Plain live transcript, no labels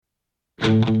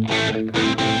Thank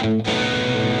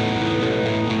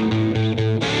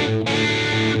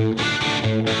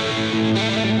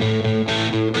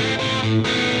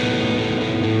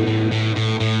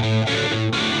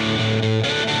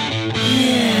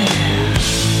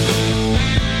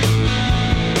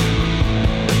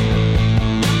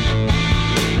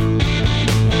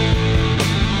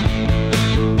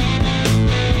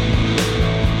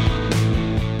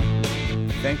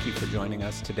you for joining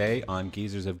us today on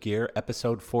Geezers of Gear,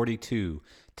 episode 42.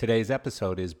 Today's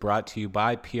episode is brought to you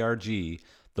by PRG,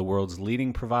 the world's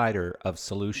leading provider of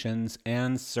solutions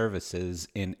and services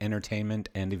in entertainment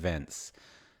and events.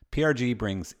 PRG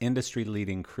brings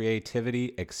industry-leading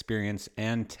creativity, experience,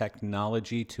 and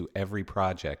technology to every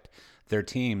project. Their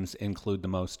teams include the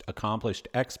most accomplished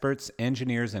experts,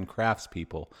 engineers, and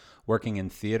craftspeople working in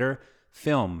theater,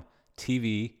 film,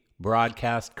 TV,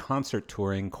 broadcast, concert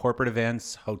touring, corporate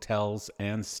events, hotels,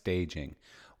 and staging.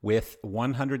 With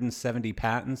 170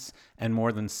 patents and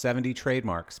more than 70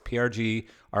 trademarks, PRG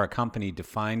are a company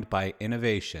defined by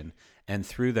innovation, and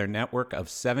through their network of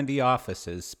 70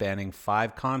 offices spanning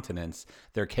 5 continents,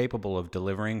 they're capable of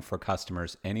delivering for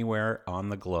customers anywhere on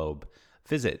the globe.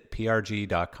 Visit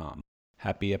prg.com.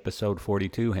 Happy episode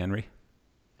 42, Henry.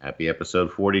 Happy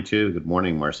episode 42. Good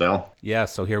morning, Marcel. Yeah,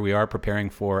 so here we are preparing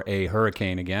for a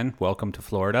hurricane again. Welcome to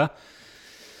Florida.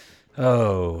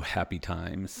 Oh, happy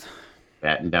times.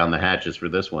 Batten down the hatches for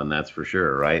this one, that's for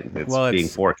sure, right? It's being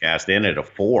forecast in at a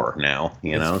 4 now,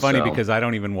 you know. It's funny because I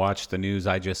don't even watch the news.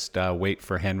 I just wait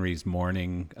for Henry's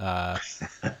morning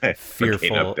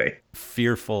fearful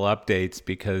updates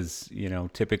because, you know,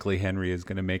 typically Henry is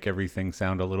going to make everything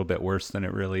sound a little bit worse than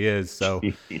it really is. So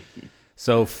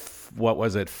what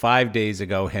was it? 5 days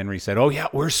ago, Henry said, "Oh yeah,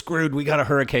 we're screwed. We got a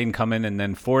hurricane coming." And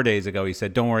then 4 days ago, he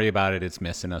said, "Don't worry about it. It's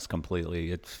missing us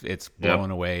completely. It's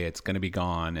blowing away. It's going to be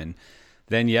gone." And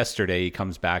then yesterday, he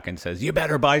comes back and says, "You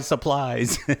better buy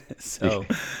supplies." So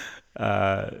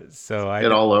I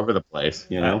get all over the place,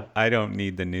 you know. I don't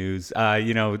need the news.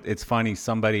 You know, it's funny.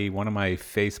 One of my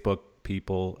Facebook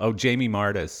people, Jamie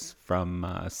Martis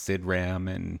from Sid Ram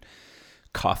and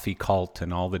Coffee Cult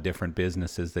and all the different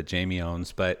businesses that Jamie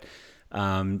owns. But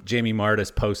Jamie Martis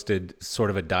posted sort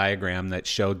of a diagram that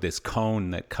showed this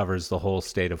cone that covers the whole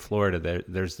state of Florida.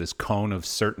 There's this cone of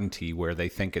certainty where they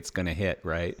think it's going to hit,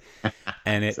 right?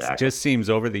 And it just seems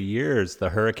over the years, the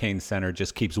Hurricane Center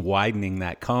just keeps widening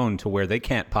that cone to where they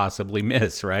can't possibly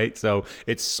miss, right? So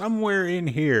it's somewhere in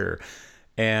here.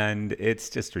 And it's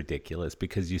just ridiculous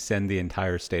because you send the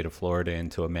entire state of Florida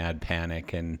into a mad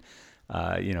panic. And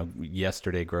you know,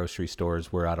 yesterday grocery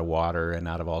stores were out of water and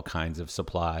out of all kinds of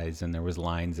supplies, and there was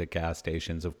lines at gas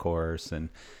stations, of course. And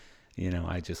you know,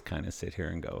 I just kind of sit here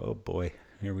and go, "Oh boy,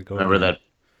 here we go."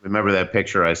 Remember that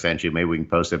picture I sent you? Maybe we can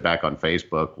post it back on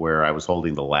Facebook where I was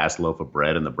holding the last loaf of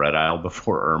bread in the bread aisle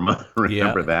before Irma.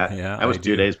 Remember that? Yeah, that was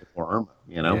 2 days before Irma.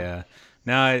 You know. Yeah.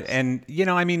 Now, and you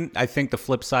know, I mean, I think the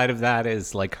flip side of that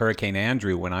is like Hurricane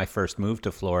Andrew. When I first moved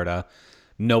to Florida,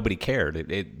 nobody cared.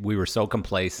 We were so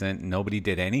complacent. Nobody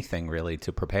did anything really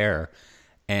to prepare,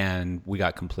 and we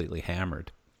got completely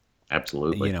hammered.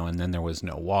 Absolutely. You know, and then there was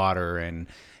no water, and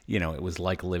you know, it was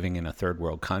like living in a third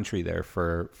world country there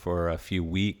for a few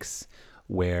weeks,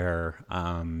 where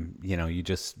you know,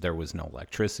 there was no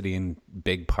electricity in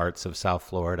big parts of South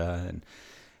Florida, and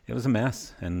it was a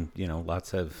mess, and you know,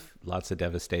 lots of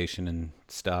devastation and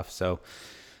stuff. So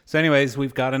anyways,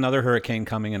 we've got another hurricane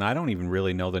coming, and I don't even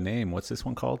really know the name. What's this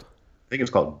one called? I think it's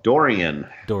called Dorian.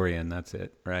 Dorian, that's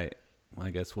it, right. I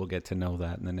guess we'll get to know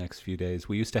that in the next few days.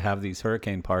 We used to have these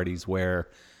hurricane parties where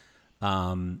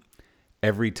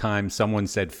every time someone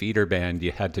said feeder band,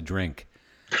 you had to drink.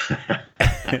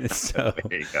 So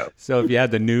there you go. So if you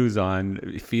had the news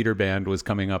on, feeder band was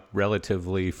coming up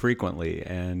relatively frequently,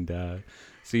 and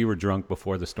so you were drunk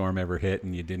before the storm ever hit,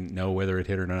 and you didn't know whether it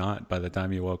hit or not by the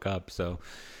time you woke up. So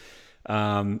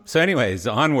anyways,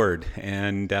 onward.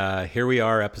 And here we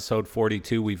are, episode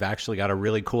 42. We've actually got a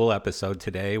really cool episode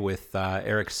today with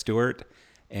Eric Stuart.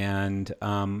 And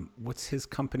what's his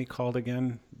company called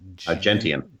again?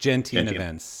 Gentian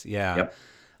Events. Yeah.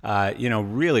 Yep. You know,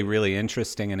 really, really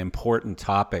interesting and important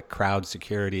topic, crowd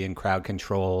security and crowd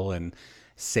control and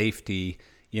safety,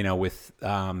 you know, with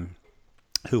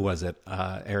who was it?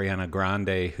 Ariana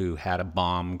Grande, who had a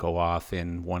bomb go off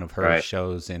in one of her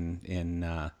shows in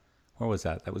where was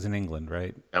that? That was in England,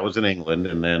 right? That was in England,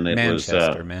 and then it was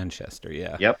Manchester,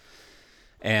 yeah. Yep.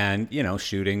 And, you know,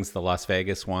 shootings, the Las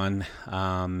Vegas one.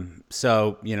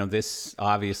 So, you know, this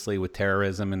obviously with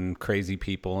terrorism and crazy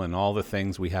people and all the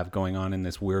things we have going on in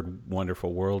this weird,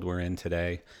 wonderful world we're in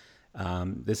today,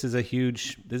 This is a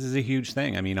huge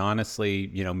thing. I mean, honestly,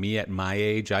 me at my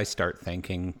age, I start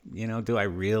thinking, do I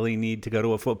really need to go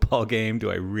to a football game?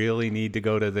 Do I really need to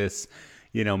go to this,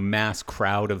 mass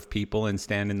crowd of people and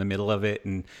stand in the middle of it?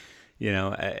 And,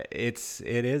 it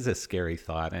is a scary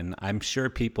thought. And I'm sure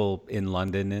people in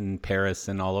London and Paris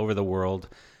and all over the world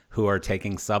who are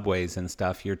taking subways and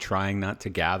stuff, you're trying not to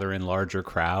gather in larger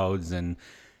crowds, and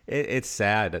it's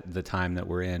sad at the time that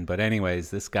we're in. But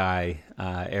anyways, this guy,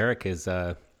 Eric, is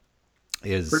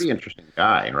pretty interesting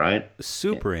guy, right?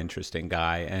 Super interesting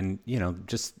guy. And,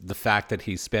 just the fact that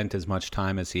he spent as much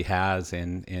time as he has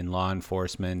in law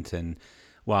enforcement. And,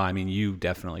 well, I mean, you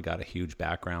definitely got a huge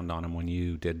background on him when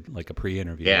you did like a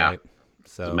pre-interview, right?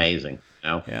 So it's amazing.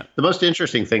 Yeah. The most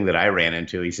interesting thing that I ran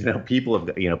into is, people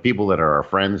that are our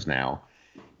friends now,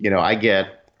 I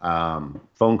get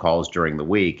phone calls during the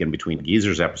week and between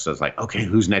Geezer's episodes, like, okay,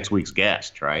 who's next week's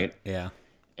guest, right? Yeah.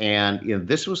 And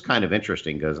this was kind of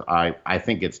interesting because I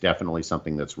think it's definitely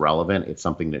something that's relevant. It's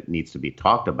something that needs to be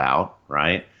talked about,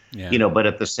 right? Yeah. But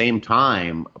at the same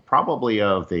time, probably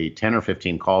of the 10 or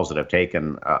 15 calls that I've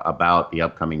taken about the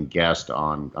upcoming guest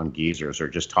on Geezer's or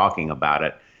just talking about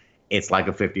it, it's like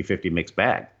a 50-50 mixed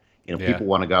bag. People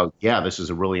want to go, yeah, this is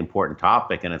a really important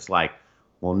topic. And it's like,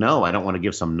 well, no, I don't want to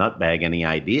give some nutbag any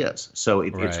ideas. So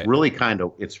it's really kind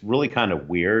of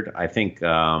weird. I think,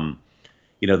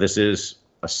 this is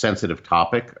a sensitive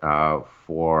topic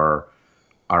for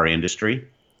our industry.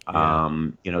 Yeah.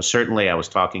 Certainly I was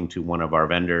talking to one of our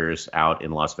vendors out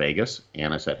in Las Vegas,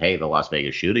 and I said, hey, the Las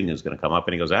Vegas shooting is going to come up.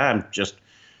 And he goes, I'm just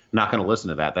not going to listen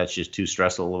to that. That's just too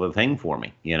stressful of a thing for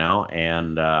me,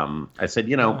 And I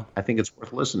said, I think it's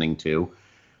worth listening to.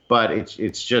 But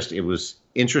it was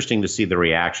interesting to see the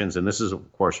reactions. And this is,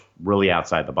 of course, really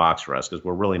outside the box for us because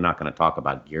we're really not going to talk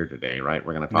about gear today, right?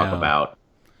 We're going to talk about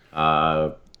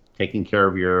taking care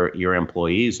of your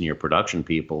employees and your production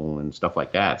people and stuff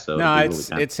like that. So no,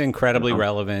 it's incredibly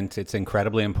relevant. It's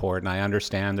incredibly important. I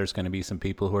understand there's going to be some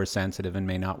people who are sensitive and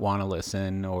may not want to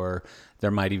listen, or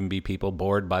there might even be people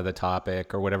bored by the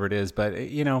topic or whatever it is. But,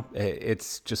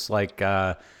 it's just like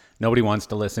nobody wants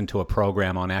to listen to a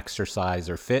program on exercise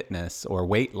or fitness or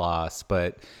weight loss.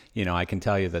 But, I can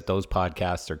tell you that those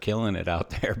podcasts are killing it out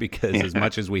there because as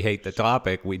much as we hate the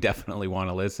topic, we definitely want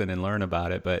to listen and learn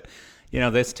about it. But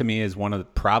this to me is one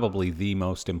of probably the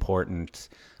most important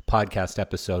podcast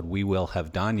episode we will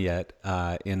have done yet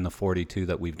in the 42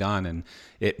 that we've done. And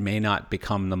it may not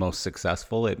become the most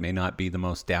successful. It may not be the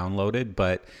most downloaded,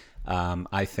 but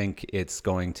I think it's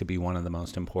going to be one of the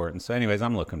most important. So anyways,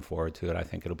 I'm looking forward to it. I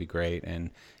think it'll be great.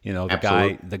 And,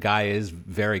 the guy is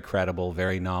very credible,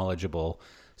 very knowledgeable.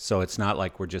 So it's not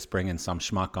like we're just bringing some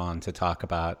schmuck on to talk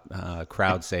about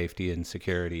crowd safety and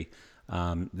security.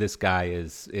 This guy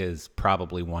is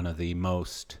probably one of the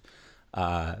most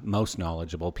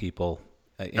knowledgeable people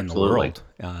in the world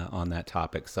on that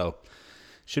topic. So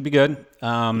should be good.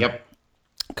 Yep.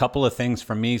 A couple of things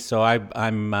from me. So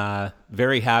I'm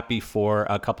very happy for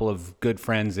a couple of good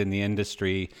friends in the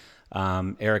industry,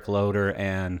 Eric Loader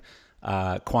and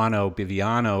Quano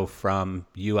Biviano from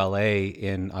ULA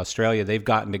in Australia. They've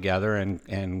gotten together,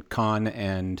 and Con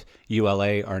and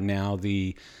ULA are now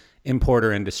the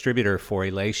importer and distributor for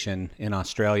Elation in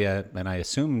Australia, and I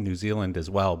assume New Zealand as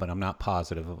well, but I'm not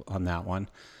positive on that one.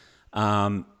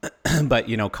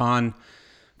 But, Con,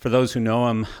 for those who know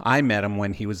him, I met him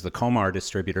when he was the Comar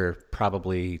distributor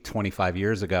probably 25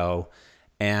 years ago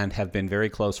and have been very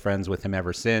close friends with him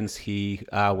ever since. He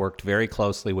worked very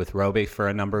closely with Robe for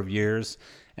a number of years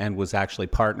and was actually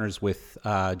partners with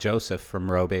Joseph from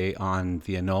Robe on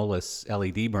the Anolis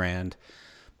LED brand.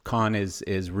 Con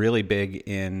is really big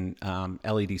in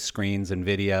LED screens and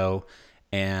video,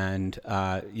 and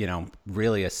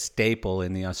really a staple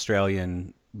in the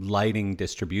Australian lighting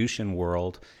distribution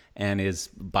world, and is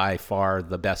by far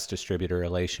the best distributor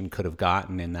Elation could have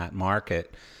gotten in that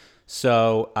market.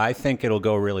 So I think it'll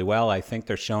go really well. I think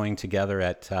they're showing together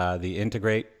at the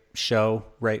Integrate show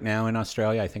right now in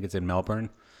Australia. I think it's in Melbourne.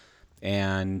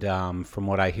 And from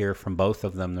what I hear from both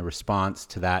of them, the response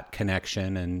to that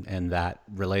connection and that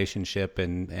relationship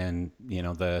and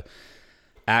the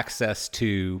access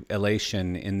to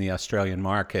Elation in the Australian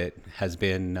market has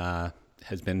been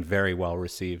very well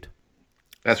received.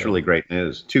 That's really great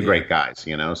news. Two great guys,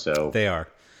 so they are,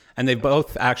 and they've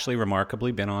both actually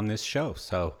remarkably been on this show.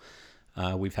 So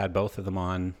we've had both of them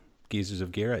on Geezers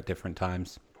of Gear at different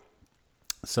times.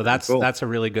 So that's a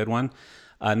really good one.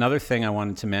 Another thing I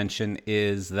wanted to mention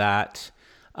is that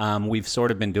we've sort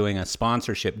of been doing a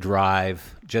sponsorship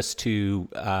drive just to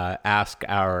ask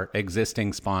our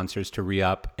existing sponsors to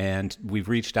re-up, and we've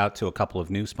reached out to a couple of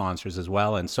new sponsors as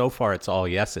well, and so far it's all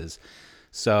yeses.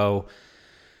 So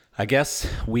I guess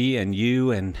we and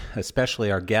you and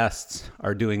especially our guests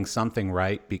are doing something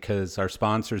right because our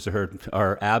sponsors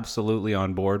are absolutely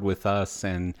on board with us,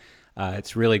 and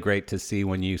it's really great to see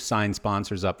when you sign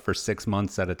sponsors up for 6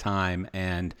 months at a time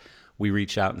and we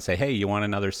reach out and say, hey, you want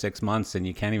another 6 months? And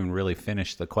you can't even really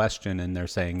finish the question and they're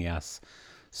saying yes.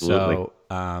 Absolutely.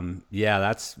 So, yeah,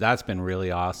 that's been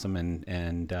really awesome.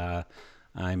 And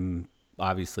I'm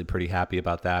obviously pretty happy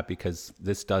about that because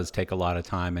this does take a lot of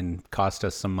time and cost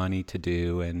us some money to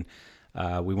do. And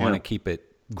we want to keep it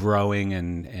growing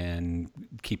and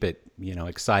keep it,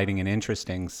 exciting and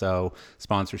interesting. So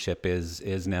sponsorship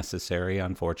is necessary,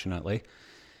 unfortunately.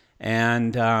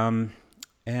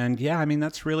 And yeah, I mean,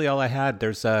 that's really all I had.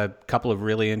 There's a couple of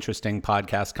really interesting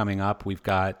podcasts coming up. We've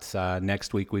got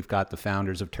next week, we've got the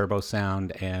founders of Turbo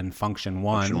Sound and Function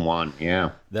One. Function One,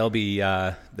 yeah. They'll be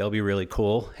really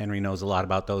cool. Henry knows a lot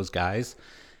about those guys.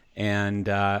 And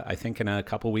I think in a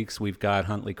couple weeks, we've got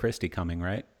Huntley Christie coming,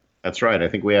 right? That's right. I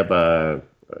think we have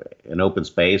an open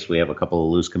space. We have a couple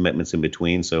of loose commitments in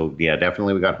between. So yeah,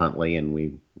 definitely we got Huntley and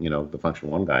we, the Function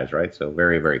One guys, right? So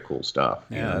very, very cool stuff.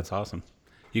 Yeah, that's awesome.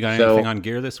 You got anything on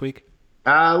gear this week?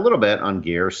 A little bit on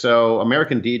gear. So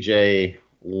American DJ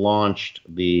launched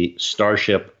the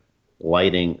Starship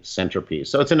lighting centerpiece.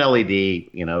 So it's an LED,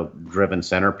 driven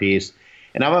centerpiece.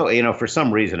 And I've, for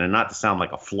some reason, and not to sound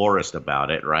like a florist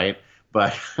about it, right?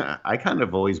 But I kind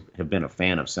of always have been a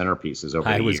fan of centerpieces over the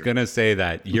years. I was going to say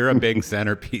that. You're a big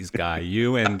centerpiece guy.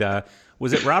 You and,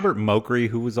 was it Robert Mokry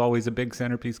who was always a big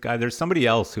centerpiece guy? There's somebody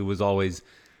else who was always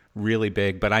really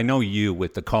big, but I know you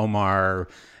with the Komar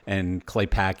and Clay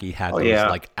Packy had those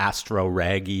like Astro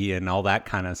Raggy and all that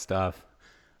kind of stuff.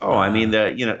 Oh, I mean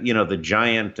the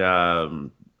giant. God,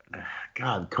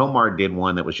 Komar did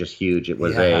one that was just huge. It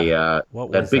was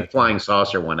that big flying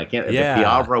saucer one. I can't. Yeah. The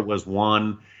Piavra was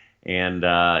one, and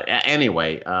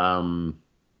anyway,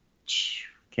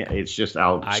 it's just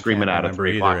I'll scream it out at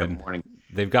 3 o'clock in the morning.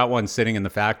 They've got one sitting in the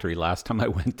factory. Last time I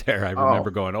went there, I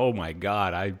remember going, oh, my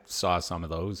God, I saw some of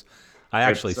those. I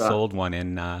actually sold one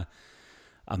in a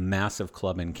massive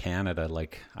club in Canada,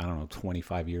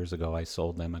 25 years ago. I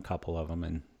sold them a couple of them,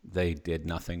 and they did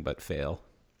nothing but fail.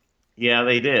 Yeah,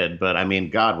 they did. But, I mean,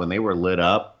 God, when they were lit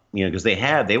up, because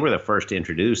they were the first to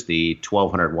introduce the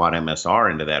 1200-watt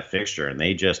MSR into that fixture, and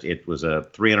it was a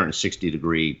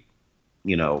 360-degree,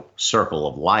 circle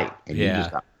of light. And you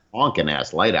just got honking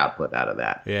ass light output out of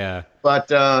that. Yeah. But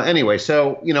anyway,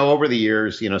 so, over the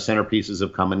years, centerpieces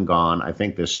have come and gone. I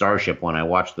think this Starship one, I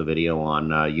watched the video on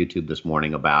YouTube this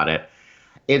morning about it.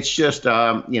 It's just,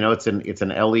 it's an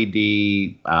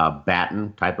LED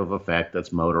batten type of effect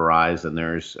that's motorized. And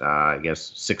there's, I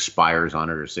guess, 6 spires on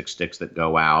it or 6 sticks that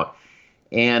go out.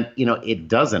 And, it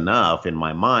does enough in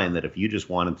my mind that if you just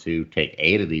wanted to take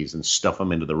 8 of these and stuff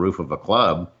them into the roof of a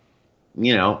club,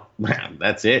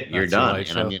 that's it. You're done.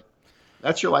 And I mean,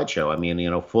 that's your light show. I mean,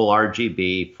 full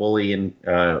RGB, fully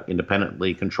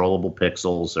independently controllable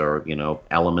pixels or,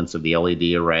 elements of the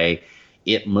LED array.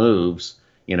 It moves.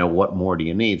 What more do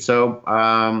you need?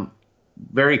 So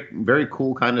very, very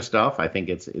cool kind of stuff. I think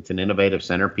it's an innovative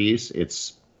centerpiece.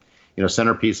 It's,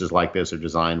 centerpieces like this are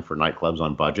designed for nightclubs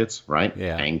on budgets, right?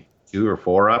 Yeah. Hang 2 or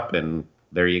 4 up and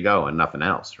there you go, and nothing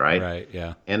else, right? Right,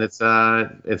 yeah. And it's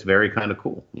very kind of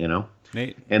cool,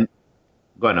 Neat. And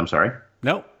go ahead, I'm sorry.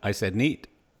 No, I said neat.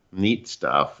 Neat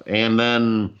stuff. And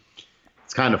then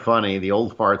it's kind of funny. The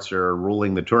old farts are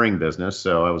ruling the touring business.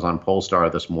 So I was on Polestar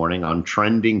this morning on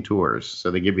trending tours. So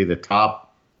they give you the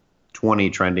top 20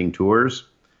 trending tours.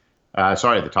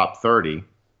 The top 30.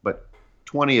 But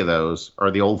 20 of those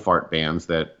are the old fart bands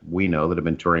that we know that have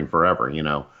been touring forever.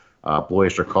 Blue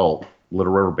Oyster Cult,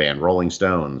 Little River Band, Rolling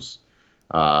Stones,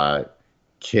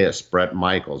 Kiss, Bret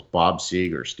Michaels, Bob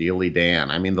Seger, Steely Dan.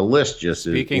 I mean, the list just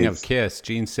Speaking of Kiss,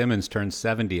 Gene Simmons turned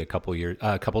 70 a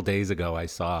couple days ago, I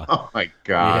saw. Oh, my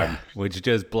God. Yeah, which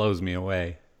just blows me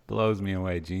away.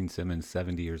 Gene Simmons,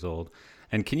 70 years old.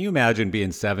 And can you imagine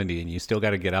being 70 and you still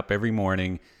got to get up every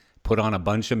morning, put on a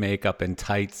bunch of makeup and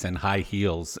tights and high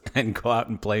heels and go out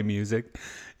and play music?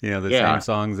 Same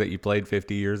songs that you played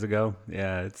 50 years ago.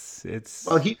 Yeah, it's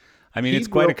well, it's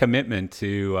quite a commitment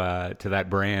to that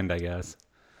brand, I guess.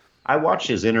 I watched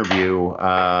his interview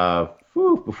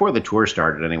before the tour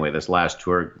started anyway, this last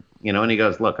tour, and he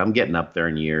goes, look, I'm getting up there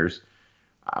in years.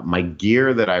 My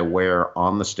gear that I wear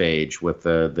on the stage with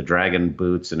the Dragon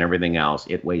boots and everything else,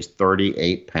 it weighs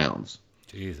 38 pounds.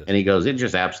 Jesus. And he goes, it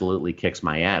just absolutely kicks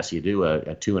my ass. You do a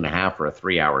 2.5 or a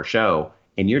 3-hour show,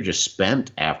 and you're just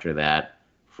spent after that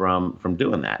from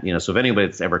doing that. So if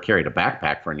anybody's ever carried a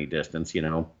backpack for any distance,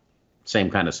 same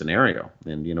kind of scenario.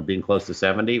 And, being close to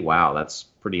 70, wow, that's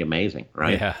pretty amazing,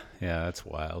 right? Yeah, yeah, that's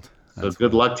wild. So That's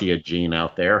good wild. luck to you, Gene,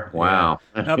 out there. Yeah. Wow.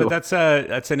 No, but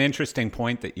that's an interesting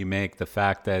point that you make. The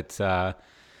fact that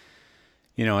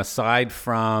aside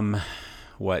from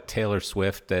what Taylor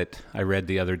Swift that I read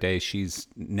the other day, she's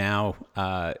now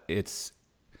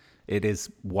it is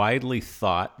widely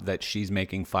thought that she's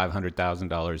making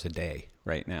 $500,000 a day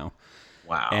right now.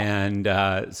 Wow.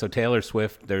 And so Taylor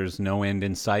Swift, there's no end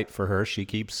in sight for her. She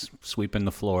keeps sweeping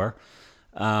the floor.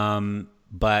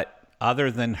 But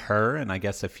other than her, and I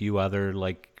guess a few other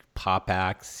like pop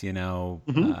acts,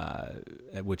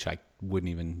 which I wouldn't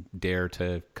even dare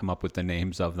to come up with the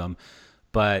names of them.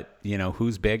 But,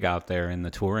 who's big out there in the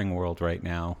touring world right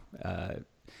now?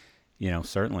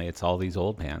 Certainly it's all these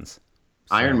old bands.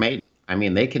 So, Iron Maiden. I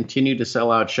mean, they continue to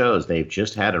sell out shows. They've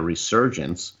just had a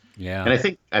resurgence. yeah.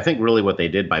 And I think really what they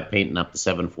did by painting up the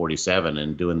 747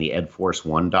 and doing the Ed Force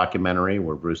One documentary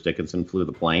where Bruce Dickinson flew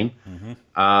the plane,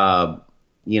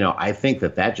 I think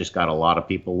that just got a lot of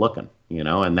people looking,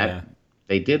 and that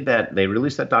they did that. They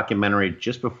released that documentary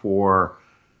just before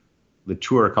the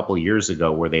tour a couple of years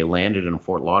ago where they landed in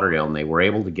Fort Lauderdale and they were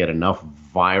able to get enough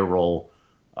viral,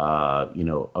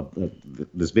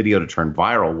 this video to turn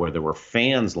viral where there were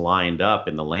fans lined up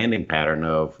in the landing pattern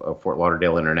of Fort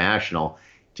Lauderdale International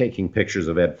taking pictures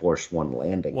of Ed Force One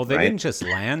landing. Well, they right? didn't just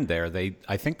land there.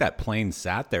 I think that plane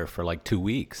sat there for like 2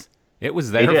 weeks. It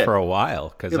was there for a while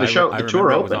because the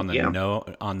tour it was opened,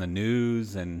 on the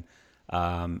news, and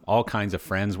all kinds of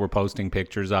friends were posting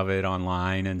pictures of it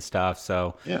online and stuff.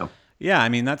 So yeah, I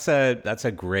mean that's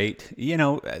a great,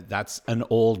 that's an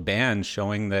old band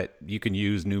showing that you can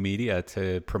use new media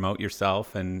to promote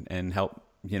yourself and help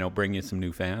bring you some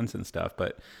new fans and stuff.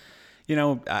 But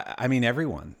I mean,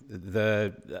 everyone,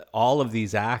 all of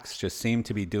these acts just seem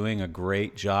to be doing a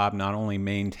great job, not only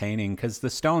maintaining, because the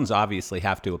Stones obviously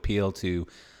have to appeal to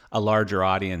a larger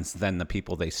audience than the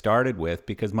people they started with,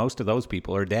 because most of those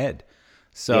people are dead.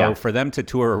 So for them to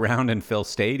tour around and fill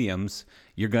stadiums,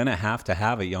 you're going to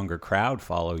have a younger crowd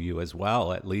follow you as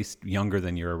well, at least younger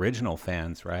than your original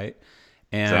fans, right?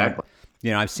 And, exactly.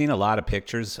 I've seen a lot of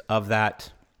pictures of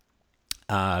that,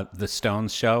 the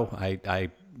Stones show. I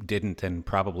didn't and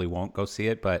probably won't go see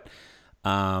it, but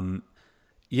one,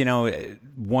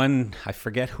 I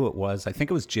forget who it was. I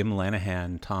think it was Jim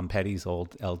Lenahan, Tom Petty's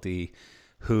old LD,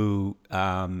 who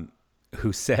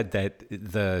said that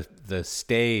the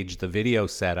stage, the video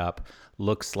setup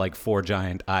looks like 4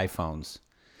 giant iPhones.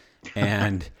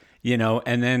 And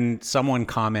and then someone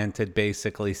commented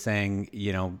basically saying,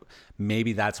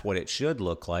 maybe that's what it should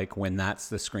look like when that's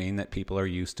the screen that people are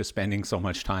used to spending so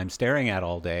much time staring at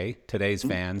all day, today's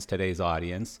fans, today's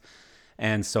audience.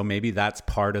 And so maybe that's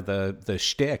part of the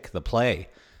shtick, the play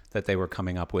that they were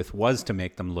coming up with, was to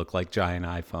make them look like giant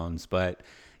iPhones. But,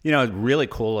 really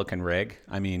cool looking rig.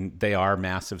 I mean, they are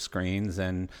massive screens,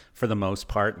 and for the most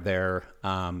part, they're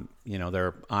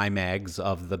iMags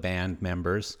of the band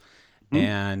members.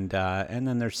 And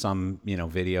then there's some,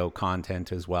 video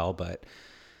content as well. But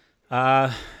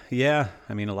yeah,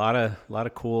 I mean, a lot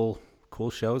of cool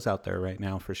shows out there right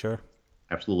now for sure.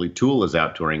 Absolutely. Tool is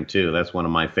out touring too. That's one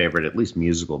of my favorite, at least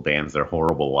musical bands. They're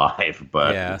horrible live,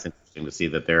 but it's interesting to see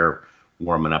that they're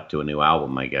warming up to a new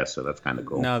album, I guess. So that's kind of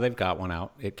cool. No, they've got one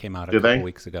out. It came out a couple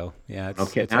weeks ago. Yeah. It's,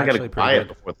 okay. It's now I got to buy it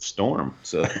good. before the storm.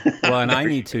 So well, and I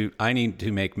need to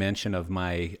make mention of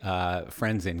my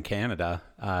friends in Canada,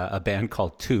 a band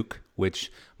called Toque, which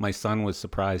my son was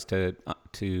surprised to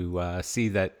see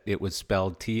that it was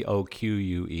spelled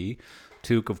Toque.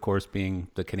 Toque, of course, being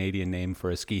the Canadian name for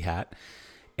a ski hat.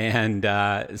 And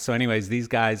so anyways, these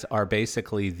guys are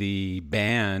basically the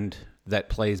band that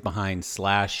plays behind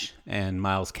Slash and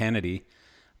Miles Kennedy.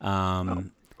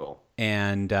 Cool.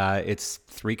 And it's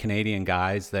 3 Canadian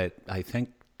guys that I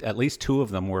think at least 2 of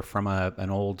them were from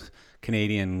an old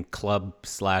Canadian club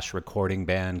 / recording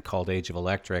band called Age of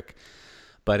Electric.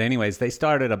 But anyways, they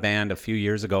started a band a few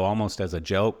years ago almost as a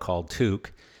joke called Toque,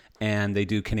 and they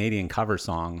do Canadian cover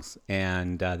songs.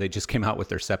 And they just came out with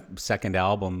their second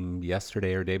album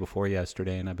yesterday or day before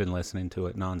yesterday, and I've been listening to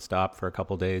it nonstop for a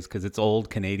couple of days because it's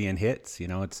old Canadian hits.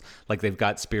 It's like they've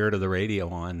got Spirit of the Radio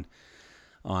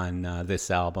on this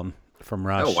album from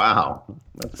Rush. Oh, wow.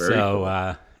 That's very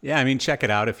cool. Yeah, I mean, check it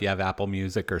out if you have Apple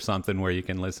Music or something where you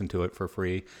can listen to it for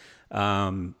free.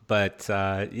 But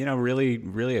really,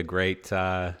 really a great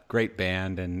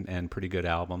band and pretty good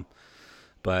album.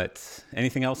 But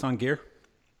anything else on gear?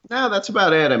 No, that's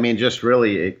about it. I mean, just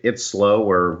really, it's slow.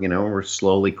 We're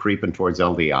slowly creeping towards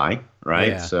LDI, right?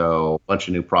 Yeah. So a bunch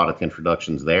of new product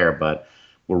introductions there, but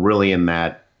we're really in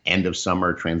that end of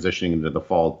summer transitioning into the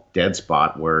fall dead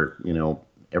spot where,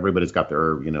 everybody's got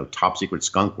their, top secret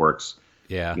skunk works,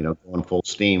 Yeah. going full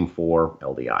steam for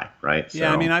LDI, right? Yeah,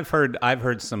 I So, mean, I've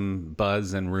heard some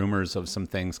buzz and rumors of some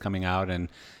things coming out, and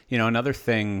another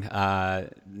thing.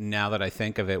 Now that I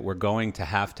think of it, we're going to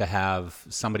have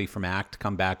somebody from ACT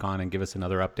come back on and give us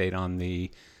another update on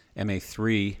the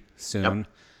MA3 soon.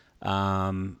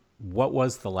 yep. What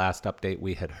was the last update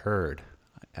we had heard?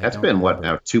 I That's don't been what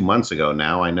remember. now, 2 months ago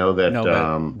now. I know that No,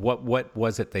 but what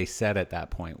was it they said at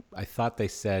that point? I thought they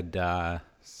said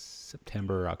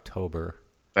September, October.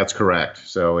 that's correct.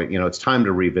 So, it's time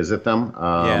to revisit them.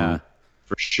 Yeah,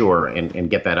 For sure, and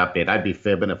get that update. I'd be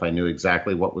fibbing if I knew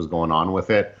exactly what was going on with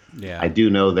it. I yeah. do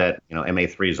know that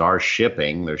MA3s are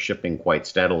shipping. They're shipping quite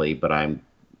steadily, but I'm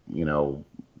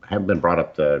haven't been brought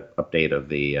up the update of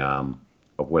the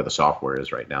of where the software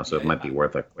is right now. So it might be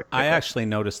worth a quick. I Pickle. actually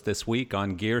noticed this week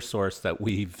on Gear Source that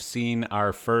we've seen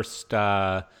our first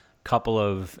couple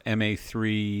of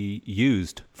MA3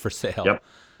 used for sale. Yep,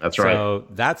 that's right. So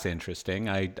that's interesting.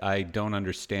 I don't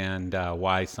understand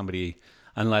why somebody,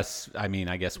 unless, I mean,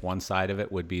 I guess one side of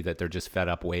it would be that they're just fed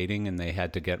up waiting and they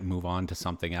had to move on to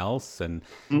something else. And,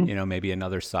 maybe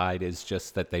another side is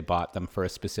just that they bought them for a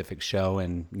specific show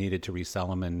and needed to resell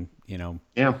them and,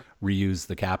 Yeah, reuse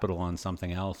the capital on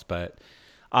something else. But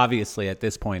obviously at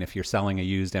this point, if you're selling a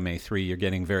used MA3, you're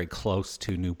getting very close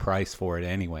to new price for it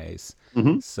anyways.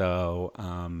 So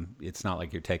it's not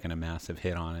like you're taking a massive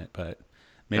hit on it, but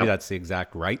maybe Yep. that's the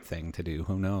exact right thing to do.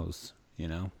 Who knows,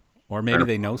 Or maybe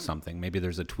they know something. Maybe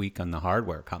there's a tweak on the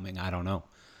hardware coming. I don't know.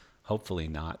 Hopefully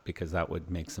not, because that would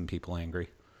make some people angry.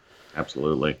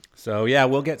 absolutely. So yeah,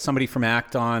 we'll get somebody from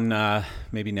ACT on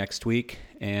maybe next week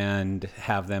and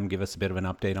have them give us a bit of an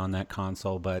update on that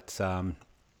console. But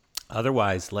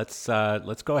otherwise, let's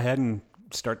go ahead and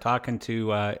start talking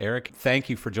to Eric. Thank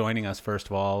you for joining us. First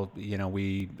of all,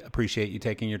 we appreciate you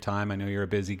taking your time. I know you're a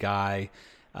busy guy.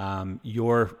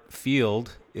 Your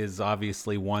field is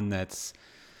obviously one that's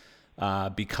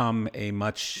become a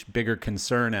much bigger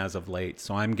concern as of late.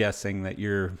 So I'm guessing that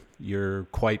you're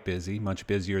quite busy, much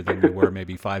busier than you were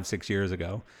maybe 5-6 years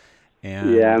ago.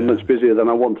 And, yeah, I'm much busier than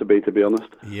I want to be honest.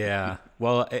 Yeah.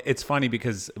 Well, it's funny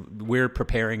because we're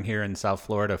preparing here in South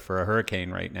Florida for a hurricane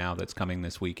right now that's coming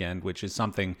this weekend, which is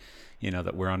something,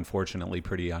 that we're unfortunately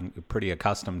pretty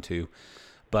accustomed to.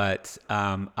 But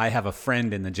I have a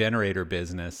friend in the generator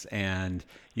business, and,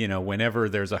 whenever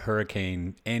there's a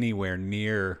hurricane anywhere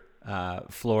near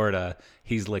Florida,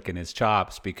 he's licking his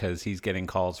chops because he's getting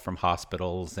calls from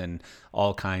hospitals and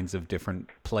all kinds of different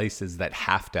places that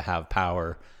have to have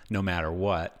power no matter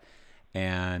what.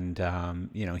 And,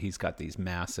 he's got these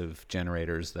massive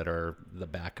generators that are the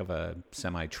back of a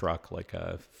semi truck, like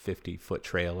a 50-foot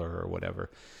trailer or whatever.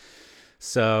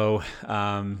 So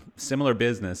similar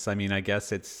business. I mean, I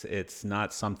guess it's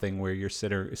not something where you're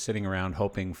sitting around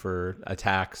hoping for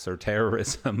attacks or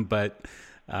terrorism, but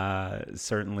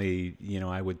certainly,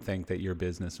 I would think that your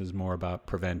business was more about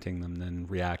preventing them than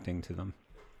reacting to them.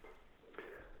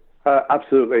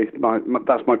 Absolutely,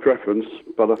 that's my preference.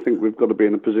 But I think we've got to be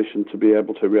in a position to be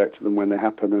able to react to them when they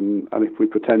happen. And if we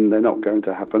pretend they're not going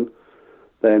to happen,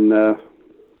 then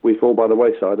we fall by the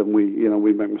wayside, and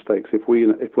we make mistakes. If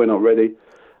we're not ready,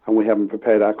 and we haven't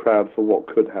prepared our crowd for what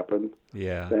could happen,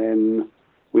 then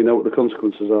we know what the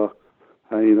consequences are.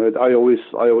 I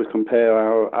always compare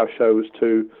our shows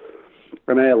to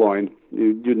an airline.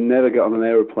 You'd never get on an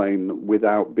aeroplane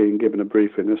without being given a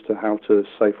briefing as to how to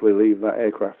safely leave that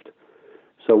aircraft.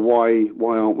 So why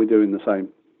aren't we doing the same?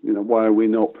 Why are we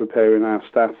not preparing our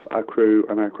staff, our crew,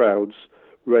 and our crowds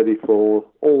ready for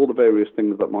all the various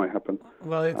things that might happen?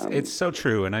 Well, it's so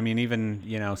true. And I mean, even,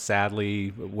 sadly,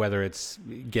 whether it's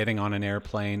getting on an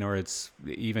airplane or it's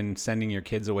even sending your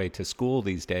kids away to school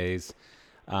these days,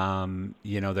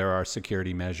 there are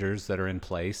security measures that are in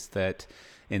place that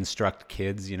instruct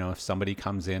kids, if somebody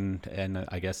comes in, and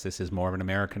I guess this is more of an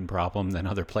American problem than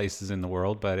other places in the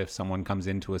world, but if someone comes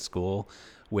into a school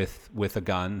with a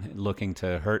gun looking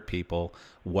to hurt people,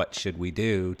 what should we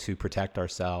do to protect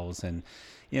ourselves? And,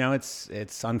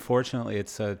 it's unfortunately,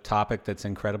 it's a topic that's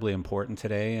incredibly important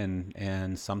today,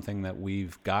 and something that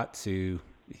we've got to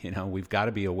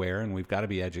be aware, and we've got to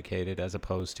be educated, as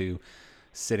opposed to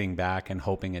sitting back and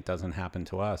hoping it doesn't happen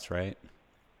to us, right?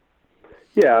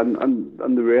 Yeah, and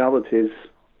the reality is,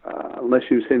 unless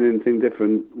you've seen anything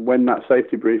different, when that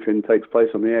safety briefing takes place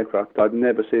on the aircraft, I've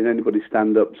never seen anybody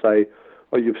stand up and say,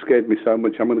 "Oh, you've scared me so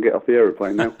much, I'm going to get off the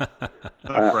aeroplane now."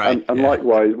 Right. And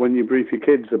likewise, when you brief your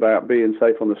kids about being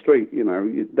safe on the street,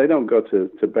 they don't go to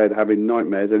bed having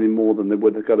nightmares any more than they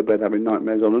would have go to bed having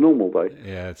nightmares on a normal day.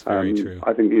 Yeah, it's very true.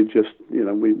 I think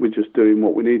we're just doing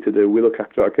what we need to do. We look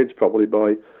after our kids properly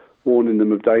by warning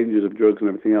them of dangers of drugs and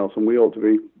everything else, and we ought to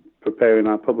be preparing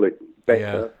our public better.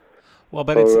 Yeah. Well,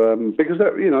 but because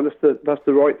that's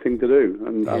the right thing to do,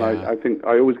 and I think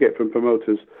I always get from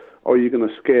promoters, "Oh, you're going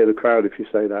to scare the crowd if you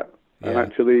say that." And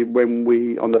actually,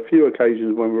 on the few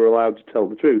occasions when we're allowed to tell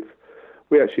the truth,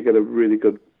 we actually get a really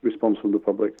good response from the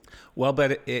public. Well,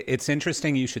 but it's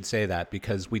interesting you should say that,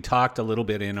 because we talked a little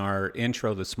bit in our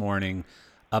intro this morning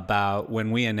about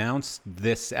when we announced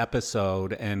this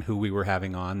episode and who we were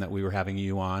having on, that we were having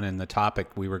you on, and the topic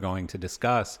we were going to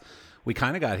discuss. We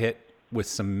kind of got hit with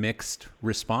some mixed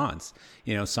response.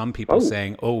 Some people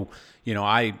saying,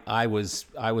 I was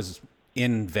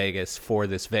in Vegas for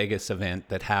this Vegas event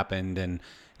that happened, and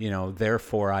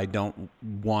therefore I don't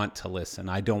want to listen.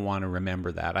 I don't want to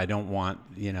remember that. I don't want,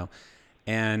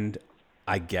 and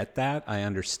I get that. I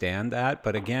understand that.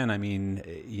 But again, I mean,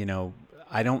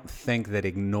 I don't think that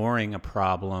ignoring a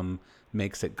problem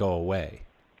makes it go away.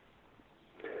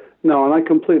 No, and I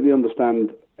completely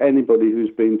understand anybody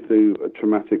who's been through a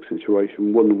traumatic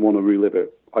situation wouldn't want to relive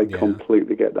it. I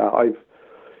completely get that. I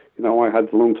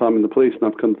had a long time in the police,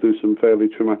 and I've come through some fairly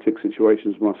traumatic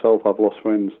situations myself. I've lost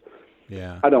friends.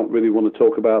 Yeah. I don't really want to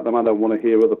talk about them. I don't want to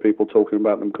hear other people talking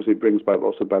about them because it brings back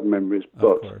lots of bad memories.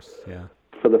 But of course, yeah.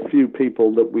 For the few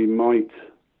people that we might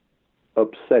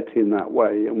upset in that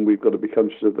way, and we've got to be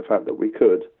conscious of the fact that we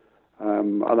could,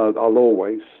 and I'll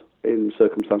always, in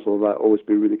circumstances like that, always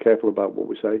be really careful about what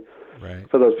we say. Right.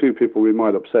 For those few people we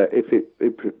might upset, if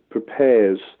it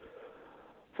prepares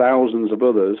thousands of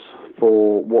others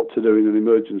for what to do in an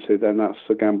emergency, then that's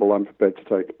a gamble I'm prepared to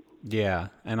take. Yeah,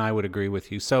 and I would agree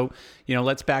with you. So,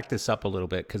 let's back this up a little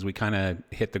bit, because we kind of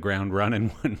hit the ground running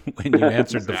when you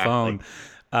answered the phone.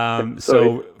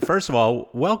 So, first of all,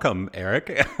 welcome,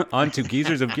 Eric, onto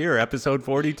Geezers of Gear, episode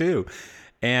 42.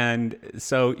 And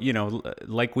so,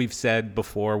 like we've said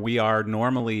before, we are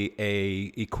normally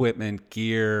a equipment,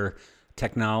 gear,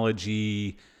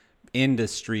 technology,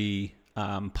 industry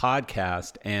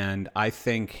podcast, and I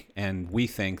think, and we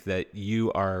think, that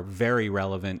you are very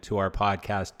relevant to our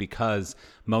podcast, because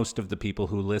most of the people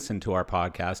who listen to our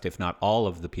podcast, if not all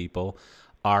of the people,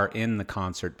 are in the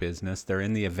concert business. They're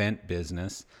in the event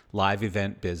business, live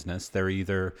event business. They're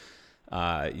either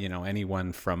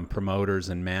anyone from promoters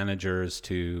and managers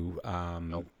to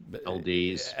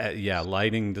LDs,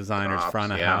 lighting designers, props,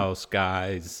 front of house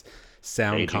guys,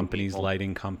 sound staging companies, people,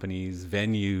 lighting companies,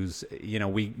 venues.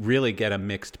 We really get a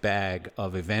mixed bag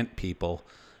of event people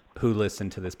who listen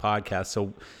to this podcast.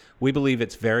 So we believe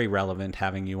it's very relevant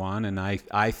having you on. And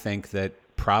I think that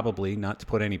probably, not to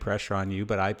put any pressure on you,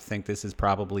 but I think this is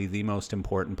probably the most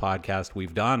important podcast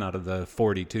we've done out of the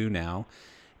 42 now.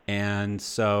 And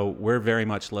so we're very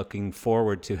much looking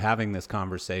forward to having this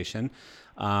conversation.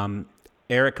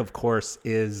 Eric, of course,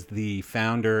 is the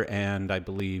founder and I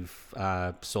believe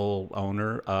sole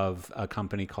owner of a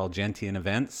company called Gentian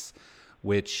Events,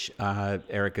 which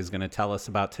Eric is going to tell us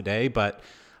about today. But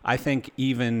I think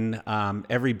even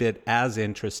every bit as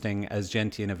interesting as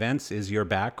Gentian Events is your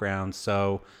background.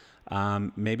 So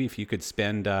maybe if you could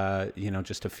spend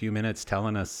just a few minutes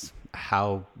telling us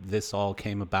how this all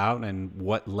came about and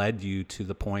what led you to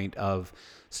the point of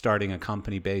starting a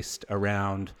company based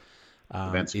around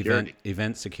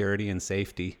event security and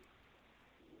safety.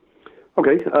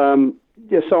 Okay.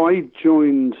 So I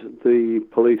joined the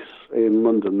police in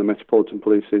London, the Metropolitan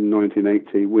Police, in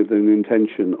 1980 with an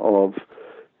intention of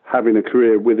having a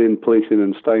career within policing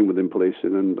and staying within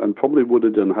policing, and probably would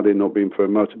have done had it not been for a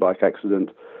motorbike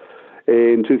accident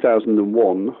in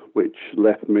 2001, which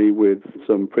left me with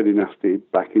some pretty nasty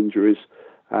back injuries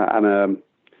and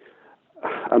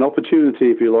an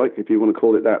opportunity, if you like, if you want to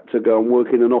call it that, to go and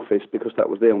work in an office, because that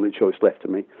was the only choice left to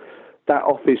me. That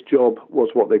office job was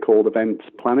what they called event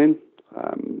planning,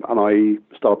 and I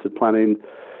started planning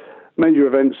major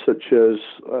events such as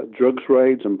drugs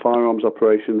raids and firearms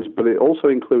operations, but it also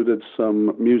included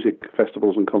some music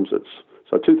festivals and concerts.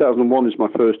 So 2001 is my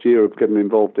first year of getting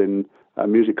involved in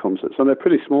music concerts, and they're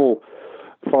pretty small,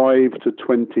 5 to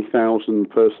 20,000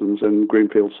 persons in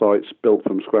greenfield sites built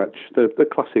from scratch, the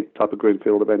classic type of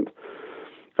greenfield event.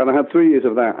 And I had 3 years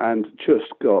of that and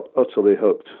just got utterly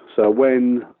hooked. So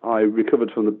when I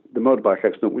recovered from the motorbike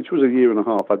accident, which was a year and a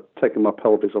half, I'd taken my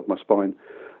pelvis off my spine.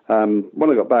 When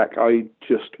I got back, I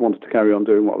just wanted to carry on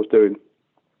doing what I was doing.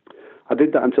 I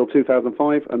did that until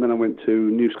 2005, and then I went to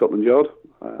New Scotland Yard,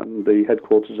 the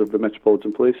headquarters of the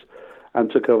Metropolitan Police, and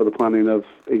took over the planning of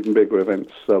even bigger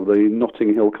events. So the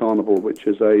Notting Hill Carnival, which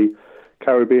is a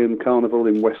Caribbean carnival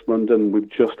in West London. We've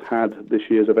just had this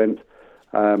year's event.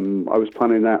 I was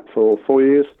planning that for 4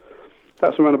 years.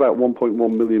 That's around about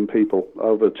 1.1 million people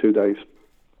over 2 days.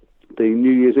 The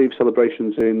New Year's Eve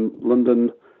celebrations in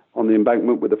London on the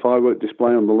embankment with the firework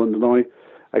display on the London Eye.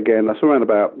 Again, that's around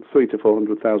about 300,000 to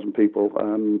 400,000 people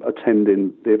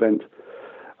attending the event.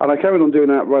 And I carried on doing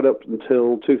that right up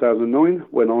until 2009,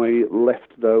 when I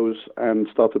left those and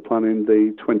started planning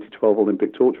the 2012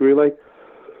 Olympic Torch Relay,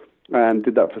 and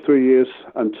did that for 3 years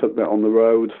and took that on the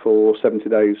road for 70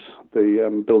 days,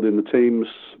 building the teams,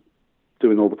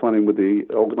 doing all the planning with the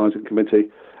organising committee,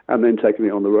 and then taking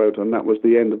it on the road. And that was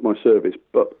the end of my service.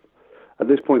 But at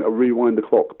this point, I rewind the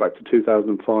clock back to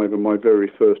 2005 and my very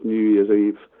first New Year's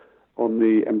Eve on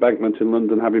the embankment in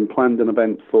London, having planned an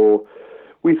event for,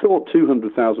 we thought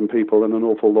 200,000 people, and an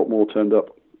awful lot more turned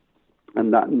up.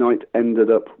 And that night ended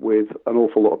up with an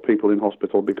awful lot of people in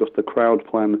hospital because the crowd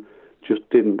plan just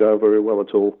didn't go very well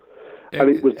at all. And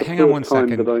it was the Hang on one first time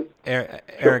second, that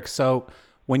Eric. So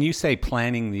when you say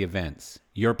planning the events,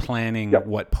 you're planning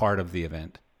what part of the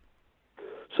event?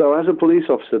 So as a police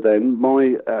officer then,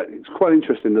 it's quite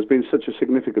interesting. There's been such a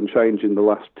significant change in the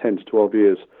last 10 to 12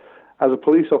 years. As a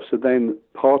police officer then,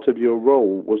 part of your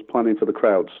role was planning for the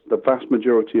crowds. The vast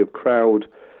majority of crowd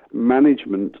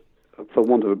management, for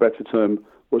want of a better term,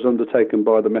 was undertaken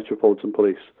by the Metropolitan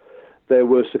Police. There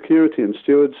were security and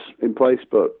stewards in place,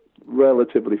 but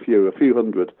relatively few, a few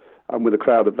hundred. And with a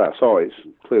crowd of that size,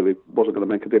 clearly wasn't going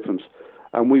to make a difference.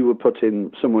 And we were put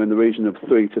in somewhere in the region of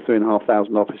 3,000 to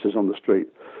 3,500 officers on the street.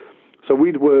 So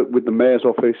we'd work with the mayor's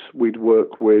office, we'd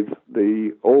work with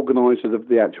the organisers of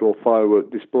the actual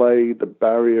firework display, the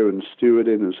barrier and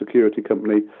stewarding and security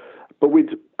company. But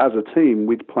as a team,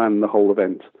 we'd plan the whole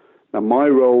event. Now, my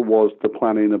role was the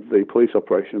planning of the police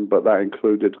operation, but that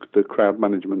included the crowd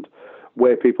management,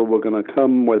 where people were going to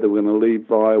come, where they were going to leave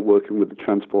via, working with the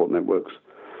transport networks.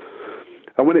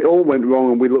 And when it all went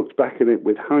wrong and we looked back at it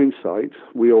with hindsight,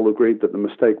 we all agreed that the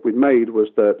mistake we'd made was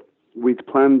that we'd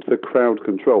planned for crowd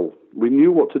control. We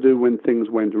knew what to do when things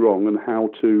went wrong and how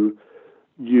to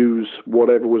use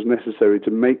whatever was necessary to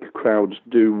make crowds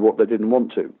do what they didn't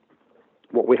want to.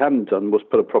 What we hadn't done was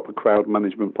put a proper crowd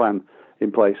management plan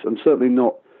in place, and certainly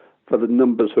not for the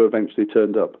numbers who eventually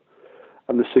turned up.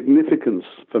 And the significance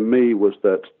for me was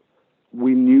that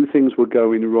we knew things were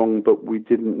going wrong, but we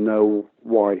didn't know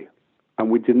why. And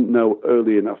we didn't know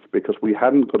early enough because we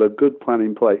hadn't got a good plan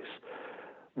in place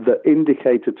that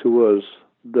indicated to us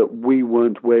that we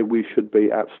weren't where we should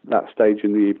be at that stage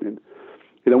in the evening.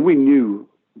 You know, we knew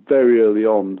very early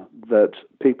on that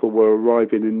people were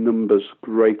arriving in numbers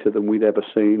greater than we'd ever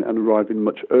seen and arriving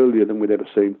much earlier than we'd ever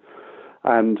seen.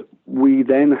 And we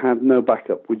then had no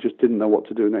backup. We just didn't know what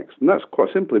to do next. And that's quite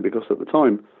simply because at the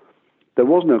time, there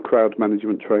was no crowd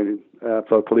management training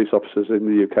for police officers in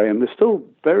the UK, and there's still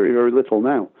very, very little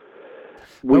now.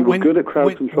 We were good at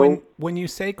crowd control. When you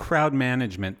say crowd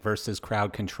management versus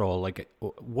crowd control, like,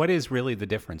 what is really the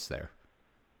difference there?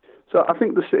 So I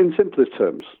think in simplest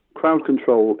terms, crowd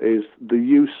control is the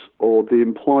use or the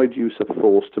implied use of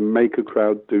force to make a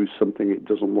crowd do something it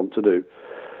doesn't want to do.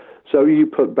 So you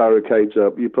put barricades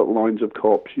up, you put lines of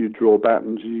cops, you draw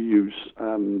batons, you use,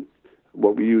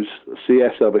 we use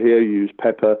CS over here, you use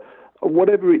pepper,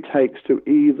 whatever it takes to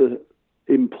either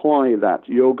imply that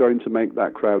you're going to make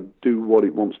that crowd do what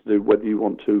it wants to do, whether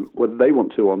they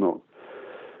want to or not.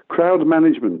 Crowd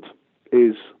management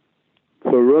is,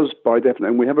 for us, by definition,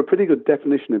 and we have a pretty good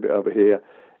definition of it over here,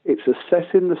 it's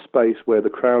assessing the space where the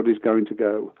crowd is going to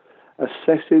go,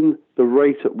 assessing the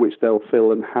rate at which they'll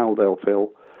fill and how they'll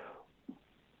fill,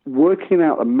 working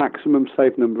out a maximum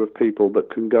safe number of people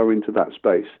that can go into that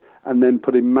space, and then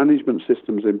putting management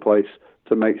systems in place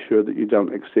to make sure that you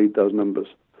don't exceed those numbers.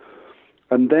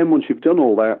 And then once you've done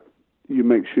all that, you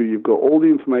make sure you've got all the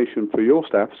information for your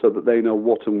staff so that they know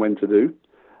what and when to do,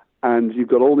 and you've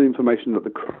got all the information that the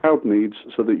crowd needs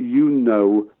so that you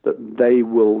know that they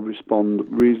will respond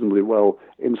reasonably well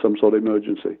in some sort of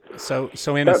emergency. So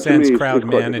in a sense, crowd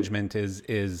management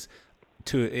is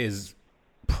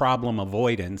problem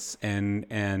avoidance,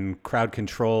 and crowd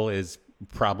control is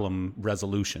problem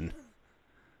resolution.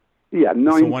 Yeah,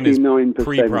 99% so one is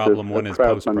pre-problem, one is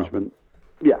crowd post-problem. management.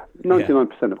 Yeah,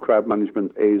 99% of crowd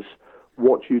management is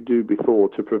what you do before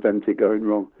to prevent it going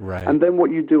wrong. Right. And then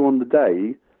what you do on the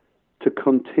day to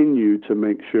continue to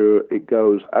make sure it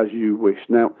goes as you wish.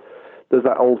 Now, there's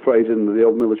that old phrase in the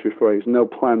old military phrase, no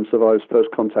plan survives first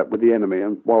contact with the enemy.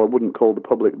 And while I wouldn't call the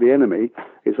public the enemy,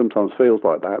 it sometimes feels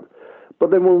like that.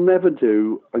 But they will never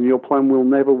do, and your plan will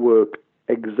never work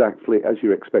exactly as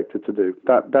you expect it to do.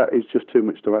 That is just too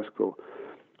much to ask for.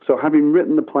 So having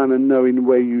written the plan and knowing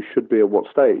where you should be at what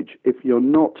stage, if you're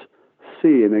not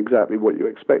seeing exactly what you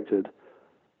expected,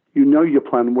 you know your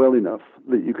plan well enough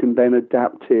that you can then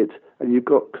adapt it, and you've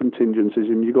got contingencies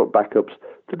and you've got backups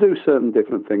to do certain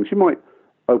different things. You might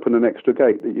open an extra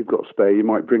gate that you've got spare. You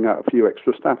might bring out a few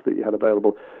extra staff that you had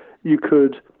available. You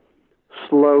could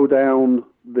slow down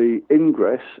the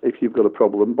ingress if you've got a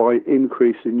problem by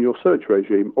increasing your search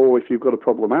regime, or if you've got a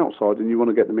problem outside and you want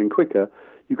to get them in quicker,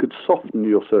 you could soften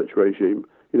your search regime.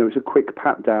 It's a quick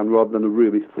pat down rather than a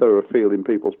really thorough feel in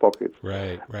people's pockets.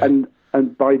 Right.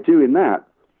 And by doing that,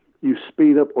 you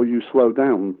speed up or you slow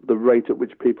down the rate at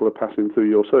which people are passing through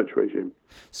your search regime.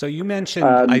 So you mentioned,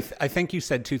 I think you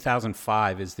said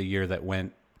 2005 is the year that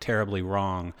went terribly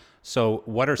wrong. So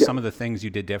what are some of the things you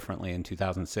did differently in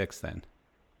 2006 then?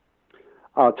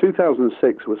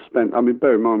 2006 was spent,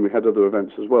 bear in mind we had other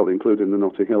events as well, including the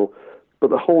Notting Hill, but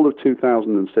the whole of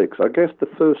 2006, I guess the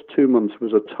first 2 months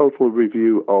was a total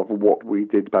review of what we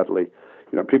did badly.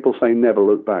 People say never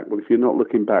look back. Well, if you're not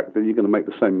looking back, then you're going to make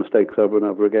the same mistakes over and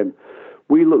over again.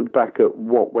 We looked back at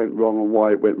what went wrong and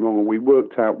why it went wrong, and we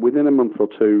worked out within a month or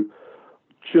two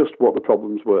just what the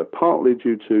problems were, partly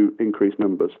due to increased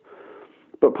numbers,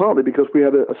 but partly because we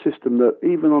had a system that,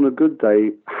 even on a good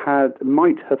day,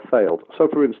 might have failed. So,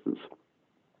 for instance,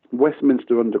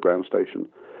 Westminster Underground Station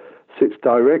sits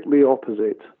directly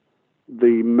opposite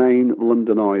the main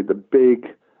London Eye, the big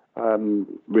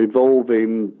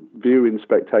revolving viewing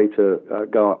spectator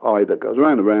eye that goes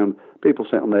round and round. People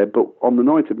sit on there, but on the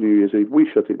night of New Year's Eve, we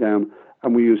shut it down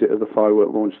and we use it as a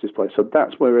firework launch display. So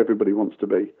that's where everybody wants to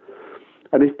be.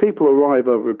 And if people arrive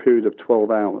over a period of 12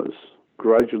 hours,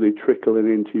 gradually trickling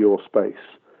into your space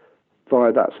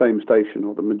via that same station,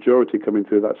 or the majority coming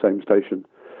through that same station,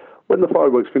 when the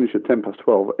fireworks finish at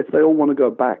 12:10, if they all want to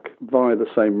go back via the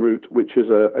same route, which is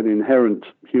an inherent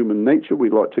human nature, we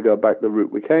like to go back the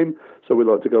route we came, so we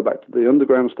like to go back to the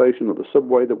underground station or the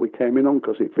subway that we came in on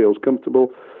because it feels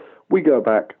comfortable. We go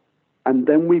back, and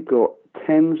then we've got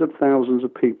tens of thousands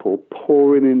of people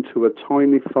pouring into a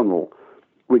tiny funnel,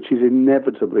 which is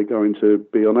inevitably going to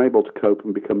be unable to cope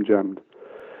and become jammed.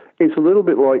 It's a little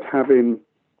bit like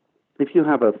if you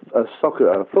have a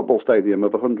football stadium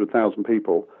of 100,000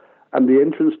 people, and the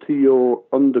entrance to your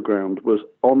underground was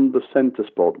on the centre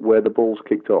spot where the ball's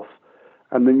kicked off,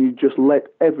 and then you just let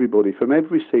everybody from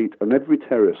every seat and every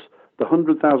terrace, the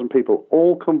 100,000 people,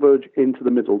 all converge into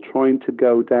the middle, trying to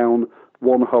go down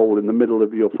one hole in the middle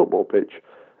of your football pitch,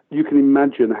 you can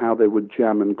imagine how they would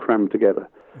jam and cram together.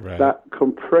 Right. That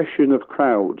compression of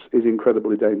crowds is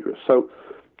incredibly dangerous. So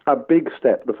our big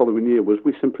step the following year was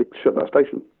we simply shut that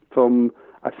station from,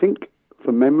 I think,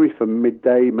 from memory, from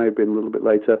midday, maybe a little bit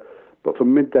later, but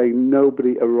from midday,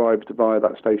 nobody arrived via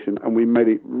that station, and we made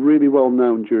it really well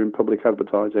known during public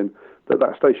advertising that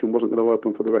that station wasn't going to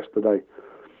open for the rest of the day.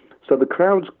 So the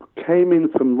crowds came in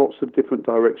from lots of different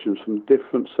directions, from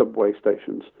different subway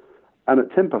stations, and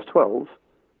at 12:10,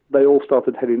 they all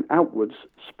started heading outwards,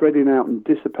 spreading out and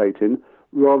dissipating,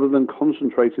 rather than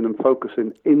concentrating and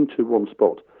focusing into one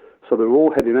spot. So they were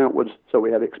all heading outwards, so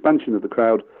we had expansion of the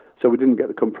crowd, so we didn't get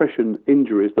the compression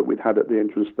injuries that we'd had at the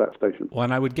entrance to that station. Well,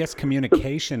 and I would guess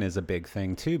communication is a big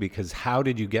thing too, because how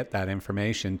did you get that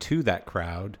information to that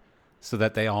crowd so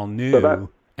that they all knew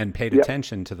and paid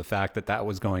attention to the fact that that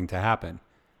was going to happen?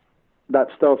 That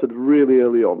started really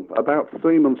early on. About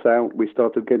 3 months out, we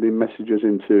started getting messages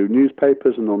into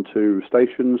newspapers and onto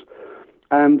stations.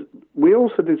 And we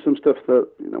also did some stuff that,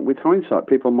 with hindsight,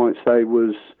 people might say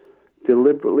was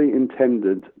deliberately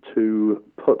intended to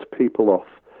put people off.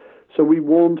 So we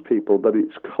warned people that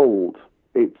it's cold,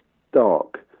 it's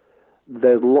dark,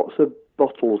 there's lots of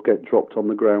bottles get dropped on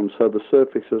the ground, so the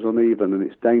surface is uneven and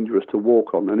it's dangerous to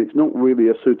walk on, and it's not really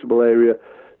a suitable area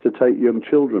to take young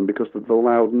children because of the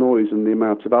loud noise and the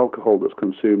amount of alcohol that's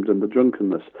consumed and the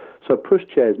drunkenness. So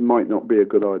pushchairs might not be a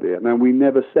good idea. Now, we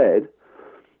never said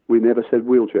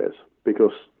wheelchairs,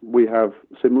 because we have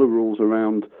similar rules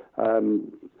around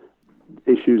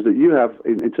issues that you have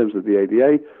in terms of the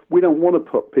ADA. We don't want to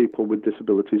put people with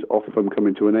disabilities off from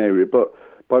coming to an area, but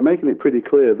by making it pretty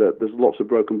clear that there's lots of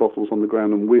broken bottles on the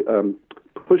ground, and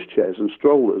pushchairs and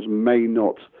strollers may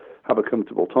not have a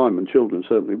comfortable time, and children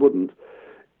certainly wouldn't,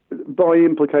 by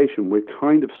implication, we're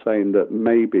kind of saying that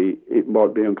maybe it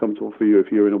might be uncomfortable for you if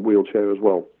you're in a wheelchair as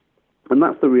well. And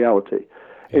that's the reality.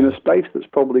 In a space that's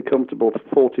probably comfortable for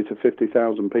 40 to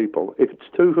 50,000 people, if it's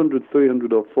 200,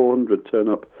 300 or 400 turn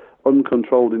up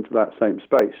uncontrolled into that same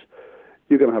space,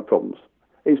 you're going to have problems.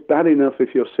 It's bad enough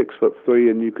if you're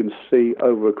 6'3" and you can see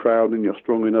over a crowd and you're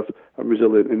strong enough and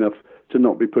resilient enough to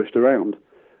not be pushed around.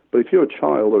 But if you're a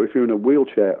child or if you're in a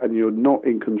wheelchair and you're not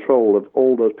in control of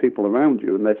all those people around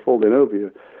you and they're falling over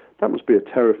you, that must be a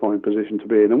terrifying position to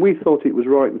be in. And we thought it was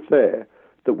right and fair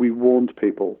that we warned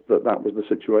people that that was the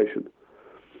situation.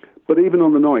 But even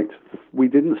on the night, we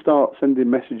didn't start sending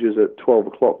messages at 12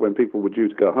 o'clock when people were due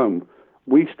to go home.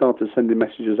 we started sending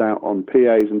messages out on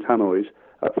PAs and tannoys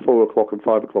at 4 o'clock and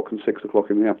 5 o'clock and 6 o'clock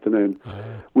in the afternoon.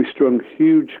 We strung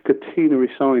huge catenary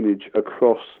signage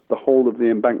across the whole of the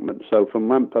embankment, so from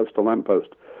lamppost to lamppost,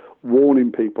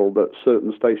 warning people that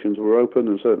certain stations were open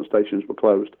and certain stations were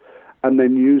closed, and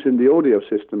then using the audio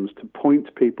systems to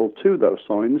point people to those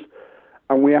signs.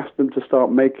 And we asked them to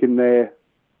start making their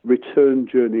return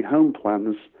journey home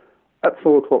plans at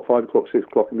 4 o'clock, 5 o'clock, 6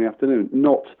 o'clock in the afternoon,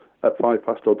 not at 5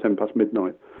 past or 10 past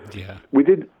midnight. Yeah. We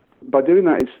did, by doing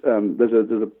that,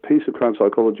 there's a piece of crowd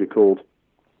psychology called,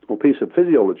 or piece of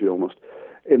physiology almost,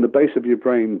 in the base of your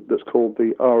brain that's called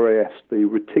the RAS, the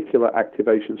reticular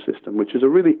activation system, which is a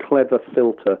really clever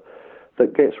filter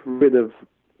that gets rid of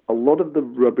a lot of the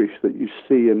rubbish that you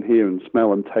see and hear and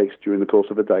smell and taste during the course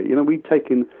of a day. You know, we take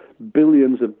in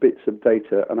billions of bits of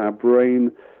data, and our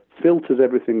brain filters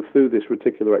everything through this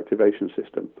reticular activation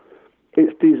system.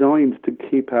 It's designed to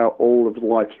keep out all of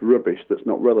life's rubbish that's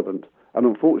not relevant. And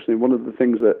unfortunately, one of the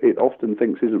things that it often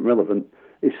thinks isn't relevant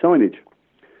is signage.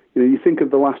 You know, you think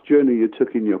of the last journey you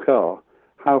took in your car,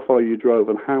 how far you drove,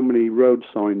 and how many road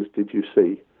signs did you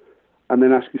see? And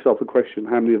then ask yourself the question,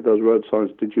 how many of those road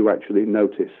signs did you actually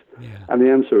notice? Yeah. And the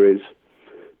answer is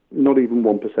not even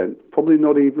 1%, probably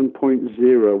not even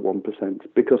 0.01%,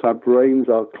 because our brains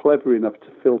are clever enough to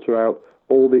filter out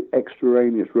all the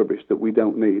extraneous rubbish that we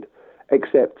don't need,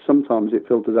 except sometimes it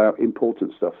filters out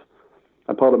important stuff.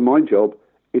 And part of my job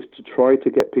is to try to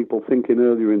get people thinking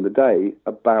earlier in the day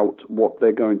about what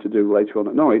they're going to do later on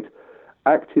at night,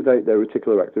 activate their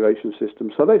reticular activation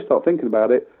system so they start thinking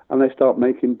about it and they start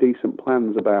making decent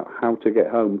plans about how to get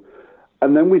home.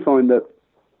 And then we find that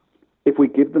if we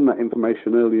give them that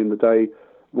information early in the day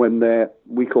when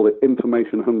we call it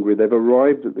information hungry, they've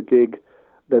arrived at the gig,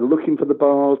 they're looking for the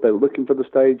bars, they're looking for the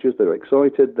stages, they're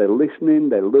excited, they're listening,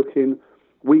 they're looking.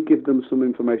 We give them some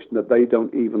information that they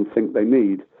don't even think they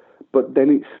need, but then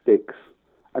it sticks.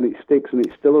 And it sticks, and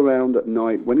it's still around at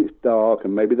night when it's dark,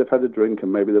 and maybe they've had a drink,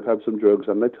 and maybe they've had some drugs,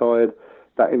 and they're tired.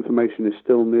 That information is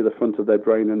still near the front of their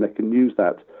brain, and they can use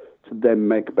that to then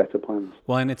make better plans.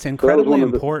 Well, and it's incredibly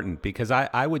important because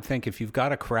I would think if you've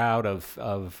got a crowd of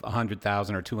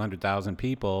 100,000 or 200,000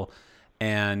 people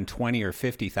and 20 or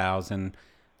 50,000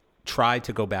 try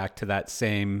to go back to that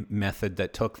same method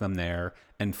that took them there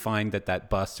and find that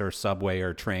bus or subway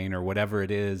or train or whatever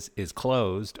it is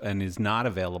closed and is not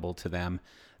available to them,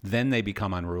 then they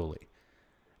become unruly.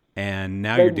 And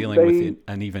now you're dealing with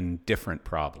an even different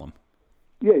problem.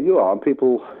 Yeah, you are. And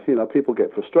people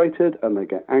get frustrated and they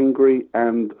get angry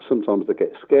and sometimes they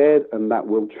get scared, and that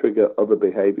will trigger other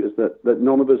behaviors that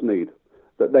none of us need.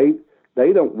 That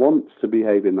they don't want to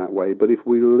behave in that way, but if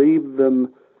we leave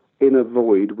them in a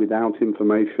void without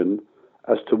information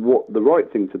as to what the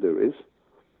right thing to do is,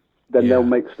 then they'll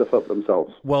make stuff up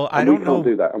themselves. Well, we can't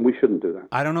do that, and we shouldn't do that.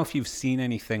 I don't know if you've seen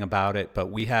anything about it,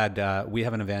 but we have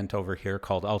an event over here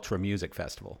called Ultra Music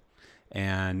Festival,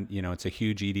 and it's a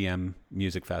huge EDM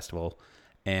music festival,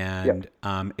 and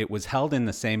it was held in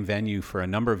the same venue for a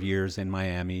number of years in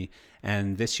Miami,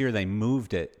 and this year they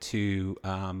moved it to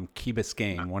Key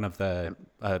Biscayne, one of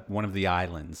the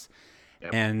islands,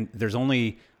 and there's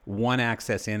only one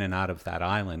access in and out of that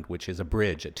island, which is a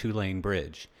bridge, a 2-lane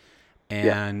bridge,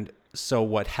 and so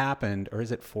what happened, or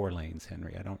is it 4 lanes,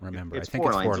 Henry? I don't remember. I think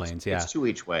it's 4 lanes. Yeah. It's 2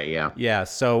 each way. Yeah. Yeah.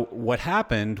 So what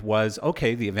happened was,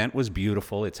 okay, the event was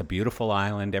beautiful. It's a beautiful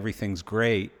island. Everything's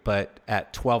great. But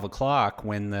at 12 o'clock,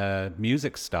 when the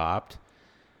music stopped,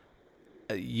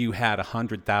 you had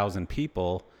 100,000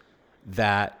 people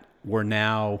that were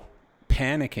now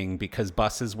panicking because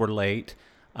buses were late.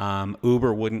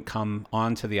 Uber wouldn't come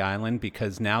onto the island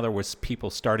because now there was people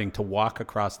starting to walk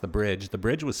across the bridge. The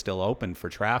bridge was still open for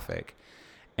traffic,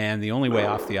 and the only way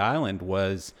off the island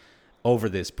was over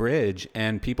this bridge,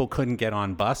 and people couldn't get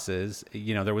on buses.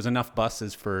 There was enough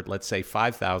buses for, let's say,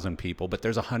 5,000 people, but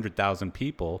there's 100,000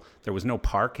 people. There was no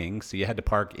parking, so you had to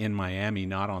park in Miami,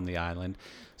 not on the island.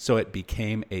 So it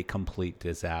became a complete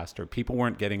disaster. People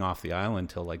weren't getting off the island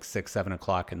till like 6, 7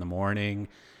 o'clock in the morning,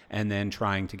 and then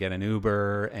trying to get an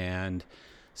Uber. And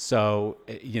so,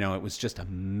 it was just a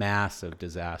massive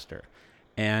disaster.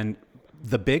 And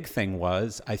the big thing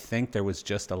was, I think there was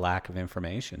just a lack of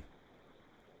information.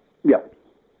 Yeah,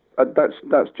 that's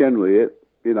generally it.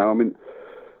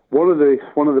 One of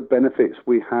the benefits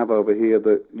we have over here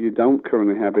that you don't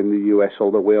currently have in the US,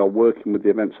 although we are working with the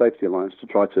Event Safety Alliance to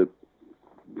try to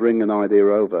bring an idea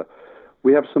over,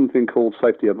 we have something called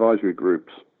safety advisory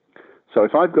groups. So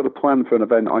if I've got a plan for an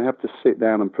event, I have to sit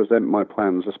down and present my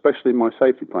plans, especially my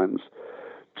safety plans,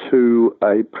 to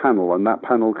a panel, and that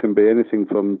panel can be anything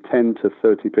from 10 to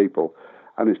 30 people.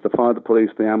 and it's the fire, the police,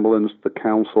 the ambulance, the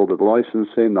council, the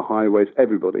licensing, the highways,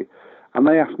 everybody. And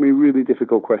they ask me really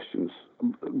difficult questions,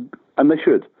 and they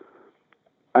should.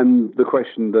 And the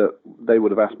question that they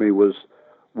would have asked me was,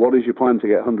 what is your plan to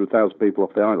get 100,000 people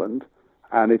off the island?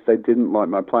 And if they didn't like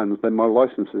my plans, then my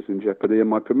license is in jeopardy and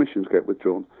my permissions get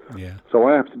withdrawn. Yeah. So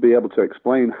I have to be able to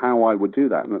explain how I would do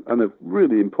that. And a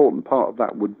really important part of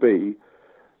that would be,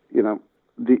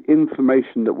 the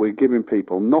information that we're giving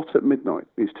people, not at midnight.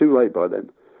 It's too late by then.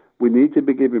 We need to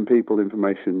be giving people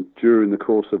information during the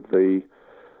course of the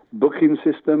booking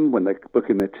system, when they're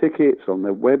booking their tickets, on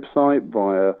their website,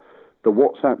 via the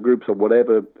WhatsApp groups or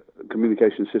whatever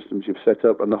communication systems you've set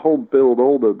up, and the whole build,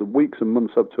 all the weeks and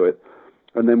months up to it.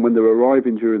 And then when they're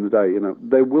arriving during the day,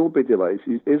 there will be delays.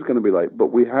 It is going to be late. But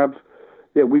we've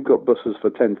got buses for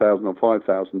 10,000 or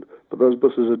 5,000, but those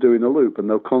buses are doing a loop and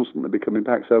they'll constantly be coming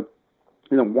back. So,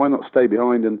 why not stay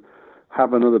behind and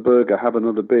have another burger, have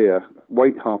another beer,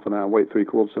 wait half an hour, wait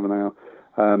 3/4 of an hour?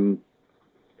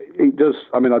 It does,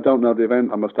 I don't know the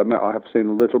event. I must admit, I have seen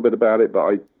a little bit about it,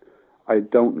 but I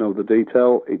don't know the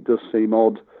detail. It does seem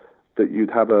odd that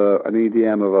you'd have an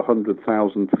EDM of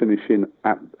 100,000 finishing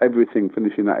at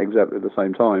exactly the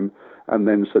same time, and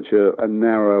then such a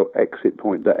narrow exit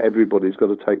point that everybody's got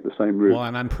to take the same route. Well,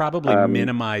 and I'm probably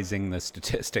minimizing the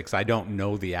statistics. I don't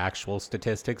know the actual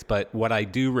statistics, but what I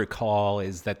do recall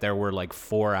is that there were like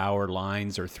 4-hour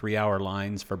lines or 3-hour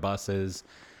lines for buses,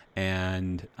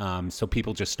 and so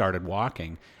people just started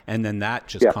walking, and then that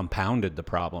just compounded the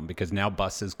problem, because now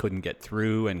buses couldn't get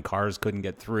through and cars couldn't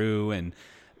get through and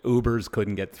Ubers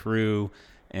couldn't get through,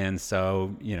 and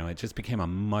so it just became a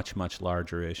much, much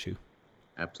larger issue.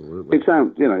 Absolutely.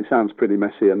 It sounds pretty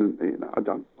messy, and I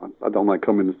don't like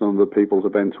coming to other people's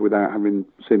events without having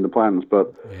seen the plans.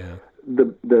 But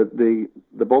the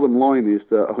bottom line is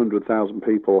that 100,000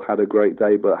 people had a great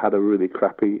day, but had a really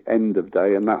crappy end of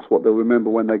day, and that's what they'll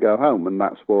remember when they go home, and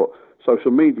that's what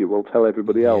social media will tell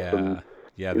everybody else. And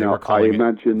they were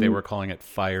calling it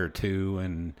Fire 2,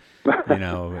 and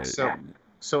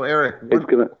So Eric, it's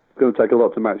gonna take a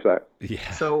lot to match that. Yeah.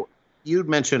 So you'd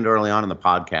mentioned early on in the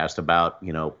podcast about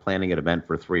planning an event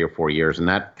for 3 or 4 years, and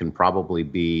that can probably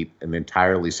be an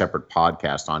entirely separate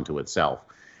podcast onto itself.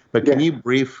 But can you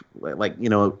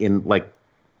in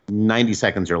 90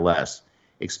 seconds or less,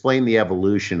 explain the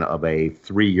evolution of a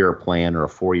 3-year plan or a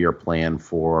 4-year plan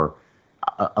for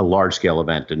a large-scale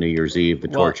event, a New Year's Eve, the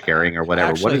torch carrying or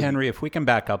whatever? Actually, Henry, if we can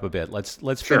back up a bit,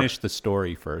 let's finish the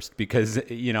story first, because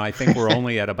I think we're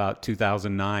only at about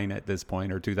 2009 at this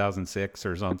point, or 2006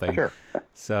 or something. Sure.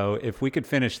 So if we could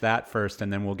finish that first,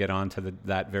 and then we'll get on to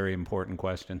that very important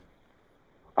question.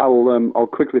 I'll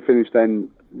quickly finish then.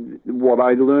 What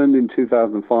I learned in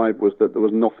 2005 was that there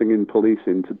was nothing in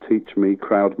policing to teach me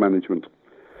crowd management.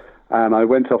 And I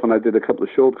went off and I did a couple of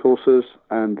short courses,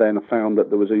 and then I found that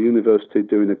there was a university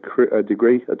doing a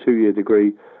degree, a 2-year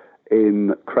degree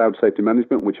in crowd safety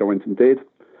management, which I went and did.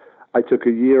 I took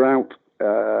a year out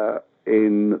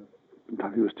in, I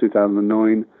think it was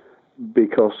 2009,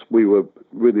 because we were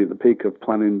really at the peak of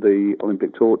planning the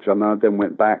Olympic torch, and I then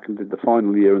went back and did the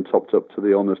final year and topped up to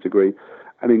the honours degree.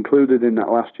 And included in that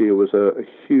last year was a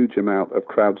huge amount of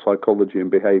crowd psychology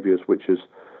and behaviours, which is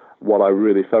what I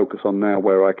really focus on now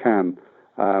where I can.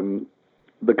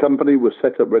 The company was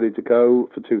set up ready to go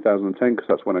for 2010, because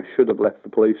that's when I should have left the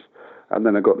police. And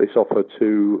then I got this offer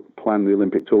to plan the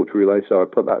Olympic torch relay, so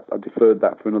I deferred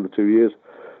that for another 2 years.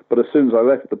 But as soon as I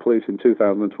left the police in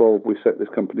 2012, we set this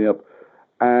company up,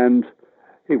 and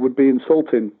it would be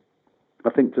insulting, I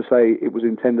think, to say it was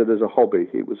intended as a hobby.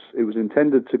 It was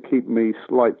intended to keep me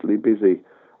slightly busy.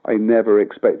 I never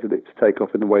expected it to take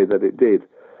off in the way that it did.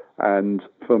 And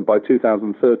by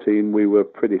 2013, we were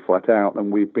pretty flat out,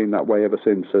 and we've been that way ever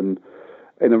since, and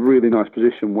in a really nice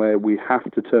position where we have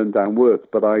to turn down work.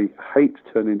 But I hate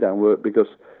turning down work, because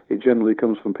it generally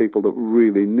comes from people that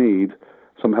really need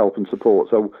some help and support.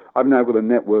 So I've now got a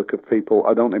network of people.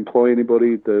 I don't employ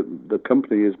anybody. The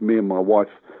company is me and my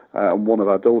wife and one of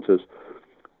our daughters.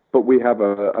 But we have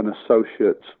an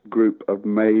associate group of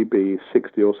maybe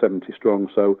 60 or 70 strong.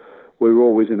 So we're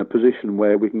always in a position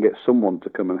where we can get someone to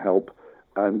come and help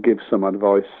and give some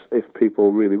advice if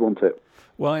people really want it.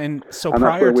 Well, and so and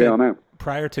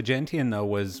prior to Gentian, though,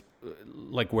 was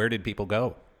where did people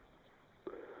go?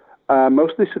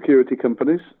 Mostly security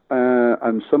companies,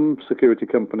 and some security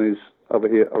companies over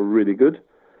here are really good.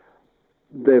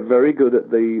 They're very good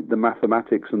at the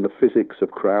mathematics and the physics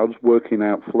of crowds, working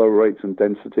out flow rates and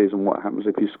densities and what happens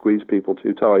if you squeeze people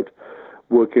too tight,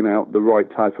 working out the right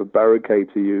type of barricade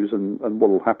to use and what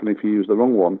will happen if you use the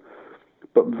wrong one.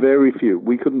 But very few.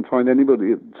 We couldn't find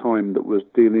anybody at the time that was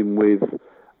dealing with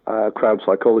crowd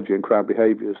psychology and crowd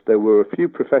behaviors. There were a few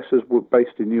professors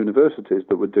based in universities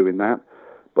that were doing that,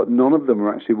 but none of them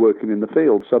were actually working in the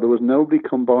field. So there was nobody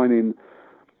combining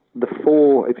the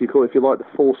four, if you like, the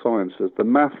four sciences: the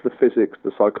math, the physics,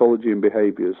 the psychology, and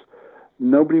behaviors.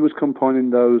 Nobody was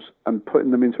combining those and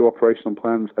putting them into operational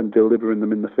plans and delivering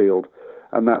them in the field.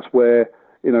 And that's where,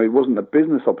 it wasn't a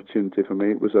business opportunity for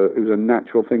me. It was a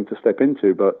natural thing to step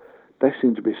into, but there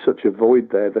seemed to be such a void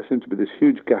there. There seemed to be this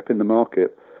huge gap in the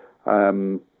market.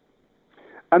 And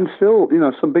still,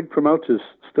 some big promoters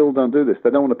still don't do this.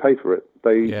 They don't want to pay for it.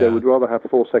 They would rather have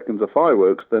 4 seconds of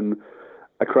fireworks than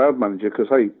a crowd manager, because,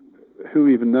 hey, who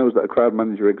even knows that a crowd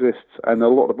manager exists? And a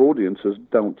lot of audiences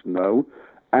don't know,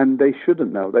 and they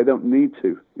shouldn't know. They don't need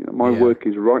to. My work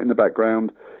is right in the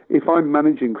background. If I'm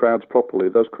managing crowds properly,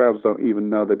 those crowds don't even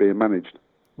know they're being managed.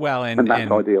 Well, and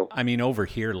that's ideal. I mean, over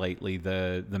here lately,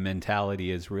 the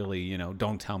mentality is really,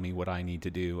 don't tell me what I need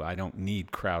to do. I don't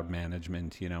need crowd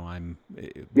management.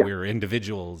 We're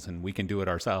individuals and we can do it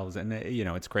ourselves. And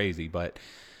it's crazy, but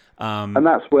and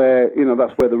that's where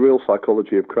the real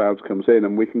psychology of crowds comes in.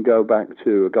 And we can go back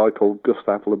to a guy called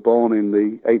Gustave Le Bon in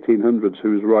the 1800s,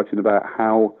 who was writing about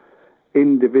how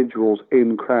individuals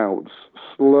in crowds,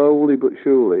 slowly but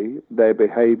surely, their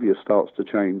behavior starts to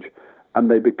change, and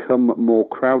they become more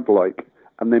crowd-like,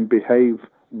 and then behave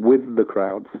with the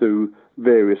crowd through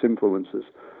various influences.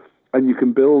 And you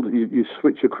can you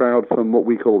switch a crowd from what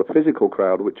we call a physical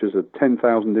crowd, which is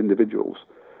 10,000 individuals.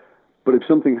 But if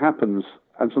something happens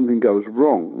and something goes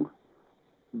wrong,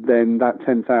 then that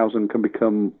 10,000 can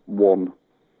become one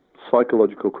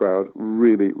psychological crowd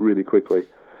really, really quickly.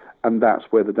 And that's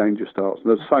where the danger starts.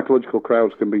 Those psychological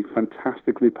crowds can be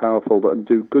fantastically powerful and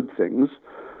do good things,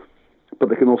 but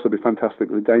they can also be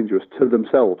fantastically dangerous to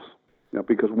themselves.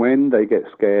 Because when they get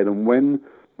scared and when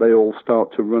they all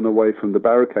start to run away from the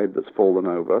barricade that's fallen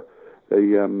over,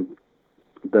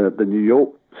 the New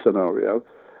York scenario,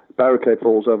 barricade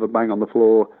falls over, bang on the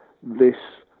floor, this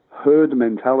herd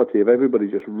mentality of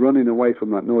everybody just running away from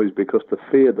that noise because the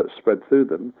fear that's spread through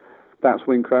them, that's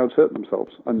when crowds hurt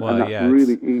themselves. And that's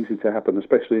really easy to happen,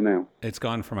 especially now. It's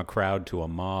gone from a crowd to a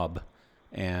mob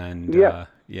and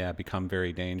become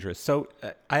very dangerous. So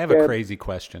I have a crazy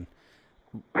question.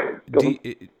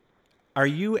 Are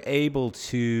you able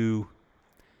to,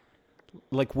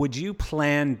 would you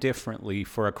plan differently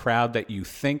for a crowd that you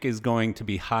think is going to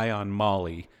be high on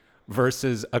Molly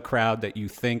versus a crowd that you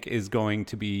think is going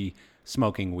to be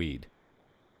smoking weed?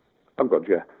 Oh, God,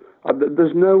 yeah.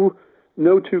 There's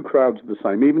no two crowds are the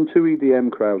same. Even two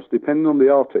EDM crowds, depending on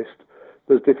the artist,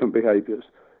 there's different behaviors.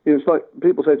 It's like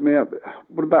people say to me,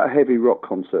 what about a heavy rock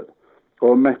concert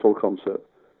or a metal concert?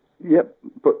 Yep,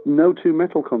 but no two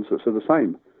metal concerts are the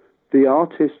same. The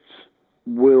artists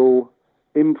will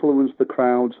influence the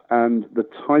crowds, and the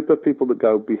type of people that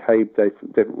go behave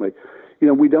differently.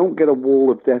 We don't get a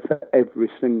wall of death at every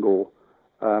single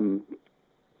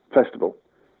festival.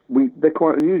 They're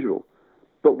quite unusual,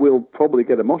 but we'll probably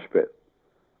get a mosh pit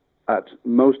at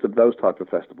most of those type of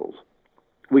festivals.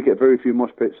 We get very few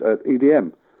mosh pits at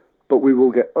EDM, but we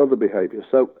will get other behaviors.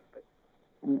 So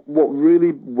what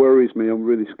really worries me and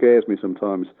really scares me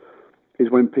sometimes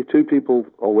is when people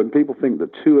think that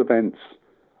two events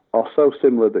are so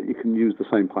similar that you can use the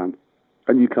same plan,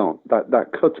 and you can't.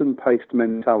 That cut and paste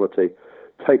mentality,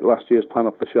 take last year's plan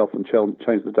off the shelf and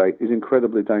change the date, is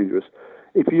incredibly dangerous.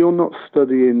 If you're not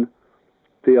studying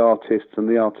the artists and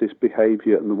the artist's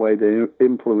behavior and the way they're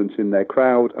influencing their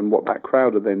crowd and what that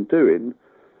crowd are then doing,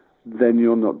 then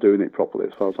you're not doing it properly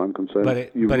as far as I'm concerned.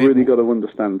 You've really got to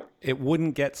understand. It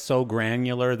wouldn't get so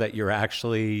granular that you're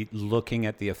actually looking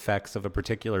at the effects of a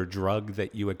particular drug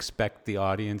that you expect the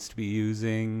audience to be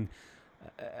using.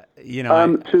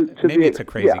 Maybe it's a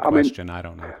crazy question. I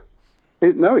don't know.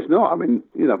 No, it's not. I mean,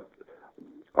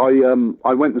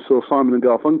 I went and saw Simon and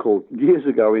Garfunkel years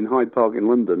ago in Hyde Park in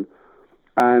London,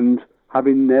 and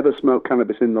having never smoked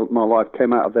cannabis in my life,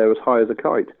 came out of there as high as a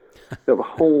kite. I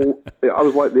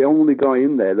was like the only guy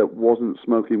in there that wasn't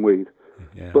smoking weed,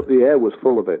 but the air was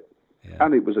full of it. Yeah.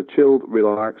 And it was a chilled,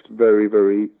 relaxed, very,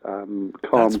 very calm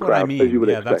crowd, as you would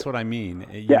expect. That's what I mean.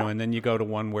 You know, and then you go to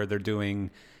one where they're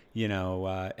doing,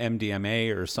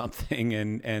 MDMA or something,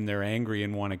 and they're angry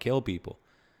and want to kill people.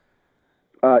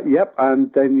 Yep,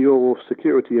 and then your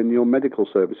security and your medical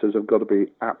services have got to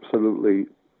be absolutely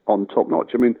on top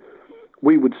notch. I mean,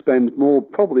 we would spend more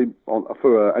probably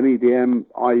for an EDM.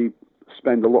 I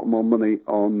spend a lot more money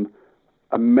on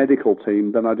a medical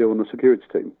team than I do on a security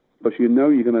team, because you're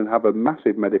going to have a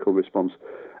massive medical response,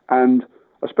 and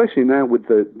especially now with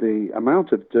the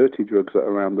amount of dirty drugs that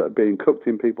are around that are being cooked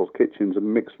in people's kitchens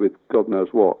and mixed with God knows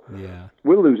what. Yeah,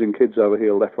 we're losing kids over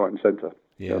here left, right, and centre.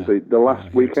 Yeah. The last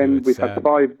Here too, weekend it's we've sad.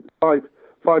 had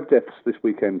five deaths this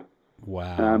weekend.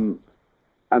 Wow.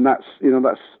 And that's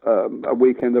a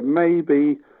weekend of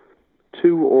maybe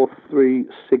 2 or 3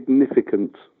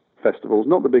 significant festivals,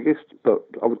 not the biggest, but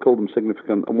I would call them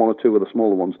significant, and 1 or 2 of the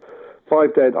smaller ones.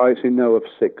 5 dead. I actually know of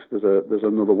 6. There's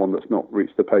another one that's not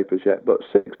reached the papers yet, but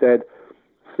 6 dead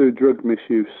through drug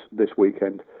misuse this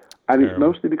weekend. And Terrible. It's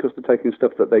mostly because they're taking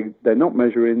stuff that they're not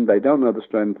measuring, they don't know the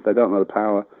strength, they don't know the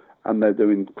power, and they're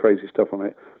doing crazy stuff on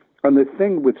it. And the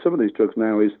thing with some of these drugs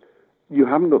now is you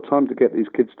haven't got time to get these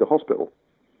kids to hospital.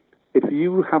 If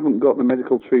you haven't got the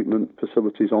medical treatment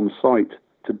facilities on site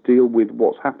to deal with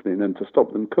what's happening and to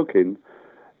stop them cooking,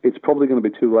 it's probably going to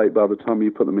be too late by the time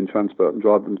you put them in transport and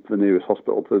drive them to the nearest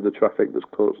hospital through the traffic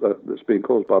that's being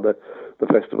caused by the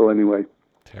festival anyway.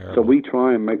 Terrible. So we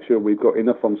try and make sure we've got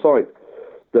enough on site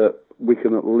that we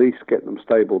can at least get them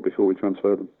stable before we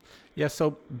transfer them. Yeah,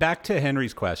 so back to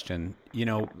Henry's question, Yeah.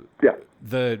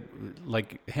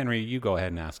 Henry, you go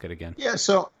ahead and ask it again. Yeah,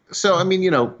 so I mean,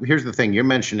 here's the thing. You're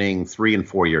mentioning 3 and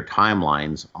 4 year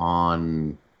timelines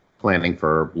on planning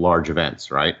for large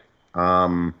events, right?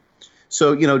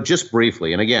 So, just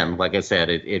briefly, and again, like I said,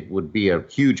 it would be a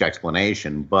huge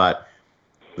explanation, but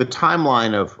the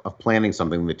timeline of planning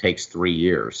something that takes 3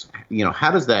 years,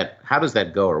 how does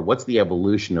that go, or what's the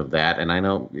evolution of that? And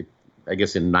I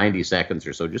guess in 90 seconds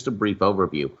or so, just a brief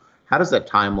overview, how does that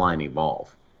timeline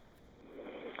evolve?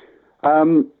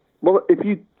 Well, if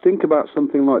you think about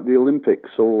something like the Olympics,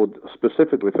 or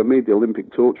specifically for me, the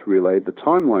Olympic torch relay, the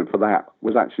timeline for that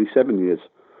was actually 7 years.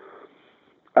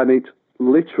 And it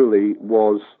literally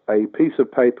was a piece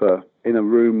of paper in a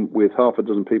room with half a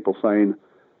dozen people saying,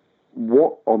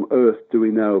 what on earth do we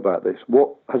know about this?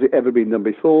 What has it ever been done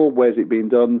before? Where's it been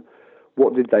done?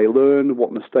 What did they learn?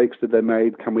 What mistakes did they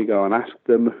make? Can we go and ask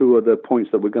them? Who are the points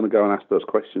that we're going to go and ask those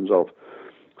questions of?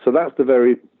 So that's the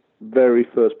very, very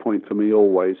first point for me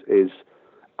always is,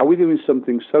 are we doing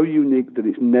something so unique that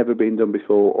it's never been done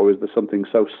before, or is there something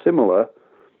so similar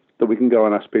that we can go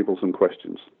and ask people some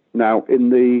questions? Now,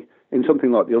 in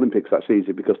something like the Olympics, that's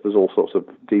easy because there's all sorts of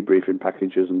debriefing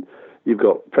packages and you've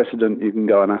got precedent, you can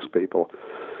go and ask people.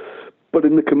 But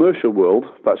in the commercial world,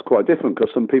 that's quite different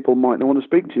because some people might not want to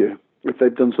speak to you if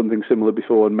they've done something similar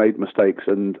before and made mistakes,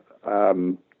 and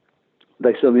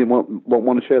they certainly won't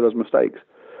want to share those mistakes.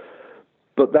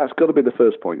 But that's got to be the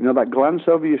first point. That glance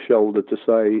over your shoulder to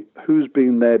say, who's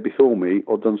been there before me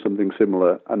or done something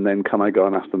similar, and then can I go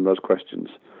and ask them those questions?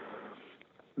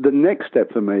 The next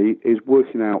step for me is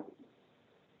working out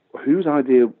whose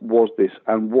idea was this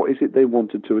and what is it they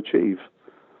wanted to achieve?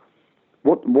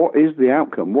 What is the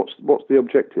outcome? What's the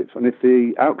objective? And if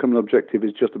the outcome and objective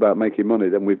is just about making money,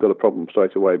 then we've got a problem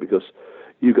straight away, because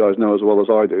you guys know as well as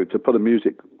I do, to put a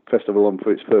music festival on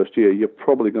for its first year, you're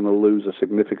probably going to lose a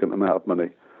significant amount of money.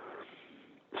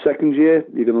 Second year,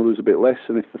 you're going to lose a bit less.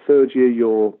 And if the third year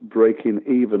you're breaking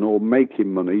even or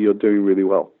making money, you're doing really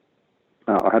well.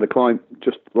 I had a client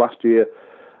just last year,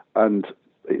 and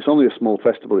it's only a small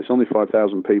festival. It's only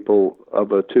 5,000 people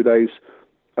over 2 days.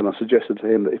 And I suggested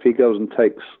to him that if he goes and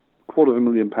takes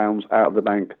 £250,000 out of the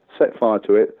bank, set fire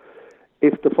to it,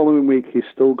 if the following week he's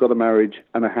still got a marriage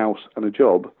and a house and a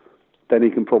job, then he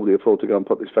can probably afford to go and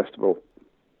put this festival.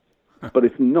 But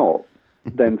if not,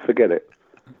 then forget it.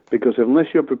 Because unless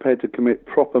you're prepared to commit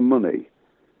proper money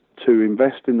to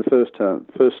invest in the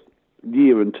first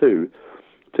year and 2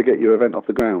 to get your event off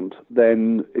the ground,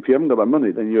 then if you haven't got that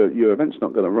money, then your event's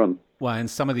not going to run. Well, and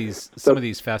some of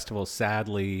these festivals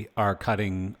sadly are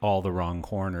cutting all the wrong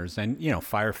corners. And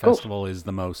Fire Festival is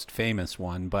the most famous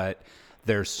one, but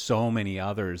there's so many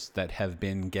others that have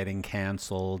been getting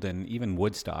canceled, and even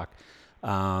Woodstock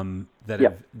that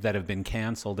have been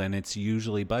canceled, and it's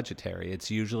usually budgetary. It's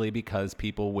usually because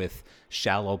people with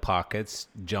shallow pockets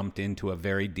jumped into a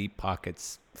very deep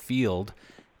pockets field,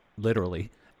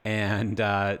 literally, and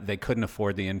they couldn't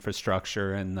afford the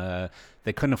infrastructure, and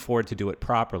they couldn't afford to do it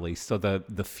properly. So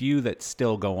the few that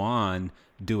still go on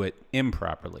do it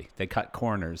improperly. They cut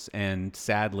corners, and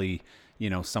sadly,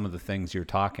 some of the things you're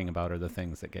talking about are the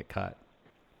things that get cut.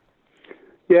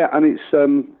 Yeah, and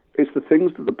it's the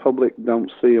things that the public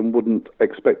don't see and wouldn't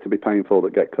expect to be paying for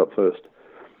that get cut first.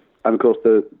 And of course,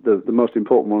 the most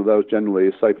important one of those generally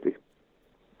is safety,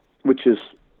 which is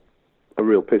a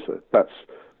real pisser. That's,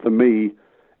 for me,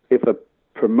 if a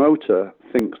promoter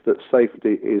thinks that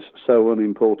safety is so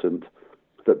unimportant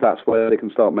that that's where they can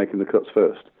start making the cuts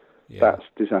first, that's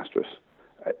disastrous.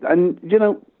 And,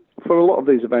 for a lot of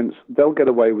these events, they'll get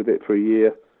away with it for a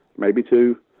year, maybe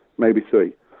 2, maybe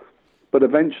 3. But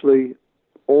eventually,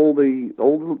 all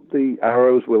the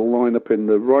arrows will line up in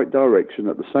the right direction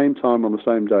at the same time on the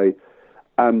same day,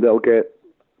 and they'll get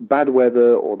bad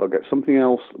weather or they'll get something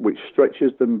else which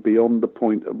stretches them beyond the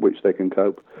point at which they can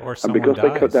cope. Or and someone because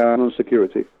dies. they cut down on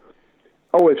security.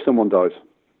 Oh, if someone dies.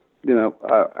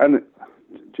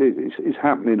 It's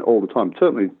happening all the time,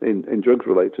 certainly in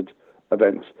drugs-related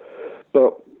events.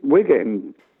 But we're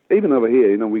getting, even over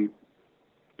here, I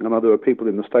know there are people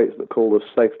in the States that call us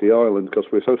Safety Island because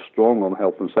we're so strong on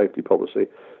health and safety policy.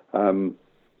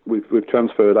 We've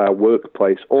transferred our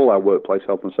workplace, all our workplace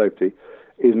health and safety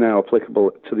is now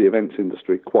applicable to the events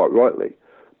industry, quite rightly.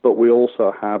 But we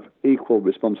also have equal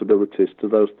responsibilities to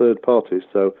those third parties.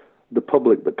 So the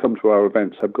public that come to our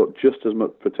events have got just as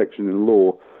much protection in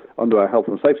law under our health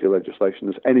and safety legislation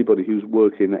as anybody who's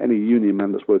working, any union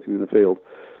man that's working in the field.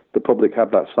 The public have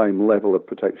that same level of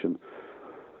protection.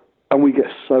 And we get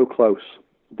so close.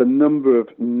 The number of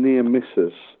near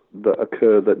misses that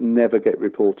occur that never get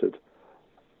reported.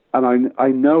 And I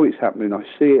know it's happening, I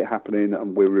see it happening,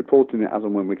 and we're reporting it as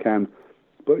and when we can,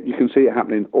 but you can see it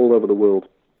happening all over the world.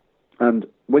 And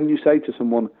when you say to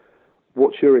someone,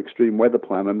 what's your extreme weather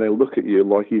plan? And they'll look at you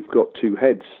like you've got two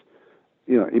heads,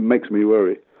 it makes me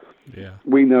worry. Yeah.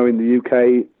 We know in the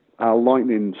UK, our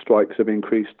lightning strikes have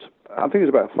increased, I think it's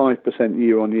about 5%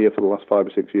 year on year for the last 5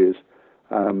 or 6 years.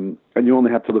 And you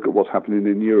only have to look at what's happening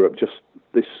in Europe just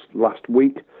this last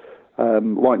week.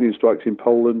 Lightning strikes in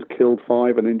Poland killed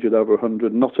 5 and injured over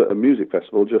 100, not at a music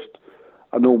festival, just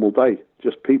a normal day,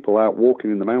 just people out walking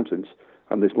in the mountains.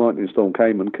 And this lightning storm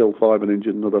came and killed 5 and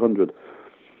injured another 100.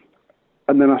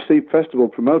 And then I see festival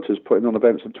promoters putting on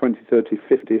events of 20, 30,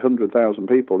 50, 100,000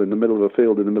 people in the middle of a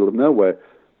field in the middle of nowhere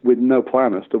with no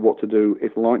plan as to what to do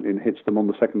if lightning hits them on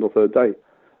the second or third day.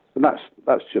 And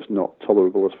that's just not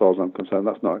tolerable as far as I'm concerned.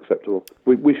 That's not acceptable.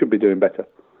 We should be doing better.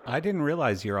 I didn't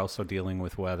realize you're also dealing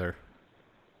with weather.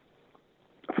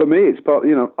 For me, it's part.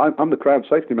 I'm the crowd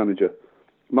safety manager.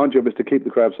 My job is to keep the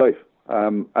crowd safe,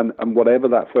 and whatever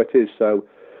that threat is. So,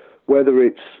 whether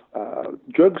it's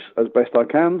drugs, as best I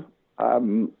can,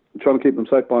 trying to keep them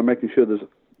safe by making sure there's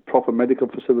proper medical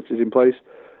facilities in place.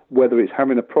 Whether it's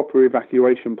having a proper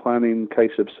evacuation plan in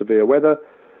case of severe weather.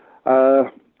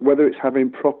 Whether it's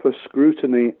having proper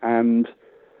scrutiny and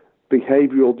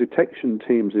behavioural detection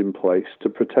teams in place to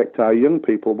protect our young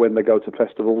people when they go to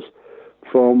festivals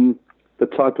from the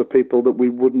type of people that we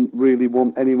wouldn't really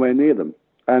want anywhere near them.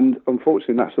 And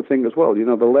unfortunately, that's the thing as well.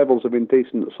 The levels of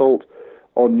indecent assault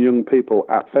on young people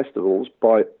at festivals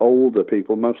by older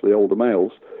people, mostly older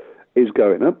males, is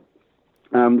going up.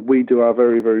 And we do our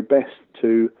very, very best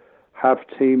to have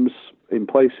teams in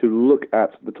place who look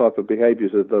at the type of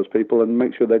behaviours of those people and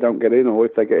make sure they don't get in, or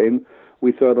if they get in,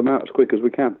 we throw them out as quick as we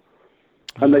can.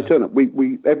 And they turn up.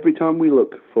 We every time we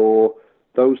look for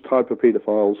those type of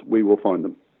paedophiles, we will find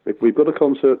them. If we've got a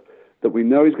concert that we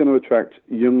know is going to attract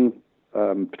young,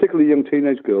 particularly young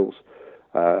teenage girls,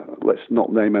 let's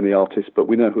not name any artists, but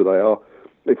we know who they are.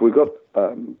 If we've got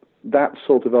that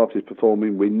sort of artist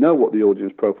performing, we know what the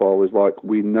audience profile is like.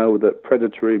 We know that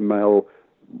predatory male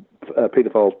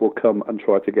paedophiles will come and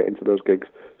try to get into those gigs.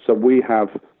 So we have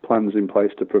plans in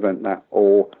place to prevent that,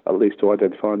 or at least to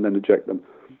identify and then eject them.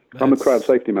 I'm a crowd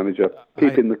safety manager.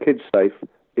 Keeping the kids safe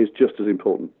is just as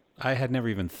important. I had never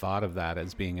even thought of that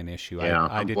as being an issue. Yeah,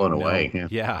 I I'm didn't blown know. away.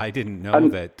 Yeah, I didn't know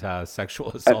that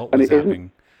sexual assault and was it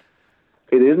happening.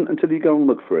 It isn't until you go and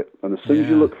look for it. And as soon as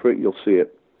you look for it, you'll see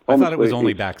it. I Honestly, thought it was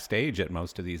only backstage at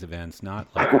most of these events, not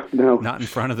like no, not in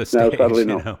front of the stage. No, sadly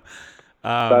not.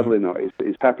 Sadly not.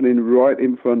 It's happening right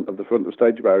in front of the front of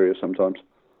stage barrier sometimes.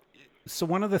 So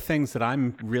one of the things that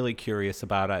I'm really curious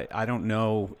about, I don't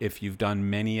know if you've done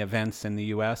many events in the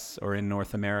U.S. or in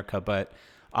North America, but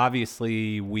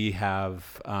obviously we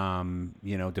have,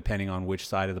 depending on which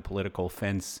side of the political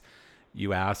fence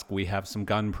you ask, we have some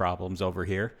gun problems over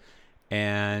here.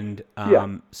 And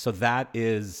so that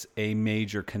is a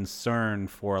major concern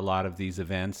for a lot of these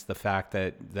events, the fact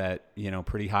that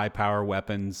pretty high power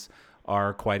weapons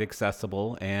are quite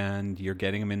accessible and you're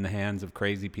getting them in the hands of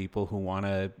crazy people who want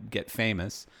to get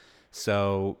famous.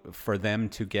 So for them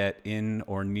to get in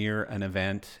or near an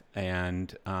event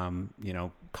and,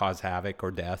 cause havoc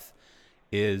or death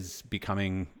is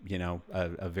becoming,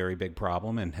 a very big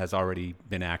problem and has already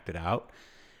been acted out.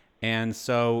 And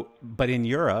so, but in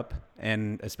Europe,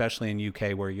 and especially in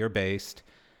UK where you're based,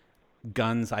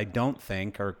 guns, I don't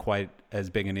think, are quite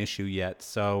as big an issue yet.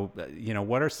 So,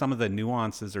 what are some of the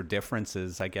nuances or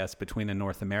differences, I guess, between a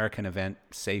North American event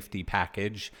safety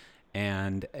package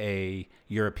and a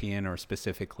European or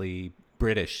specifically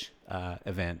British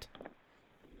event?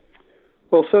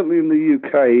 Well, certainly in the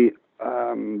UK,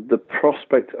 the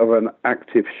prospect of an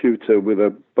active shooter with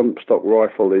a bump stock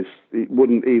rifle it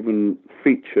wouldn't even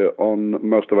feature on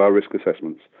most of our risk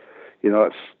assessments.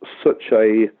 it's such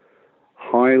a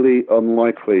highly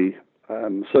unlikely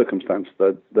circumstance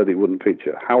that it wouldn't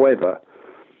feature. However,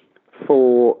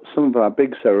 for some of our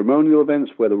big ceremonial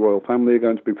events where the royal family are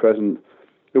going to be present,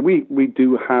 we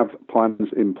do have plans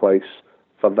in place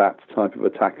for that type of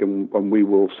attack, and we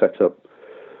will set up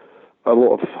a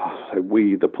lot of,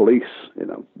 the police,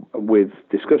 with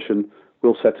discussion,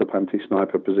 will set up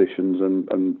anti-sniper positions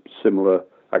and similar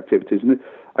activities. And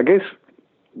I guess,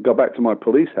 go back to my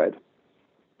police head,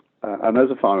 and as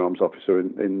a firearms officer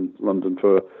in London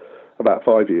for about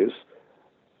 5 years,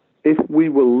 if we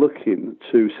were looking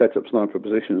to set up sniper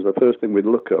positions, the first thing we'd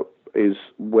look up is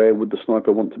where would the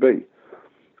sniper want to be.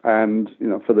 And,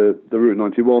 for the Route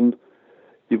 91,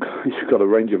 you've got a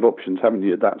range of options, haven't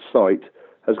you? That site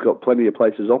has got plenty of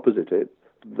places opposite it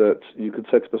that you could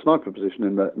set up a sniper position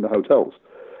in the hotels.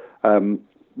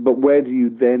 But where do you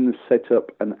then set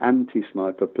up an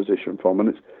anti-sniper position from? And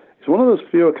it's one of those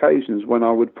few occasions when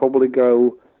I would probably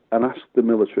go and ask the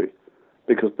military,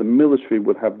 because the military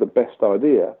would have the best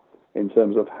idea in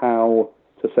terms of how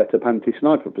to set up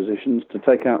anti-sniper positions to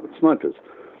take out snipers.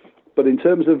 But in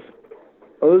terms of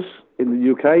us in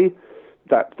the UK,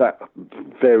 that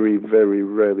very, very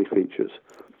rarely features.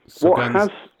 So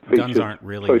guns aren't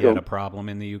really yet a problem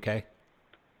in the UK?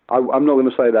 I'm not going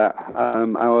to say that.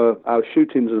 Our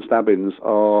shootings and stabbings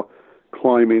are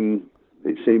climbing,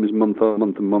 it seems, month on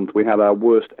month and month. We had our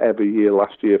worst ever year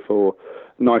last year for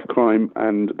knife crime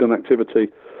and gun activity.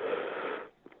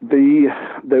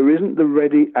 There isn't the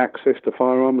ready access to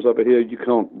firearms over here. You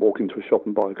can't walk into a shop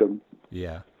and buy a gun.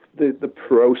 Yeah. The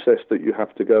process that you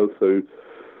have to go through.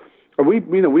 And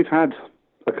we've had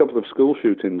a couple of school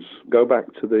shootings go back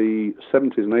to the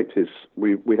 70s and 80s.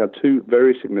 We had two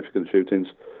very significant shootings,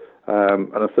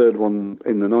 and a third one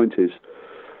in the 90s.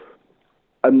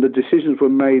 And the decisions were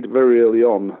made very early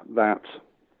on that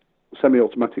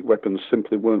semi-automatic weapons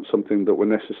simply weren't something that were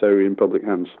necessary in public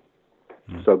hands.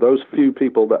 So those few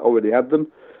people that already had them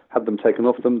taken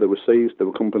off them. They were seized, they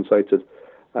were compensated,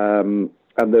 and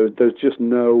there's just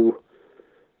no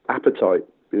appetite.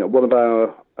 One of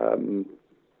our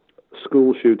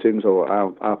school shootings, or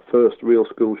our first real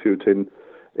school shooting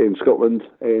in Scotland,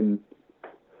 in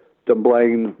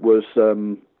Dunblane, was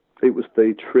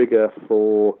the trigger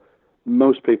for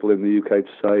most people in the UK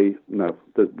to say, no,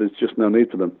 there's just no need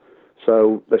for them.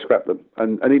 So they scrapped them.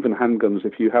 And even handguns,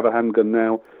 if you have a handgun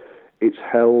now, it's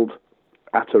held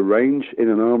at a range in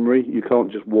an armory. You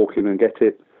can't just walk in and get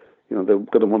it. They're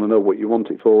going to want to know what you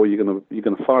want it for. You're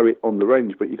going to fire it on the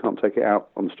range, but you can't take it out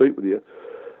on the street with you.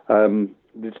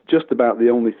 It's just about the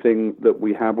only thing that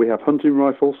we have. We have hunting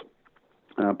rifles,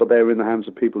 but they're in the hands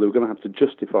of people who are going to have to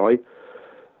justify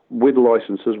with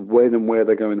licenses when and where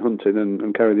they're going hunting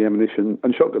and carry the ammunition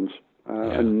and shotguns.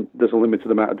 And there's a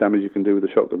limited amount of damage you can do with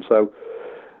a shotgun. So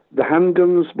the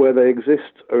handguns, where they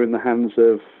exist, are in the hands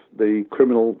of the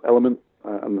criminal element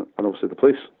and obviously the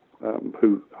police,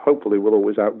 who hopefully will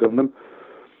always outgun them.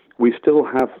 We still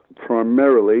have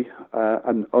primarily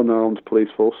an unarmed police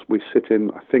force. We sit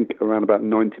in, I think, around about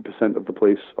 90% of the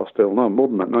police are still, no, more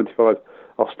than that, 95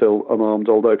 are still unarmed,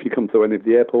 although if you come through any of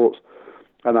the airports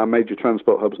and our major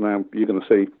transport hubs now, you're going to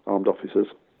see armed officers.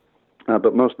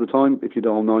 But most of the time, if you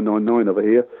dial 999 over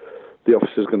here, the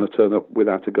officer's going to turn up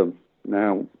without a gun.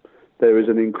 Now, there is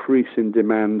an increase in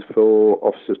demand for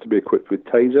officers to be equipped with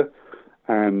taser,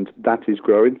 and that is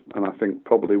growing, and I think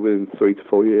probably within 3 to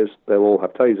 4 years they'll all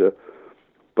have taser,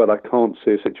 but I can't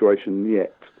see a situation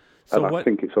yet. So I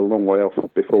think it's a long way off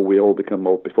before they all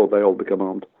become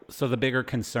armed. So the bigger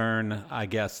concern, I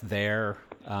guess, there,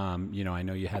 I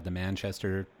know you had the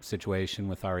Manchester situation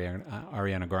with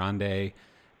Ariana Grande,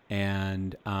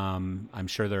 and I'm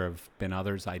sure there have been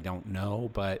others I don't know,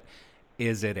 but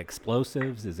is it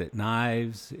explosives? Is it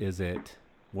knives?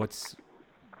 What's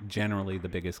generally the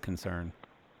biggest concern?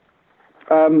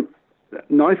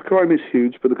 Knife crime is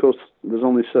huge, but of course there's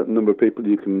only a certain number of people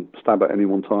you can stab at any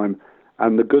one time.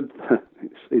 And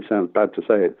it sounds bad to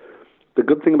say it, the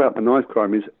good thing about the knife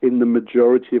crime is in the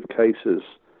majority of cases,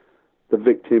 the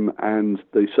victim and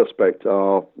the suspect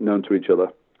are known to each other.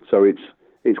 So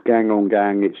it's gang on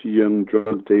gang, it's young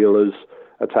drug dealers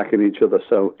attacking each other.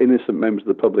 So innocent members of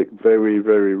the public very,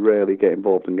 very rarely get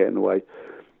involved and get in the way.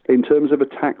 In terms of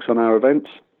attacks on our events,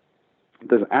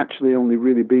 there's actually only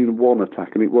really been one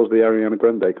attack, and it was the Ariana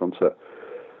Grande concert.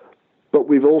 But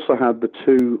we've also had the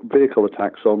two vehicle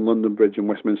attacks on London Bridge and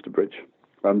Westminster Bridge.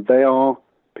 And they are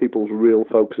people's real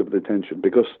focus of attention,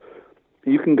 because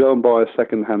you can go and buy a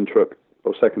second-hand truck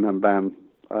or second-hand van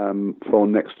for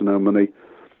next to no money.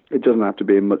 It doesn't have to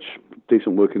be in much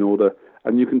decent working order.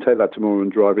 And you can take that tomorrow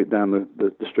and drive it down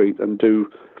the street and do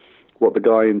what the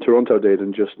guy in Toronto did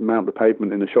and just mount the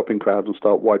pavement in a shopping crowd and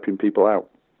start wiping people out,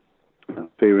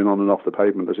 veering on and off the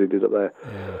pavement as he did it there.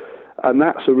 Yeah. And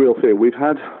that's a real fear. We've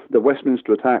had the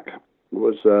Westminster attack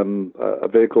was a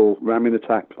vehicle ramming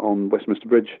attack on Westminster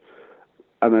Bridge,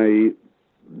 and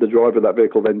the driver of that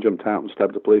vehicle then jumped out and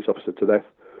stabbed a police officer to death.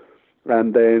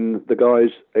 And then the guys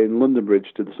in London Bridge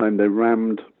did the same. They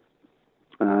rammed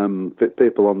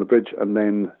people on the bridge and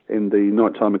then in the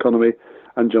nighttime economy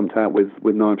and jumped out with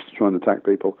knives to try and attack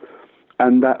people.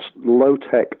 And that's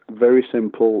low-tech, very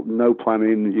simple, no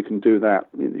planning. You can do that.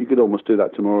 You could almost do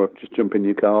that tomorrow. Just jump in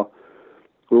your car,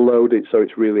 load it so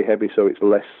it's really heavy, so it's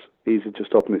less easy to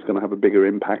stop and it's going to have a bigger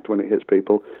impact when it hits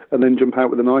people, and then jump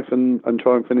out with a knife and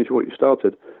try and finish what you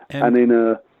started. And in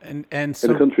a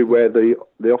country where the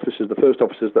first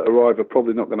officers that arrive are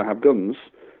probably not going to have guns,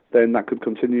 then that could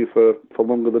continue for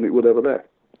longer than it would ever there.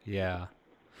 Yeah.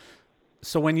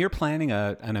 So when you're planning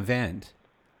an event,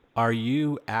 are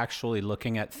you actually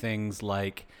looking at things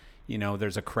like,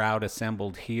 there's a crowd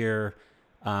assembled here,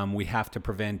 we have to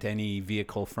prevent any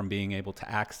vehicle from being able to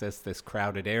access this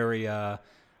crowded area?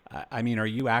 I mean, are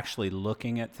you actually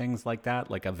looking at things like that?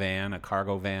 Like a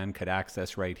cargo van could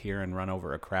access right here and run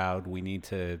over a crowd. We need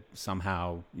to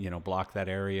somehow, block that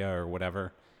area or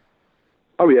whatever.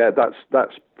 Oh yeah,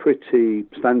 that's pretty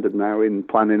standard now in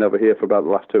planning over here for about the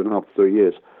last 2.5 to 3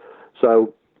 years.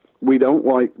 So we don't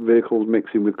like vehicles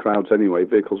mixing with crowds anyway.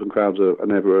 Vehicles and crowds are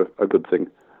never a good thing.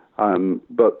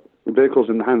 But vehicles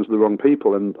in the hands of the wrong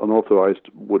people and unauthorized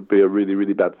would be a really,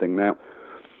 really bad thing. Now,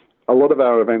 a lot of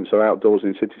our events are outdoors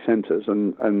in city centres,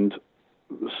 and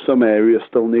some areas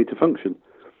still need to function.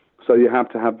 So you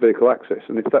have to have vehicle access.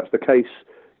 And if that's the case,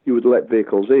 you would let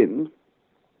vehicles in.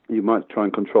 You might try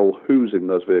and control who's in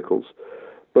those vehicles.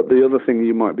 But the other thing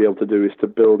you might be able to do is to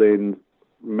build in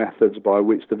methods by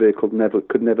which the vehicle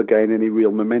could never gain any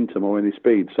real momentum or any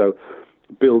speed. So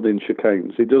build in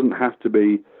chicanes. It doesn't have to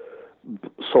be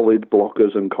solid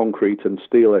blockers and concrete and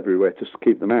steel everywhere to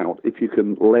keep them out. If you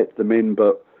can let them in,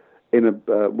 but in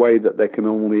a way that they can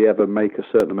only ever make a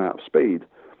certain amount of speed,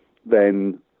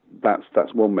 then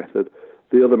that's one method.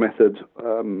 The other method,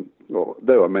 well,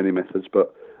 there are many methods,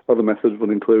 but other methods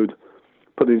would include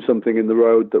putting something in the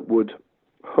road that would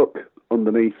hook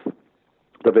underneath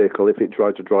the vehicle if it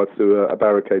tried to drive through a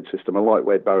barricade system, a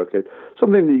lightweight barricade,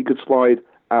 something that you could slide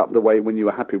out of the way when you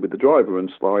were happy with the driver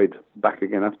and slide back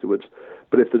again afterwards.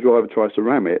 But if the driver tries to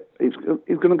ram it, he's going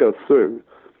to go through,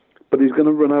 but he's going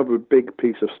to run over a big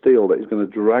piece of steel that he's going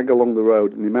to drag along the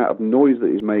road, and the amount of noise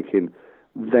that he's making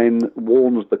then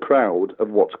warns the crowd of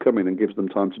what's coming and gives them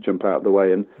time to jump out of the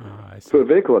way. And for a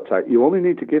vehicle attack, you only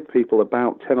need to give people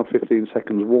about 10 or 15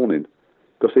 seconds warning,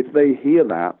 because if they hear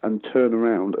that and turn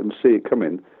around and see it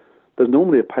coming, there's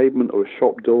normally a pavement or a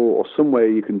shop door or somewhere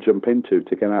you can jump into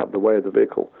to get out of the way of the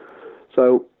vehicle.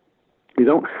 So you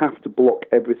don't have to block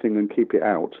everything and keep it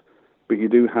out, but you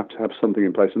do have to have something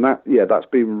in place. And that's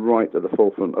been right at the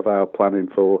forefront of our planning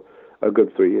for a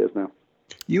good 3 years now.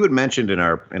 You had mentioned in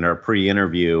our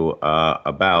pre-interview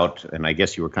about, and I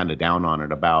guess you were kind of down on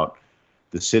it, about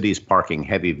the cities parking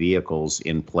heavy vehicles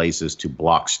in places to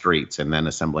block streets and then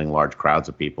assembling large crowds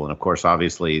of people. And of course,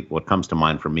 obviously, what comes to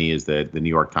mind for me is the New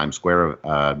York Times Square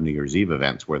New Year's Eve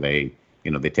events where they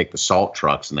take the salt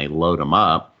trucks and they load them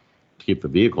up to keep the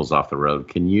vehicles off the road.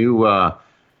 Can you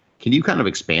kind of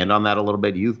expand on that a little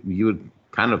bit? You had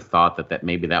kind of thought that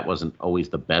maybe that wasn't always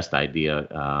the best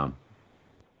idea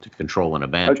to control an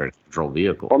event or to control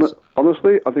vehicles.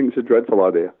 Honestly, I think it's a dreadful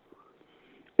idea.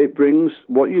 It brings,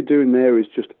 what you're doing there is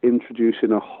just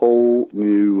introducing a whole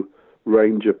new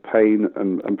range of pain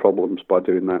and problems by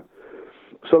doing that.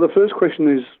 So the first question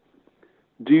is,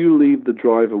 do you leave the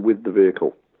driver with the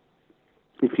vehicle?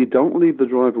 If you don't leave the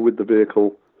driver with the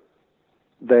vehicle,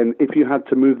 then if you had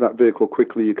to move that vehicle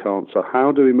quickly, you can't. So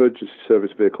how do emergency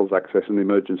service vehicles access an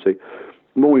emergency?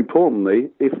 More importantly,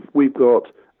 if we've got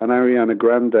an Ariana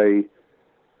Grande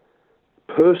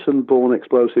person-born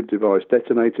explosive device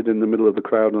detonated in the middle of the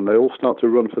crowd and they all start to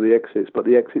run for the exits, but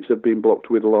the exits have been blocked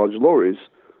with large lorries,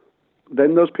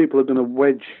 then those people are going to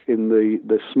wedge in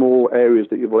the small areas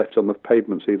that you've left on the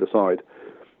pavements either side.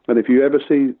 And if you ever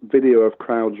see video of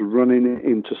crowds running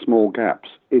into small gaps,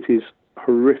 it is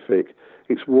horrific.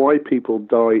 It's why people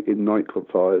die in nightclub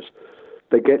fires.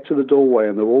 They get to the doorway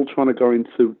and they're all trying to go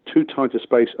into too tight a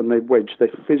space and they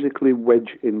physically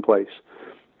wedge in place.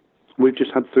 We've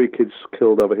just had 3 kids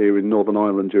killed over here in Northern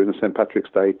Ireland during the St. Patrick's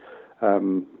Day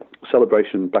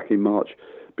celebration back in March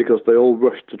because they all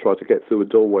rushed to try to get through a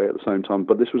doorway at the same time,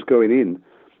 but this was going in,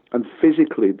 and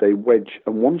physically they wedge.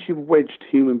 And once you've wedged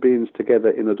human beings together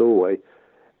in a doorway,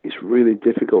 it's really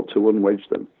difficult to unwedge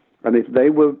them. And if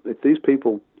these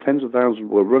people, tens of thousands,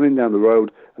 were running down the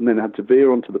road and then had to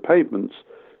veer onto the pavements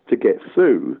to get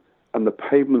through, and the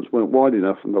pavements weren't wide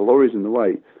enough and the lorries in the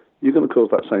way, you're going to cause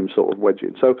that same sort of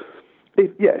wedging. So,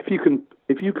 if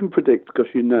you can predict, because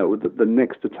you know that the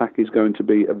next attack is going to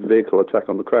be a vehicle attack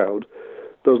on the crowd,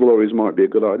 those lorries might be a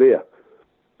good idea.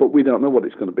 But we don't know what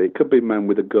it's going to be. It could be a man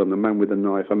with a gun, a man with a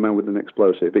knife, a man with an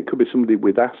explosive. It could be somebody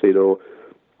with acid, or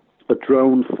a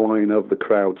drone flying over the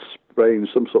crowd, spraying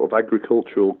some sort of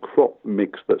agricultural crop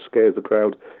mix that scares the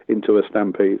crowd into a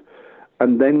stampede.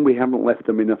 And then we haven't left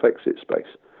them enough exit space.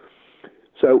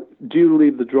 So do you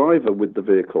leave the driver with the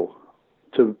vehicle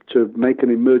to make an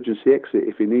emergency exit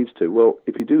if he needs to? Well,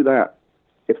 if you do that,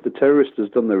 if the terrorist has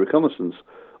done their reconnaissance,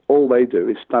 all they do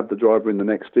is stab the driver in the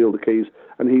neck, steal the keys,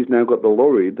 and he's now got the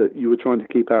lorry that you were trying to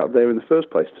keep out of there in the first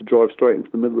place to drive straight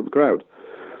into the middle of the crowd.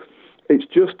 It's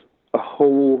just a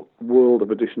whole world of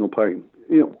additional pain.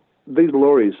 These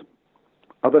lorries,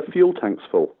 are their fuel tanks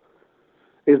full?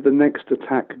 Is the next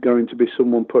attack going to be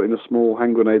someone putting a small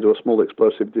hand grenade or a small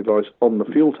explosive device on the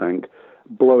fuel tank,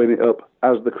 blowing it up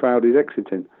as the crowd is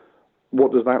exiting?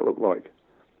 What does that look like?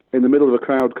 In the middle of a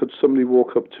crowd, could somebody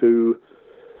walk up to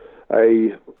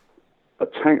a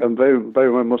tank, and very,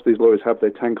 very well, most of these lorries have their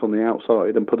tank on the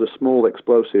outside, and put a small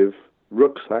explosive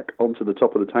rucksack onto the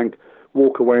top of the tank,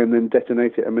 walk away and then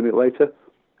detonate it a minute later?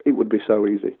 It would be so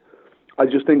easy. I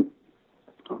just think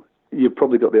you've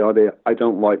probably got the idea. I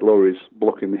don't like lorries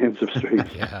blocking the ends of streets.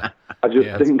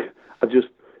 I think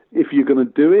if you're going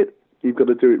to do it, you've got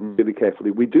to do it really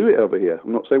carefully. We do it over here.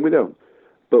 I'm not saying we don't.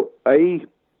 But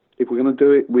if we're going to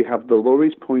do it, we have the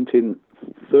lorries pointing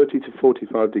 30 to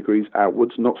 45 degrees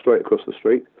outwards, not straight across the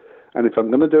street. And if I'm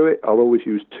going to do it, I'll always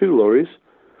use two lorries,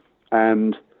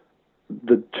 and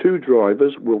the two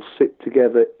drivers will sit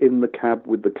together in the cab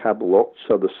with the cab locked,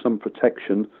 so there's some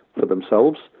protection for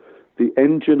themselves. The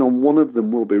engine on one of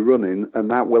them will be running,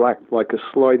 and that will act like a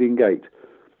sliding gate.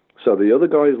 So the other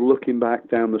guy is looking back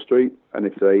down the street, and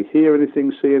if they hear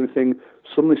anything, see anything,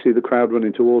 suddenly see the crowd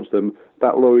running towards them,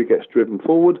 that lorry gets driven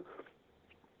forward,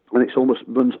 and it almost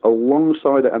runs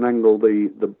alongside at an angle,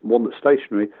 the one that's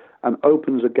stationary, and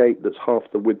opens a gate that's half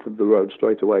the width of the road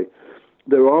straight away.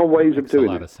 There are ways of doing it. Makes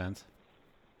a lot of sense.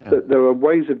 There are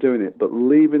ways of doing it, but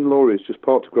leaving lorries just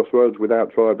parked across roads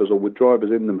without drivers or with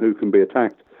drivers in them who can be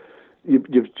attacked,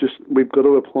 we've got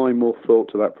to apply more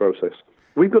thought to that process.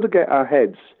 We've got to get our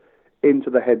heads into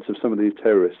the heads of some of these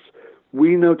terrorists.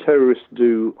 We know terrorists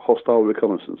do hostile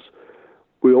reconnaissance.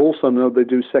 We also know they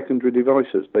do secondary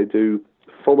devices. They do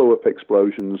follow-up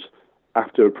explosions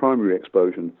after a primary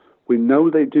explosion. We know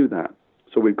they do that.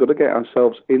 So we've got to get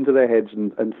ourselves into their heads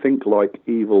and think like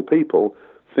evil people,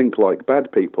 think like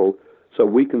bad people, so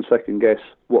we can second-guess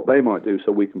what they might do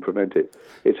so we can prevent it.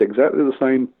 It's exactly the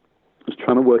same as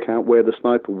trying to work out where the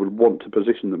sniper would want to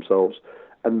position themselves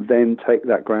and then take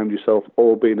that ground yourself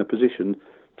or be in a position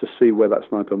to see where that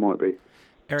sniper might be.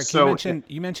 Eric,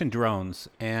 you mentioned drones,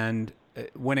 and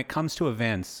when it comes to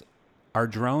events, are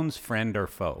drones friend or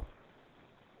foe?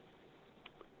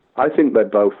 I think they're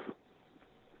both.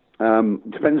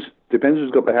 Depends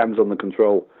who's got their hands on the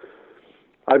control.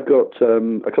 I've got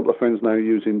a couple of friends now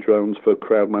using drones for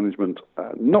crowd management,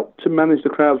 not to manage the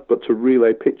crowds, but to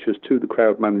relay pictures to the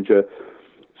crowd manager.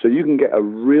 So you can get a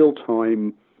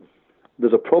real-time,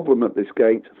 there's a problem at this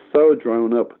gate, throw a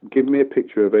drone up, give me a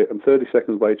picture of it, and 30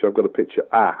 seconds later I've got a picture.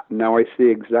 Now I see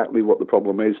exactly what the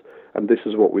problem is, and this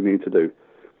is what we need to do.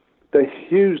 They're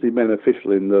hugely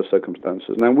beneficial in those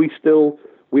circumstances. Now we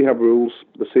have rules.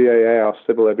 The CAA, our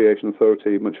Civil Aviation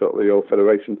Authority, much like the old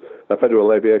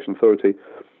Federal Aviation Authority,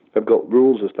 have got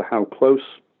rules as to how close,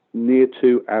 near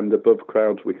to, and above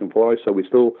crowds we can fly. So we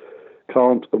still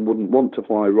can't and wouldn't want to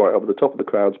fly right over the top of the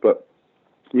crowds, but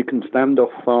you can stand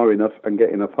off far enough and get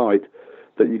enough height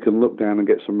that you can look down and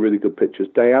get some really good pictures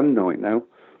day and night now,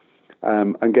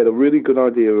 and get a really good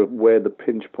idea of where the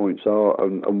pinch points are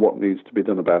and what needs to be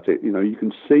done about it. You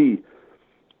can see,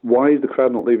 why is the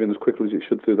crowd not leaving as quickly as it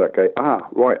should through that gate?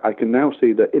 Right, I can now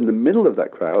see that in the middle of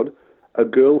that crowd, a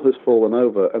girl has fallen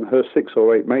over and her 6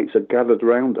 or 8 mates are gathered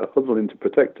around her, huddling to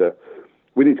protect her.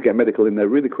 We need to get medical in there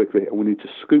really quickly, and we need to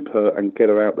scoop her and get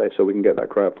her out there so we can get that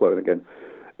crowd flowing again.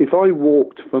 If I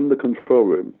walked from the control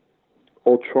room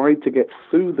or tried to get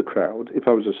through the crowd, if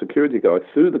I was a security guy,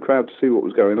 through the crowd to see what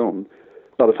was going on,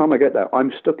 by the time I get there,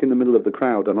 I'm stuck in the middle of the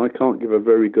crowd and I can't give a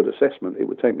very good assessment. It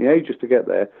would take me ages to get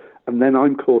there, and then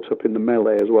I'm caught up in the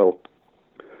melee as well.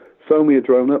 Throw me a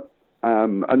drone up,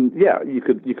 and yeah, you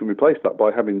can replace that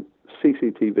by having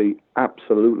CCTV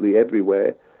absolutely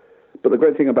everywhere. But the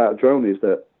great thing about a drone is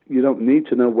that you don't need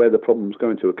to know where the problem's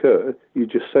going to occur. You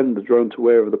just send the drone to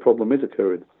wherever the problem is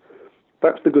occurring.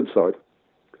 That's the good side.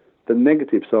 The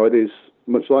negative side is,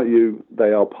 much like you,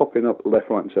 they are popping up left,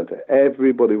 right, and centre.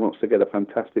 Everybody wants to get a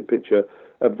fantastic picture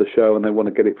of the show, and they want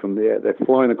to get it from the air. They're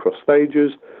flying across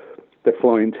stages. They're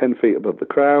flying 10 feet above the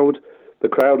crowd. The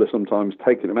crowd are sometimes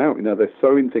taking them out. They're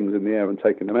throwing things in the air and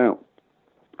taking them out,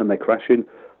 and they're crashing.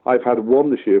 I've had one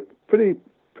this year, pretty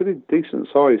decent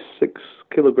size,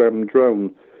 6-kilogram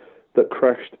drone that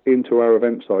crashed into our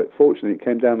event site. Fortunately, it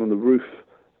came down on the roof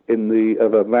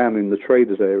of a van in the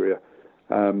traders area.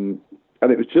 And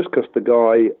it was just because the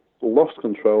guy lost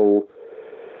control.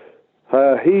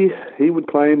 He would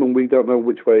claim, and we don't know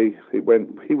which way it went,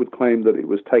 he would claim that it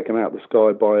was taken out of the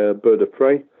sky by a bird of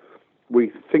prey.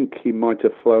 We think he might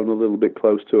have flown a little bit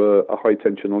close to a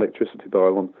high-tension electricity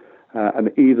pylon, and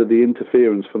either the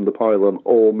interference from the pylon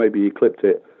or maybe he clipped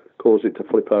it caused it to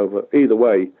flip over. Either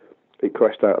way, it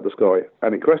crashed out of the sky.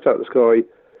 And it crashed out of the sky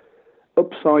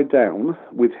upside down,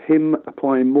 with him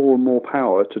applying more and more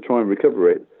power to try and recover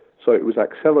it. So it was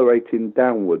accelerating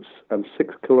downwards, and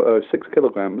 6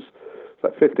 kilograms,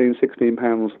 like 15, 16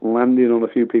 pounds, landing on a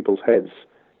few people's heads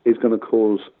is going to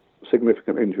cause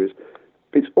significant injuries.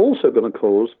 It's also going to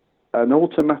cause an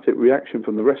automatic reaction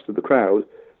from the rest of the crowd,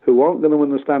 who aren't going to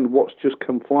understand what's just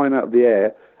come flying out of the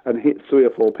air and hit 3 or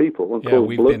 4 people and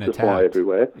cause blood to fly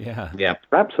everywhere. Yeah.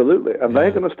 Absolutely. And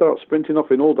they're going to start sprinting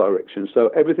off in all directions. So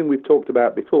everything we've talked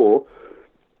about before,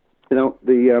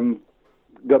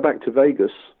 go back to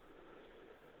Vegas,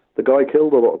 the guy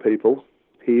killed a lot of people.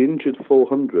 He injured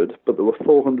 400, but there were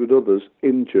 400 others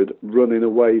injured running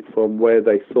away from where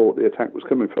they thought the attack was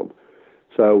coming from.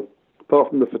 So apart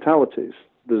from the fatalities,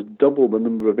 there's double the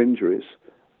number of injuries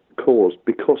caused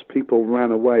because people ran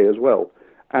away as well.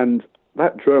 And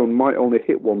that drone might only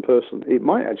hit one person. It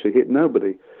might actually hit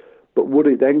nobody. But would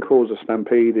it then cause a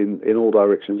stampede in all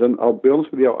directions? And I'll be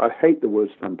honest with you, I hate the word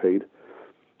stampede,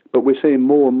 but we're seeing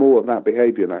more and more of that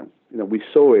behaviour now. We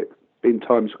saw it in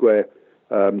Times Square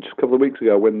just a couple of weeks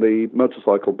ago when the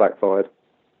motorcycle backfired.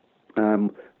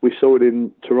 We saw it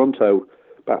in Toronto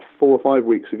about 4 or 5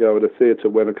 weeks ago at a theatre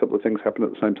when a couple of things happened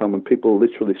at the same time, and people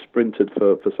literally sprinted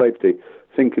for safety,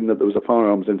 thinking that there was a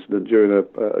firearms incident during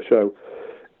a show.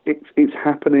 It's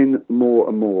happening more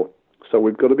and more. So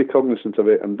we've got to be cognizant of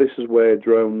it, and this is where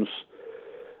drones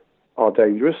are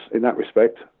dangerous in that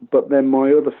respect. But then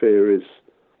my other fear is,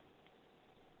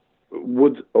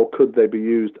 would or could they be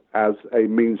used as a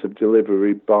means of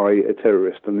delivery by a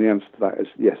terrorist? And the answer to that is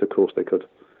yes, of course they could,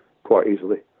 quite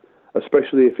easily.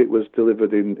 Especially if it was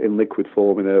delivered in liquid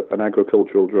form in an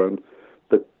agricultural drone.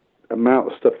 The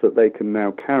amount of stuff that they can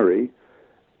now carry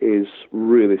is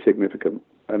really significant.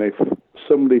 And if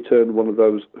somebody turned one of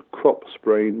those crop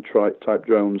spraying type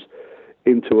drones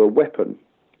into a weapon,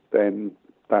 then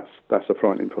that's a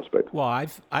frightening prospect. Well,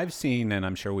 I've seen, and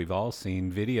I'm sure we've all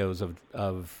seen, videos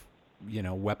of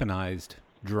weaponized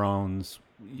drones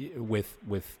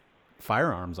with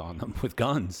firearms on them, with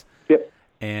guns. Yep.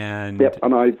 And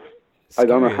I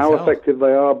don't know how effective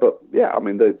they are, but yeah, I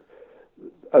mean,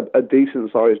 a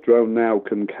decent sized drone now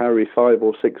can carry 5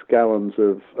 or 6 gallons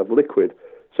of liquid.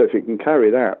 So if it can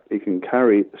carry that, it can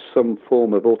carry some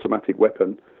form of automatic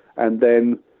weapon. And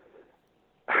then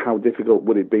how difficult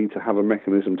would it be to have a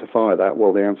mechanism to fire that?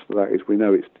 Well, the answer to that is we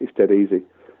know it's dead easy.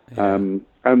 Yeah.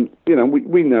 And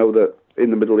we know that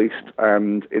in the Middle East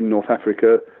and in North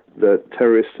Africa, the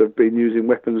terrorists have been using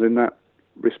weapons in that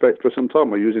respect for some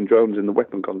time, or using drones in the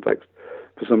weapon context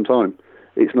for some time.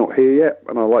 It's not here yet,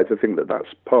 and I like to think that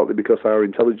that's partly because our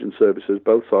intelligence services,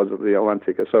 both sides of the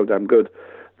Atlantic, are so damn good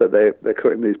that they're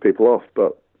cutting these people off,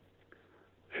 but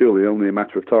surely only a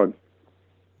matter of time.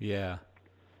 Yeah,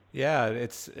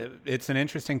 it's an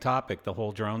interesting topic, the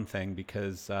whole drone thing,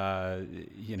 because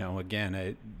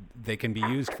again, they can be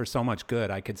used for so much good.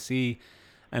 I could see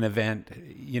an event,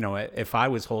 if I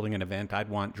was holding an event, I'd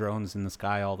want drones in the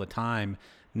sky all the time,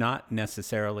 not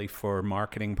necessarily for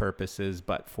marketing purposes,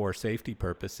 but for safety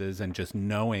purposes, and just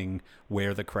knowing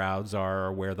where the crowds are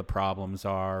or where the problems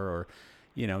are, or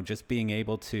just being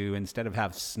able to, instead of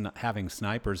having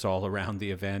snipers all around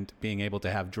the event, being able to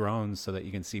have drones so that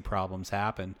you can see problems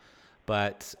happen.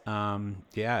 But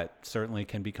it certainly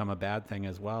can become a bad thing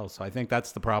as well. So I think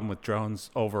that's the problem with drones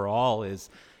overall is,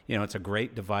 it's a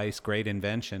great device, great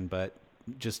invention, but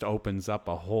just opens up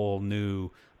a whole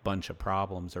new bunch of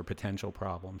problems or potential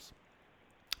problems.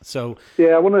 So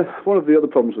yeah, one of the other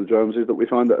problems with drones is that we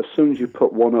find that as soon as you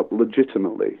put one up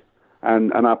legitimately,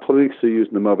 and our police are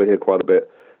using them over here quite a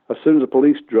bit, as soon as a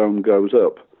police drone goes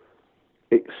up,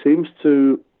 it seems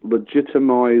to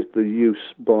legitimize the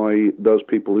use by those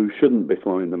people who shouldn't be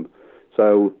flying them.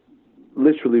 So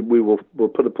literally we'll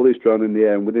put a police drone in the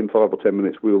air, and within 5 or 10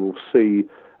 minutes we will see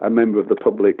a member of the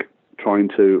public trying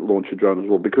to launch a drone as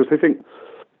well, because they think,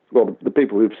 well, the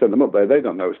people who've sent them up there, they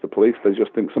don't know it's the police. They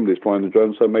just think somebody's flying a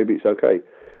drone, so maybe it's okay.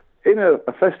 In a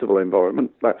festival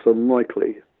environment, that's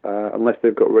unlikely, unless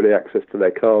they've got ready access to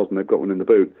their cars and they've got one in the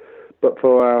boot. But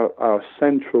for our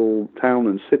central town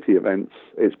and city events,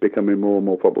 it's becoming more and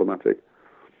more problematic.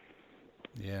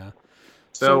 Yeah.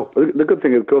 So The good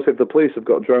thing, of course, if the police have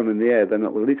got a drone in the air, then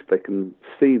at least they can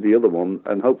see the other one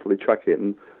and hopefully track it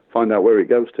and find out where it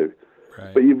goes to.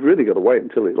 Right. But you've really got to wait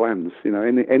until it lands. You know,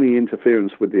 any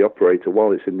interference with the operator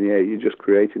while it's in the air, you're just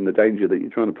creating the danger that you're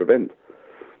trying to prevent.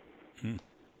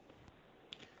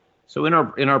 So in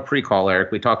our pre-call,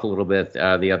 Eric, we talked a little bit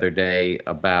the other day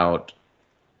about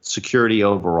security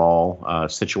overall,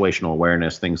 situational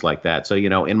awareness, things like that. So,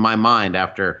 in my mind,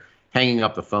 after hanging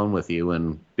up the phone with you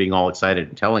and being all excited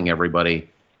and telling everybody,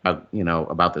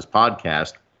 about this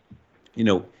podcast,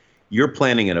 you're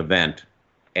planning an event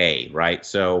A, right?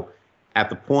 So at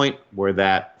the point where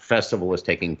that festival is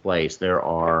taking place, there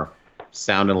are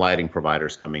sound and lighting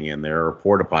providers coming in, there are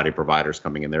porta potty providers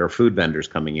coming in, there are food vendors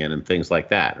coming in and things like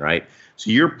that, right? So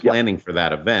you're planning for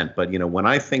that event. But, when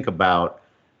I think about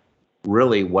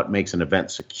really what makes an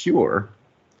event secure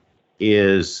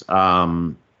is,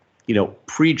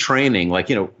 pre-training,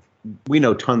 we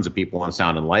know tons of people on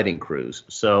sound and lighting crews.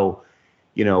 So,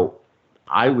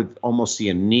 I would almost see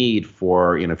a need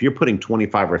for, if you're putting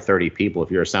 25 or 30 people,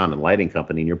 if you're a sound and lighting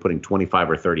company and you're putting 25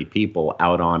 or 30 people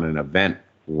out on an event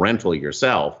rental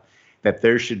yourself, that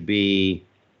there should be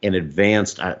an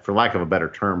advanced, for lack of a better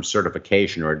term,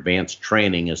 certification or advanced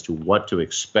training as to what to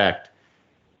expect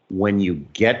when you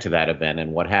get to that event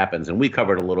and what happens. And we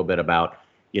covered a little bit about,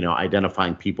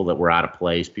 identifying people that were out of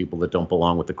place, people that don't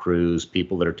belong with the crews,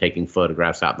 people that are taking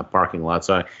photographs out in the parking lot.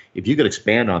 So if you could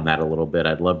expand on that a little bit,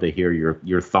 I'd love to hear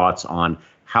your thoughts on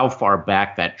how far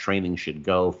back that training should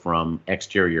go from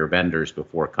exterior vendors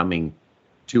before coming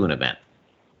to an event.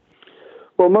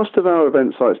 Well, most of our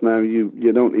event sites now,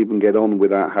 you don't even get on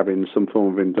without having some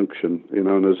form of induction.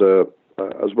 And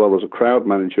as well as a crowd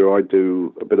manager, I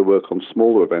do a bit of work on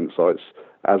smaller event sites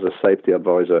as a safety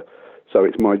advisor. So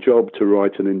it's my job to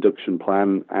write an induction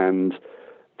plan and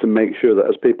to make sure that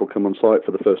as people come on site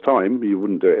for the first time, you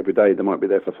wouldn't do it every day, they might be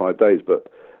there for 5 days, but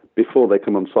before they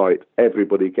come on site,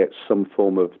 everybody gets some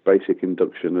form of basic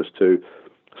induction as to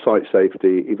site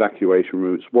safety, evacuation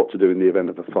routes, what to do in the event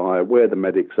of a fire, where the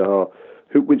medics are,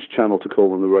 which channel to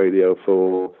call on the radio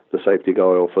for the safety guy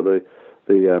or for the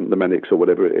medics or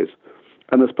whatever it is.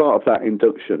 And as part of that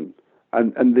induction,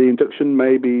 and the induction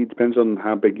maybe depends on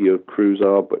how big your crews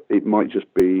are, but it might just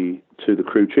be to the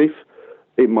crew chief,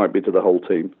 it might be to the whole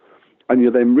team. And you're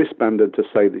then wristbanded to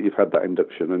say that you've had that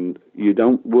induction, and you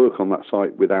don't work on that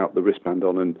site without the wristband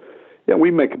on. And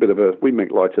we make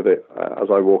light of it. As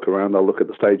I walk around, I'll look at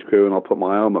the stage crew and I'll put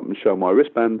my arm up and show my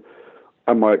wristband.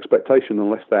 And my expectation,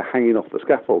 unless they're hanging off the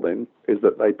scaffolding, is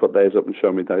that they put theirs up and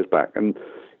show me theirs back. And,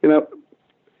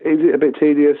 is it a bit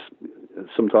tedious?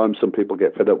 Sometimes some people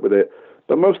get fed up with it.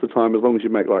 But most of the time, as long as you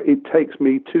make light, it takes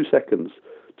me 2 seconds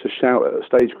to shout at a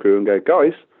stage crew and go,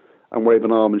 guys, and wave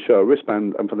an arm and show a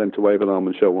wristband, and for them to wave an arm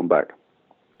and show one back.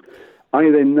 I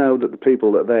then know that the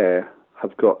people that are there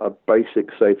have got a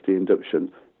basic safety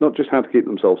induction, not just how to keep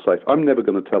themselves safe. I'm never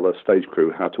going to tell a stage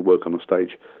crew how to work on a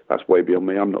stage. That's way beyond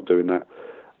me. I'm not doing that.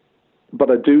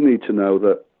 But I do need to know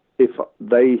that if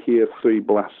they hear 3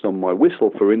 blasts on my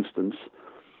whistle, for instance,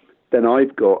 then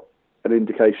I've got an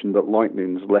indication that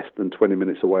lightning's less than 20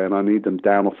 minutes away and I need them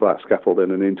down off that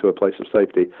scaffolding and into a place of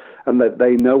safety, and that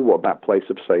they know what that place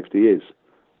of safety is.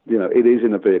 It is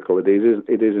in a vehicle, it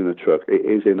is in a truck, it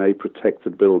is in a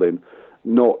protected building,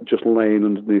 not just laying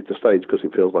underneath the stage because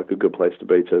it feels like a good place to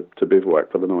be to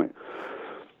bivouac for the night.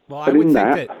 Well,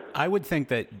 I would think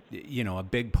that a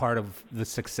big part of the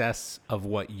success of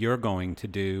what you're going to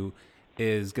do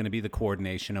is going to be the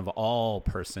coordination of all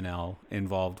personnel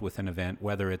involved with an event,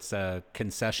 whether it's a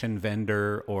concession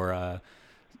vendor or a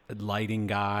lighting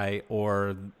guy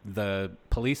or the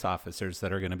police officers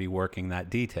that are going to be working that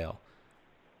detail.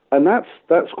 And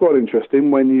that's quite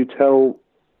interesting when you tell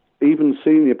even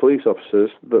senior police officers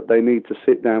that they need to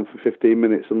sit down for 15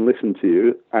 minutes and listen to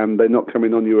you, and they're not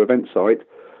coming on your event site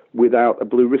without a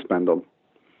blue wristband on.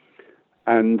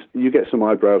 And you get some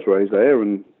eyebrows raised there,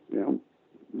 and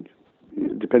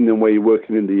depending on where you're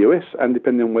working in the US and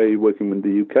depending on where you're working in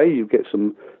the UK, you get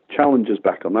some challenges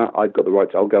back on that. I've got the right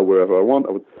I'll go wherever I want.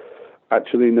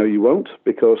 Actually, no, you won't,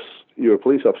 because you're a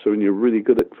police officer and you're really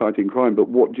good at fighting crime, but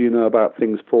what do you know about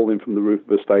things falling from the roof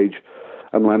of a stage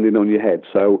and landing on your head?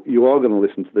 So you are going to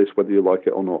listen to this whether you like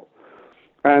it or not.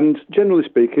 And generally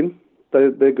speaking,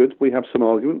 they're good. We have some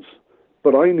arguments,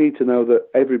 but I need to know that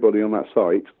everybody on that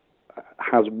site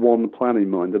has one plan in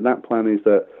mind, and that plan is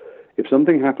that if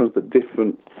something happens that's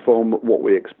different from what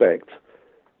we expect,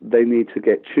 they need to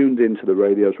get tuned into the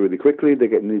radios really quickly. They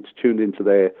need to tuned into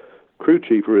their crew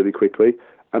chief really quickly,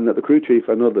 and that the crew chief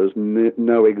and others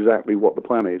know exactly what the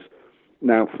plan is.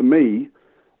 Now, for me,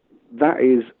 that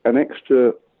is an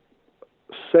extra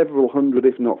several hundred,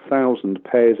 if not thousand,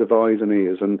 pairs of eyes and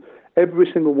ears, and every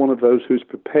single one of those who's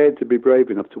prepared to be brave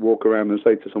enough to walk around and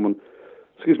say to someone,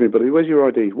 "Excuse me, buddy, where's your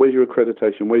ID? Where's your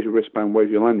accreditation? Where's your wristband?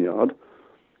 Where's your lanyard?"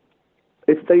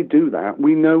 If they do that,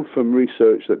 we know from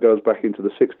research that goes back into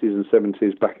the 60s and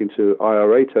 70s, back into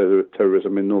IRA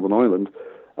terrorism in Northern Ireland,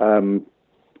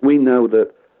 we know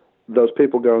that those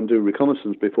people go and do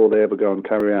reconnaissance before they ever go and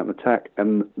carry out an attack,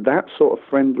 and that sort of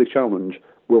friendly challenge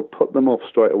will put them off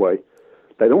straight away.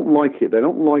 They don't like it. They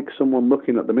don't like someone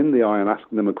looking at them in the eye and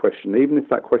asking them a question, even if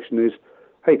that question is,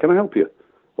 "Hey, can I help you?"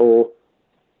 Or,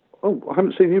 "Oh, I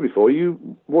haven't seen you before.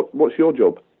 What's your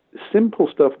job?" Simple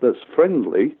stuff that's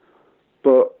friendly,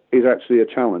 but is actually a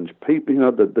challenge.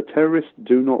 People, the terrorists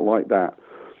do not like that.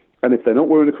 And if they're not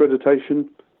wearing accreditation,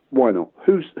 why not?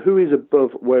 Who is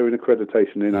above wearing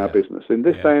accreditation in our business? In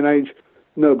this day and age,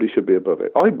 nobody should be above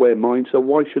it. I wear mine, so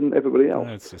why shouldn't everybody else?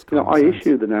 It's just I sense.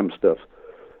 issue the NAM stuff.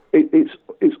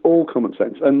 It's all common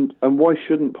sense. And why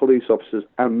shouldn't police officers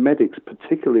and medics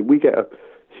particularly? We get a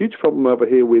huge problem over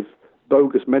here with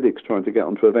bogus medics trying to get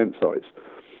onto event sites.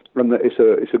 And that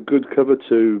it's a good cover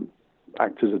to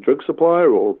act as a drug supplier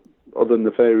or other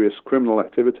nefarious criminal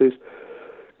activities.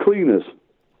 Cleaners,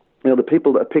 the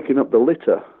people that are picking up the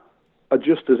litter are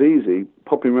just as easy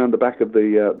popping around the back of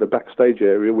the backstage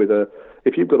area with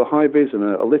if you've got a high vis and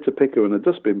a litter picker and a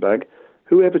dustbin bag,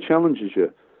 whoever challenges you.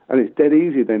 And it's dead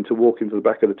easy then to walk into the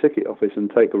back of the ticket office and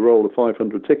take a roll of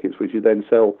 500 tickets, which you then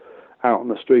sell out on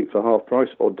the street for half price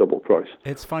or double price.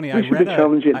 It's funny. I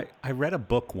read a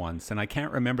book once, and I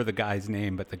can't remember the guy's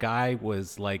name, but the guy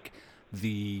was like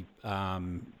the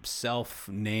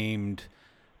self-named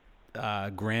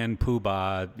Grand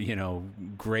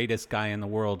Poobah, greatest guy in the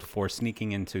world for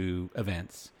sneaking into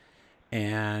events.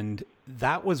 And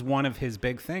that was one of his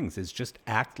big things, is just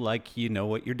act like you know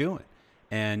what you're doing.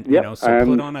 And,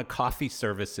 put on a coffee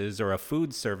services or a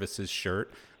food services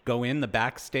shirt, go in the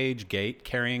backstage gate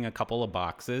carrying a couple of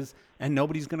boxes, and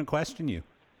nobody's going to question you.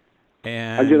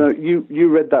 And you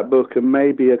read that book, and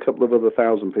maybe a couple of other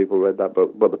thousand people read that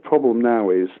book. But the problem now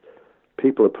is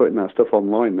people are putting that stuff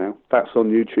online now. That's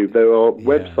on YouTube. There are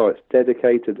websites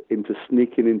dedicated into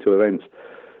sneaking into events.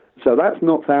 So that's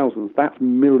not thousands, that's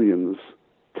millions,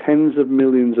 tens of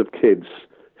millions of kids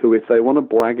who, if they want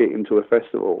to blag it into a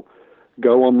festival,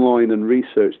 go online and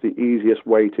research the easiest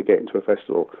way to get into a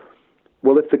festival.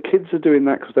 Well, if the kids are doing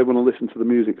that because they want to listen to the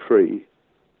music free,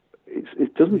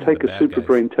 it doesn't take a super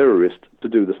brain terrorist to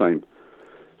do the same.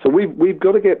 So we've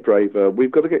got to get braver,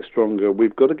 we've got to get stronger,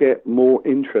 we've got to get more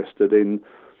interested in,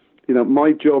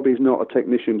 my job is not a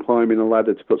technician climbing a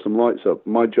ladder to put some lights up.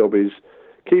 My job is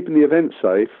keeping the event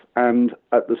safe, and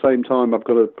at the same time I've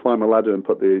got to climb a ladder and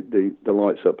put the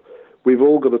lights up. We've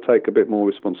all got to take a bit more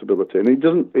responsibility, and it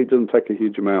doesn't take a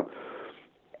huge amount.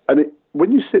 And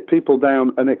when you sit people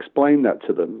down and explain that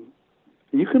to them,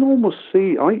 you can almost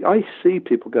see. I see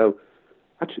people go,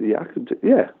 actually, I could.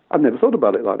 I never thought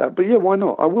about it like that, but why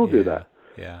not? I will do that.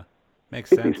 Yeah,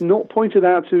 makes sense. If it's not pointed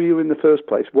out to you in the first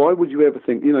place, why would you ever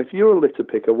think? If you're a litter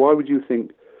picker, why would you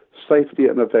think safety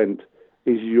at an event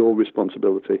is your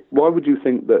responsibility? Why would you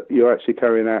think that you're actually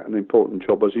carrying out an important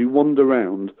job as you wander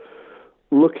around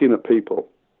looking at people?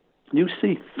 You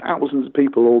see thousands of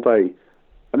people all day,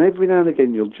 and every now and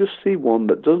again you'll just see one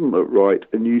that doesn't look right,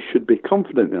 and you should be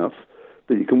confident enough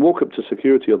that you can walk up to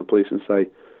security or the police and say,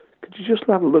 "Could you just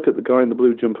have a look at the guy in the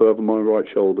blue jumper over my right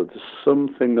shoulder? There's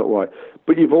something not right."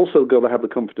 But you've also got to have the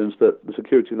confidence that the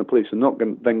security and the police are not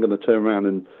then going to turn around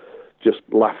and just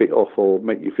laugh it off or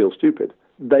make you feel stupid.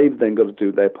 They've then got to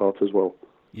do their part as well.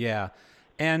 Yeah.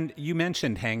 And you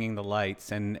mentioned hanging the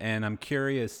lights, and I'm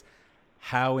curious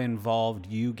how involved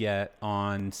you get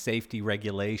on safety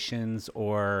regulations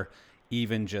or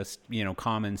even just,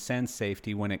 common sense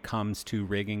safety when it comes to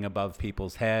rigging above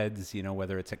people's heads,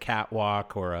 whether it's a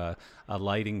catwalk or a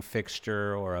lighting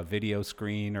fixture or a video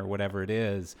screen or whatever it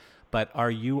is. But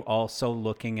are you also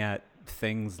looking at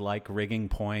things like rigging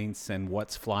points and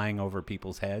what's flying over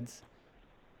people's heads?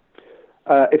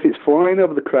 If it's flying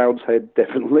over the crowd's head,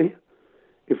 definitely.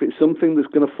 If it's something that's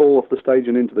going to fall off the stage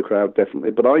and into the crowd,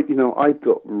 definitely. But I've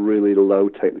got really low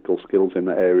technical skills in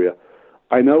that area.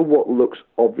 I know what looks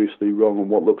obviously wrong and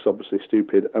what looks obviously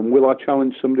stupid. And will I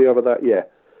challenge somebody over that? Yeah.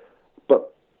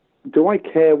 But do I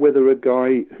care whether a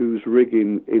guy who's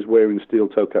rigging is wearing steel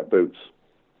toe cap boots?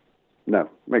 No,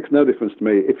 makes no difference to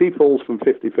me. If he falls from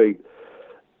 50 feet,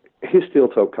 his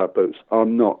steel-toe cap boots are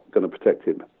not going to protect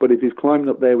him. But if he's climbing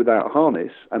up there without a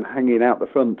harness and hanging out the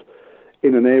front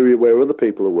in an area where other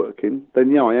people are working,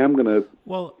 then yeah, I am going to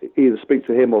either speak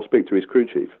to him or speak to his crew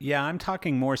chief. Yeah, I'm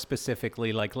talking more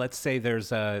specifically. Like, let's say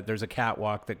there's a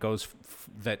catwalk that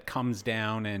that comes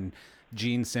down, and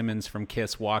Gene Simmons from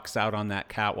Kiss walks out on that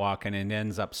catwalk, and it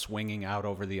ends up swinging out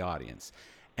over the audience.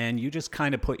 And you just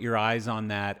kind of put your eyes on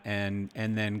that, and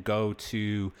then go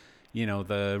to,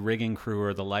 the rigging crew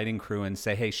or the lighting crew and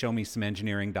say, hey, show me some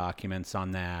engineering documents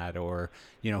on that, or,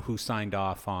 who signed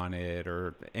off on it,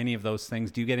 or any of those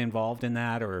things. Do you get involved in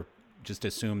that, or just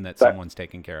assume that someone's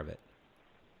taking care of it?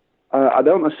 I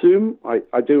don't assume.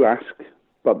 I do ask,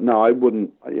 but no, I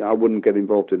wouldn't get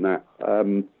involved in that.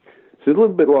 It's a little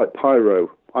bit like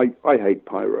pyro. I hate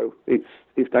pyro.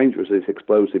 It's dangerous. It's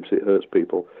explosives. It hurts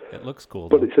people. It looks cool,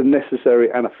 but though. It's a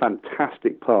necessary and a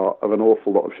fantastic part of an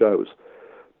awful lot of shows.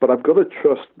 But I've got to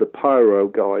trust the pyro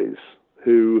guys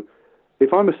who,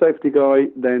 if I'm a safety guy,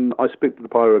 then I speak to the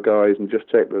pyro guys and just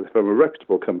check that if I'm a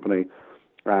reputable company,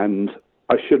 and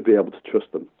I should be able to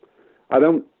trust them. I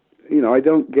don't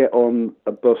get on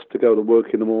a bus to go to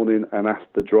work in the morning and ask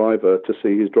the driver to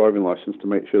see his driving license to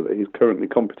make sure that he's currently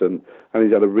competent and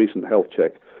he's had a recent health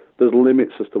check. There's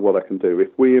limits as to what I can do. If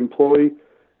we employ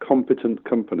competent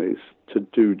companies to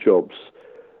do jobs,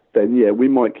 then yeah, we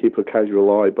might keep a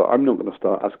casual eye, but I'm not going to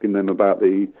start asking them about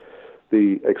the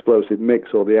explosive mix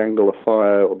or the angle of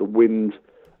fire or the wind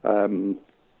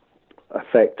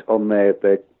effect on their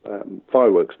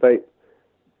fireworks.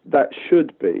 That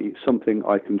should be something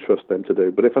I can trust them to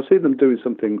do. But if I see them doing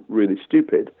something really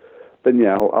stupid, then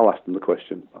yeah, I'll ask them the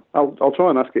question. I'll try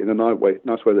and ask it in a nice way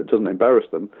that doesn't embarrass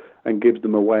them and gives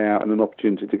them a way out and an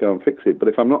opportunity to go and fix it. But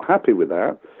if I'm not happy with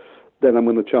that, then I'm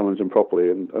going to challenge them properly,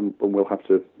 and we'll have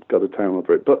to go to town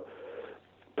over it. But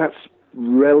that's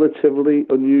relatively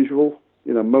unusual.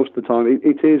 Most of the time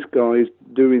it is guys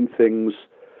doing things,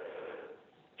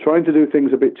 trying to do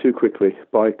things a bit too quickly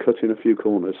by cutting a few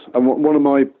corners. And one of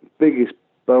my biggest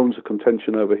bones of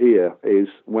contention over here is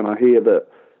when I hear that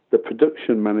the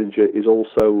production manager is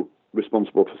also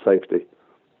responsible for safety,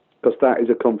 because that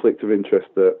is a conflict of interest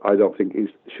that I don't think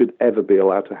should ever be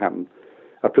allowed to happen.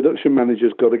 A production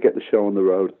manager's got to get the show on the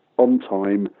road on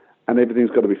time, and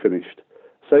everything's got to be finished.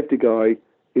 Safety guy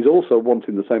is also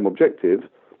wanting the same objective,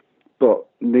 but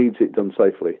needs it done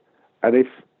safely. And if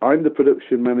I'm the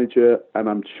production manager and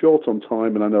I'm short on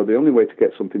time and I know the only way to get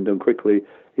something done quickly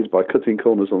is by cutting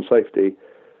corners on safety,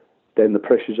 then the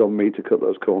pressure's on me to cut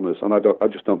those corners. And I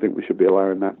just don't think we should be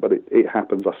allowing that, but it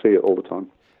happens. I see it all the time.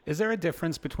 Is there a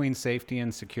difference between safety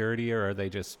and security, or are they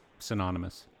just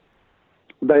synonymous?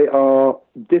 They are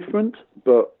different,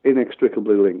 but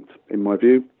inextricably linked, in my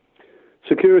view.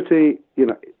 Security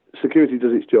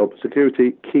does its job.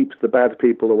 Security keeps the bad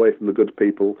people away from the good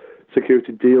people.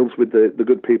 Security deals with the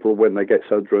good people when they get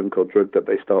so drunk or drugged that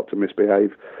they start to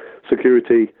misbehave.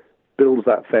 Security builds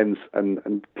that fence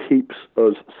and keeps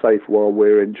us safe while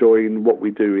we're enjoying what we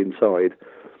do inside.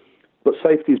 But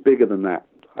safety is bigger than that,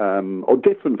 or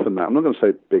different from that. I'm not going to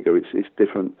say bigger, it's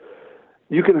different.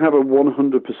 You can have a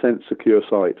 100% secure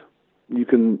site. You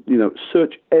can,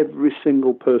 search every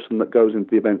single person that goes into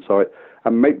the event site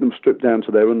and make them strip down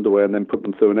to their underwear and then put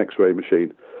them through an X-ray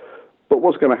machine. But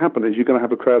what's going to happen is you're going to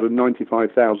have a crowd of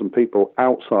 95,000 people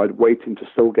outside waiting to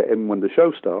still get in when the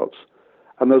show starts.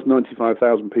 And those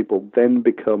 95,000 people then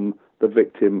become the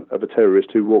victim of a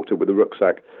terrorist who walked up with a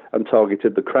rucksack and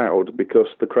targeted the crowd because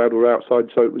the crowd were outside,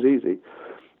 so it was easy.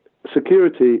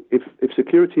 Security, if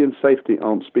security and safety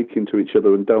aren't speaking to each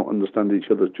other and don't understand each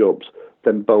other's jobs,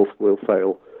 then both will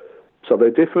fail. So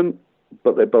they're different,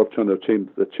 but they're both trying to achieve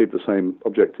the same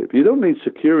objective. You don't need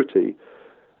security,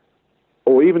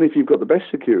 or even if you've got the best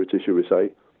security, should we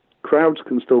say, crowds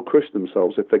can still crush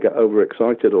themselves if they get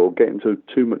overexcited or get into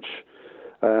too much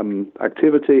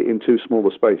activity in too small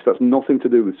a space. That's nothing to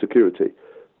do with security.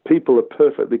 People are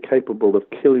perfectly capable of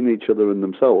killing each other and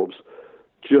themselves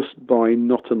just by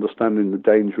not understanding the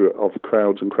danger of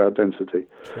crowds and crowd density.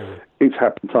 True. It's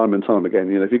happened time and time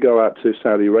again. If you go out to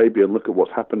Saudi Arabia and look at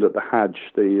what's happened at the Hajj,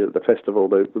 the festival,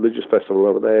 the religious festival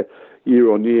over there,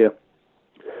 year on year,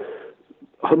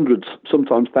 hundreds,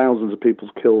 sometimes thousands of people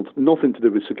killed. Nothing to do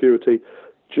with security,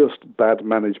 just bad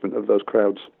management of those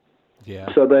crowds. Yeah.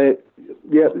 So they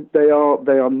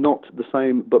are not the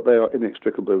same, but they are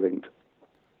inextricably linked.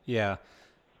 Yeah,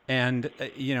 and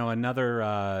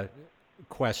another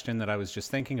question that I was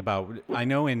just thinking about. I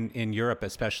know in Europe,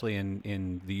 especially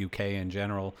in the UK in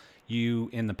general, you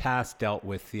in the past dealt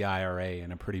with the IRA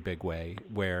in a pretty big way,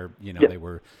 where they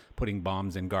were putting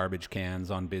bombs in garbage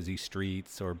cans on busy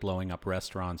streets or blowing up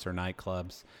restaurants or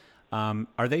nightclubs.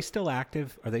 Are they still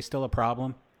active? Are they still a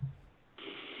problem?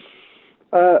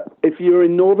 If you're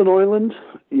in Northern Ireland,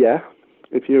 yeah.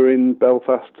 If you're in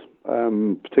Belfast,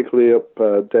 particularly up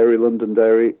Derry,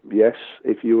 Londonderry, yes.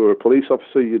 If you were a police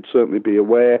officer, you'd certainly be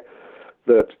aware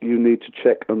that you need to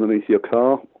check underneath your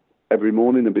car every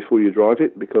morning and before you drive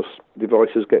it, because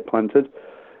devices get planted.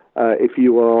 If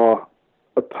you are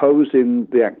opposing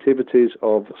the activities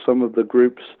of some of the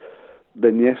groups,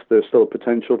 then yes, there's still a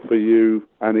potential for you,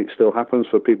 and it still happens,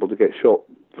 for people to get shot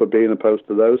for being opposed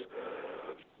to those.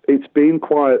 It's been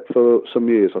quiet for some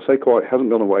years. I say quiet, it hasn't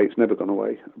gone away, it's never gone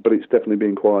away, but it's definitely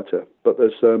been quieter. But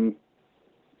there's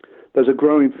a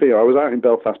growing fear. I was out in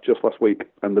Belfast just last week,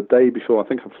 and the day before, I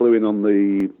think I flew in on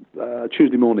the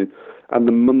Tuesday morning, and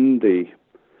the Monday,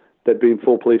 there'd been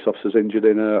 4 police officers injured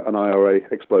in an IRA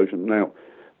explosion. Now,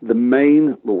 the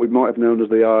main, what we might have known as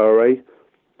the IRA,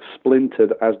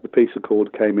 splintered as the peace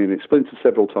accord came in. It splintered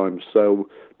several times. So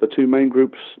the 2 main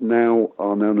groups now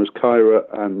are known as Kyra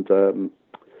and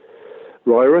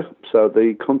RIRA. So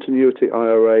the continuity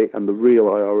IRA and the real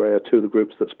IRA are 2 of the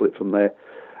groups that split from there.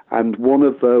 And one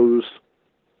of those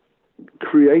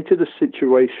created a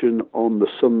situation on the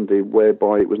Sunday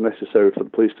whereby it was necessary for the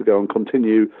police to go and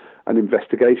continue an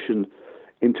investigation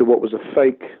into what was a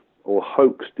fake or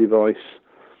hoax device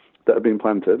that had been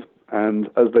planted. And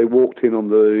as they walked in on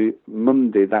the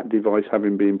Monday, that device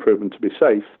having been proven to be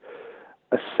safe,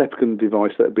 a second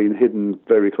device that had been hidden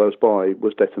very close by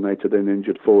was detonated and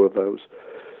injured 4 of those.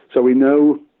 So we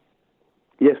know,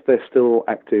 yes, they're still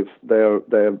active. They're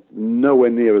nowhere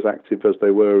near as active as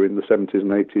they were in the 70s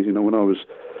and 80s. When I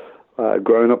was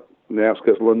growing up in the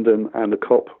outskirts of London and a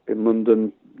cop in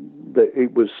London,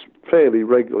 it was fairly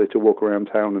regular to walk around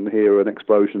town and hear an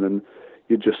explosion, and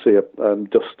you'd just see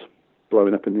dust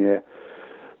blowing up in the air.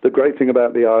 The great thing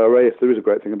about the IRA, if there is a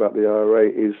great thing about the IRA,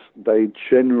 is they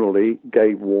generally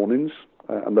gave warnings,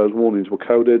 and those warnings were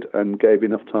coded and gave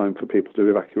enough time for people to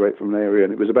evacuate from an area.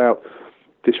 And it was about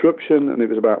disruption, and it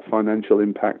was about financial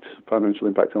impact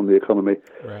on the economy.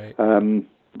 Right.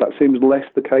 That seems less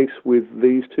the case with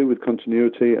these 2, with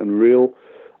continuity and real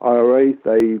IRA.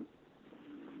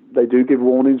 They do give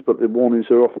warnings, but the warnings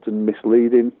are often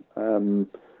misleading.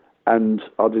 And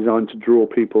are designed to draw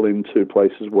people into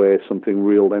places where something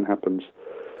real then happens.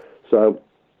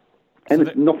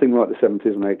 It's nothing like the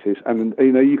 70s and 80s. And,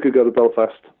 you could go to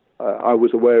Belfast. I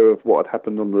was aware of what had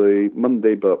happened on the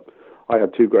Monday, but I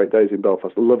had 2 great days in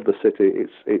Belfast. I love the city.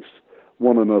 It's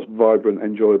one of the most vibrant,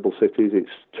 enjoyable cities. Its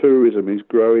tourism is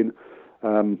growing.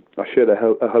 I shared a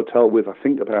hotel with, I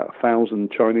think, about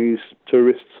 1,000 Chinese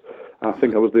tourists. I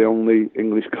think I was the only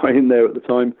English guy in there at the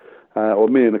time, or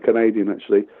me and a Canadian,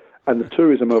 actually. And the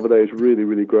tourism over there is really,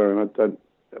 really growing.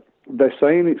 They're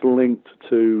saying it's linked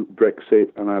to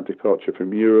Brexit and our departure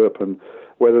from Europe, and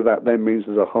whether that then means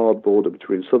there's a hard border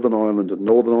between Southern Ireland and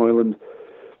Northern Ireland.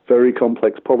 Very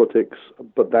complex politics,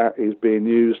 but that is being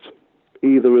used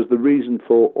either as the reason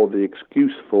for or the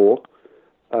excuse for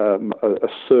a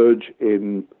surge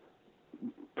in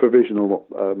provisional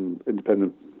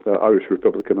independent Irish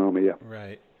Republican Army, yeah.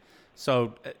 Right.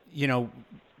 So,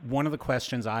 one of the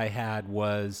questions I had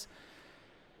was,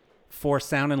 for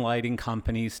sound and lighting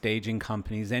companies, staging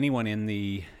companies, anyone in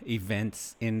the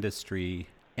events industry,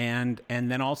 and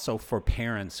then also for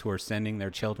parents who are sending their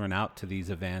children out to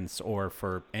these events, or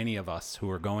for any of us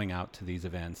who are going out to these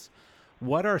events,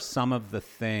 what are some of the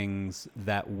things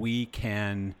that we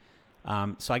can,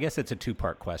 so I guess it's a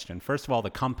 2-part question. First of all,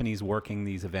 the companies working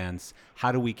these events,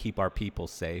 how do we keep our people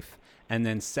safe? And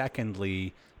then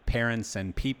secondly, parents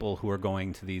and people who are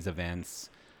going to these events,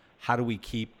 how do we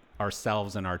keep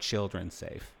ourselves and our children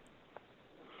safe?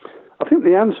 I think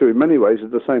the answer in many ways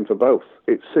is the same for both.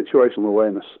 It's situational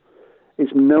awareness.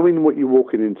 It's knowing what you're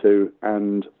walking into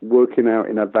and working out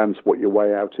in advance what your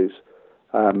way out is.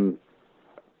 And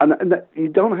that, you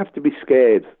don't have to be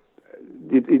scared.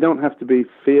 You don't have to be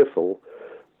fearful.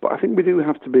 But I think we do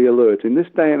have to be alert. In this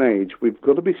day and age, we've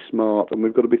got to be smart, and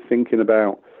we've got to be thinking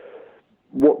about,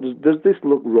 does this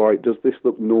look right? Does this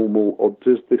look normal? Or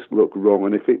does this look wrong?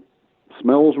 And if it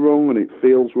smells wrong and it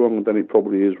feels wrong, then it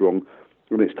probably is wrong.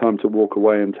 And it's time to walk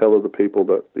away and tell other people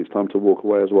that it's time to walk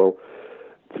away as well.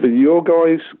 For your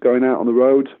guys going out on the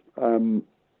road,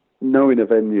 knowing a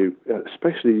venue,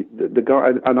 especially the guy,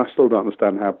 and I still don't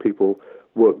understand how people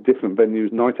work different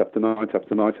venues night after night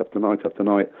after night after night after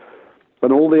night,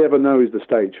 and all they ever know is the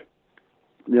stage.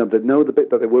 they know the bit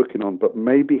that they're working on, but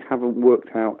maybe haven't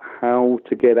worked out how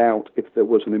to get out if there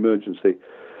was an emergency.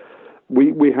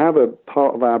 We have a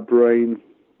part of our brain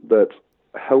that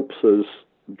helps us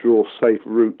draw safe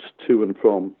routes to and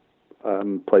from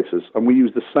places, and we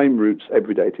use the same routes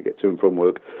every day to get to and from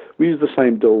work. We use the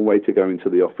same doorway to go into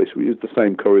the office. We use the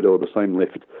same corridor, the same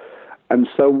lift. And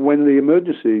so when the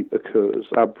emergency occurs,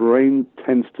 our brain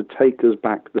tends to take us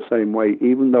back the same way,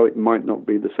 even though it might not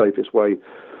be the safest way.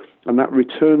 And that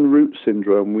return route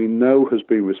syndrome we know has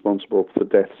been responsible for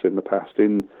deaths in the past,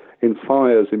 in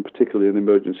fires, in particularly in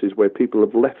emergencies, where people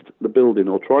have left the building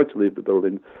or tried to leave the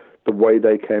building the way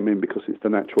they came in because it's the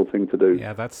natural thing to do.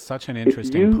 Yeah, that's such an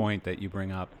interesting point that you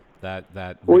bring up, that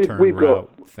return route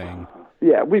thing.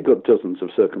 Yeah, we've got dozens of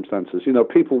circumstances.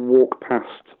 People walk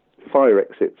past fire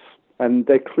exits, and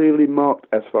they're clearly marked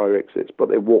as fire exits, but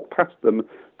they walk past them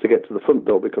to get to the front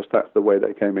door because that's the way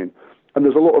they came in. And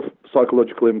there's a lot of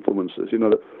psychological influences.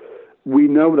 That we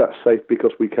know that's safe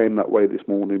because we came that way this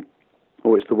morning,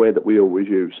 or it's the way that we always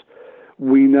use.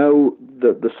 We know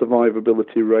that the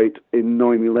survivability rate in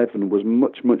 9/11 was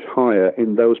much, much higher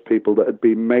in those people that had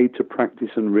been made to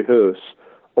practice and rehearse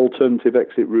alternative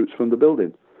exit routes from the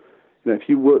building. If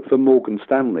you worked for Morgan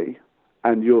Stanley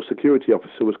and your security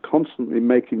officer was constantly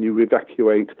making you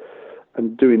evacuate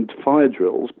and doing fire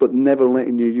drills, but never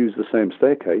letting you use the same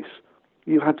staircase,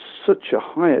 you had such a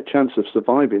higher chance of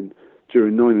surviving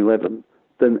during 9/11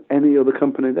 than any other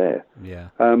company there. Yeah.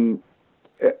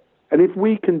 And if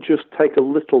we can just take a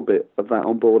little bit of that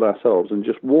on board ourselves and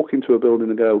just walk into a building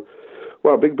and go,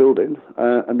 well, big building,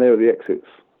 and there are the exits.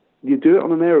 You do it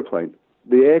on an aeroplane.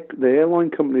 The airline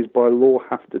companies by law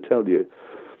have to tell you.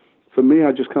 For me,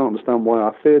 I just can't understand why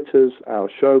our theatres, our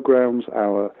showgrounds,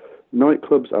 our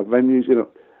nightclubs, our venues,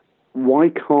 why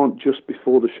can't just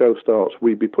before the show starts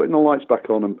we be putting the lights back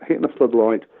on and hitting a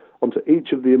floodlight onto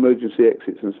each of the emergency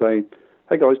exits and saying,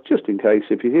 hey guys, just in case,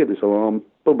 if you hear this alarm,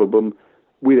 boom, boom, boom,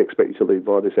 we'd expect you to leave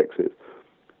via this exit.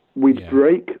 We'd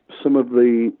break some of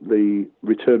the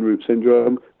return route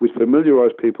syndrome. We'd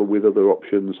familiarise people with other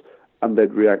options, and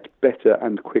they'd react better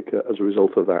and quicker as a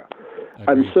result of that.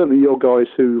 And certainly your guys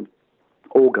and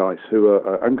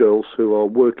girls who are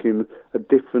working a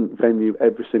different venue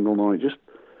every single night, just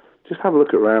have a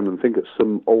look around and think of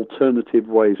some alternative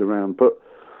ways around.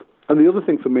 And the other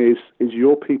thing for me is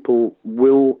your people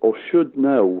will or should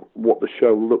know what the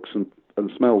show looks and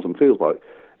smells and feels like.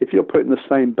 If you're putting the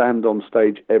same band on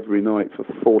stage every night for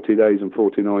 40 days and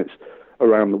 40 nights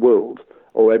around the world,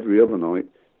 or every other night,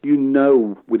 you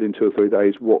know within 2 or 3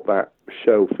 days what that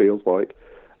show feels like.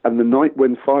 And the night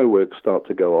when fireworks start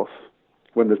to go off,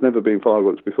 when there's never been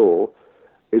fireworks before,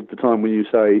 is the time when you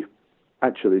say,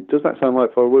 actually, does that sound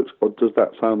like fireworks, or does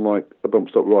that sound like a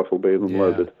bump-stock rifle being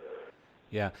unloaded?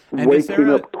 Yeah. And waking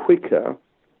up quicker.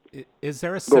 Is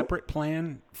there a separate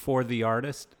plan for the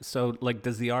artist? So,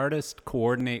 does the artist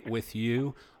coordinate with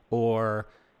you, or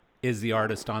is the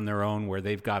artist on their own where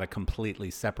they've got a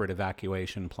completely separate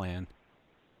evacuation plan?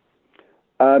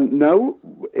 No.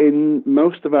 In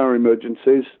most of our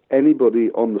emergencies,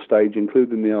 anybody on the stage,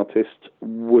 including the artist,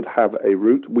 would have a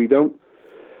route. We don't,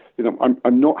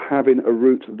 I'm not having a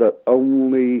route that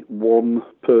only one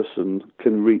person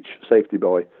can reach safety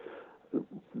by.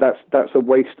 That's a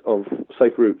waste of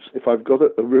safe routes. If I've got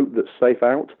a route that's safe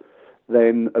out,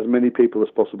 then as many people as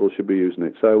possible should be using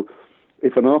it. So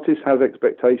if an artist has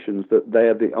expectations that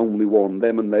they're the only one,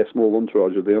 them and their small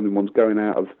entourage are the only ones going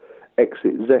out of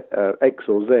exit X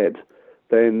or Z,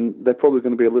 then they're probably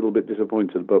going to be a little bit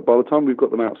disappointed. But by the time we've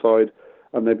got them outside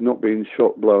and they've not been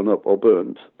shot, blown up or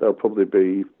burnt, they'll probably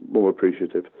be more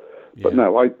appreciative. Yeah. But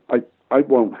no, I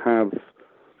won't have...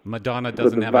 Madonna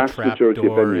doesn't have a trap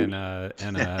door and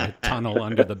a tunnel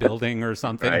under the building or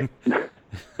something? Right.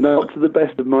 Not to the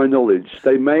best of my knowledge.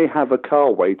 They may have a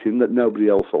car waiting that nobody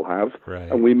else will have,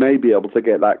 and we may be able to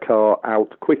get that car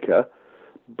out quicker,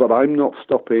 but I'm not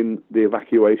stopping the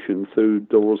evacuation through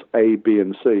doors A, B,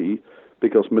 and C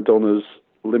because Madonna's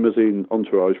limousine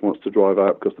entourage wants to drive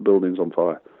out because the building's on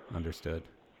fire. Understood.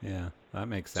 Yeah, that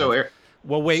makes sense.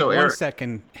 Well, wait 1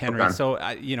 second, Henry. Okay. So,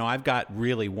 I've got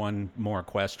really one more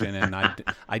question, and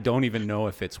I don't even know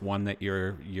if it's one that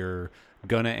you're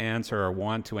going to answer or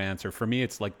want to answer. For me,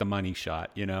 it's like the money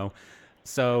shot,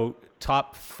 So,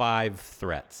 top 5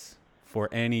 threats for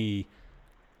any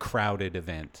crowded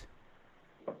event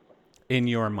in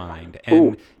your mind.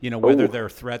 And, whether they're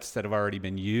threats that have already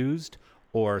been used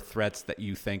or threats that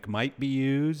you think might be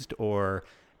used or...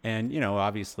 And,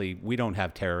 obviously, we don't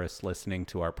have terrorists listening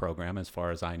to our program, as far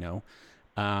as I know.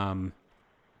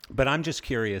 But I'm just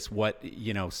curious what,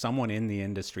 someone in the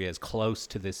industry as close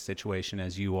to this situation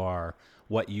as you are,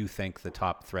 what you think the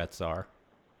top threats are.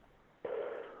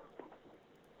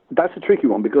 That's a tricky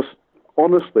one because,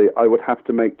 honestly, I would have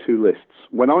to make two lists.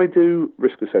 When I do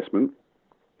risk assessment,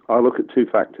 I look at two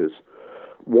factors.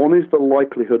 One is the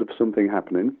likelihood of something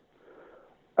happening,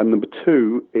 and number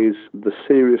two is the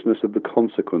seriousness of the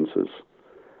consequences.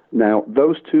 Now,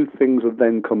 those two things are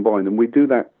then combined, and we do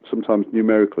that sometimes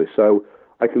numerically. So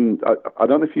I don't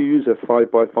know if you use a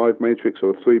 5x5 matrix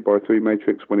or a 3x3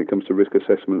 matrix when it comes to risk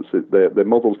assessments. They're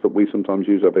models that we sometimes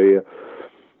use over here.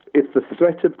 If the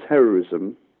threat of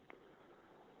terrorism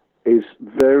is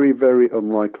very, very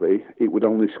unlikely, it would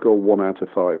only score 1 out of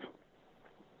 5.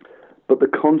 But the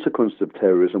consequence of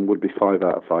terrorism would be 5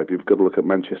 out of 5. You've got to look at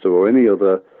Manchester or any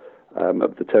other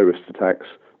of the terrorist attacks.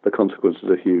 The consequences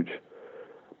are huge.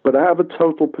 But out of a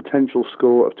total potential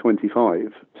score of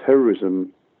 25,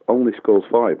 terrorism only scores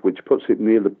 5, which puts it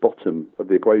near the bottom of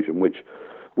the equation, which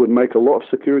would make a lot of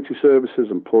security services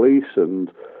and police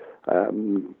and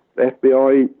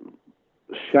FBI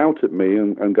shout at me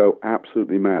and go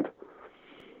absolutely mad.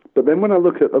 But then when I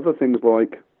look at other things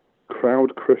like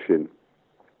crowd crushing,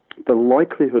 the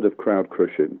likelihood of crowd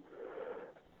crushing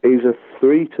is a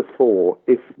 3 to 4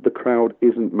 if the crowd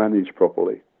isn't managed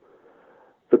properly.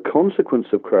 The consequence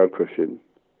of crowd crushing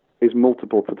is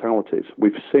multiple fatalities.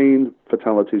 We've seen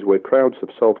fatalities where crowds have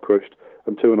self-crushed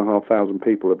and 2,500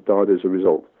 people have died as a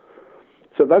result.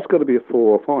 So that's got to be a 4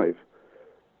 or 5.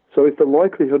 So if the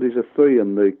likelihood is a 3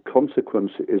 and the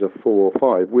consequence is a 4 or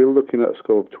 5, we're looking at a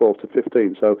score of 12 to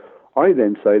 15. So I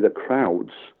then say that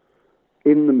crowds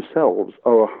in themselves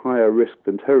are a higher risk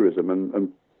than terrorism, and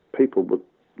people would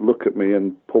look at me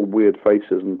and pull weird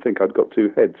faces and think I'd got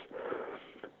two heads.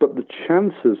 But the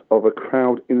chances of a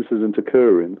crowd incident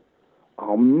occurring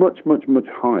are much, much, much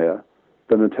higher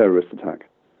than a terrorist attack.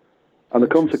 And the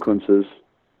consequences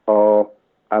are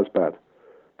as bad.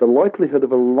 The likelihood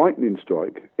of a lightning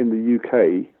strike in the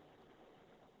UK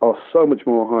are so much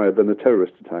more higher than a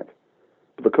terrorist attack.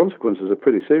 But the consequences are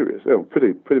pretty serious,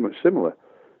 pretty much similar.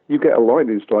 You get a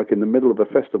lightning strike in the middle of a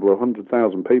festival of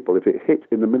 100,000 people. If it hit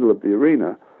in the middle of the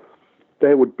arena,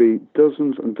 there would be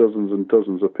dozens and dozens and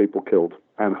dozens of people killed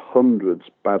and hundreds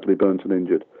badly burnt and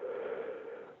injured.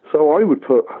 So I would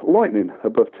put lightning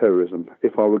above terrorism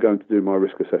if I were going to do my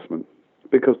risk assessment,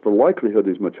 because the likelihood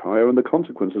is much higher and the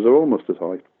consequences are almost as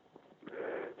high.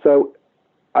 So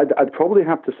I'd probably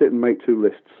have to sit and make two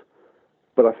lists.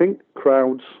 But I think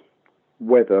crowds,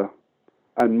 weather,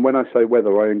 and when I say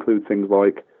weather, I include things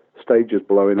like stages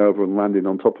blowing over and landing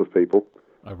on top of people.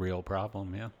 A real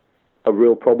problem, yeah. A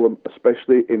real problem,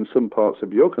 especially in some parts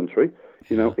of your country,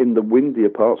 in the windier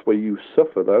parts where you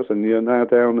suffer those. And you're now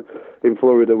down in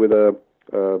Florida with a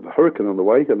hurricane on the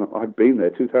way, and I've been there,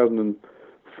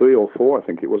 2003 or 4, I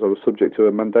think it was. I was subject to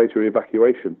a mandatory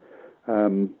evacuation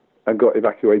and got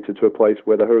evacuated to a place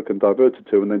where the hurricane diverted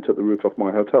to and then took the roof off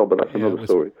my hotel, but that's another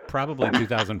story. Probably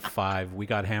 2005. We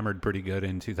got hammered pretty good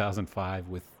in 2005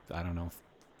 with, I don't know,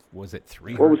 was it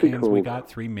 3 hurricanes? We got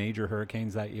 3 major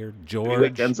hurricanes that year. George, 3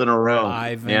 weekends in a row.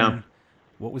 Ivan. Yeah.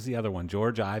 What was the other one?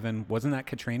 George, Ivan. Wasn't that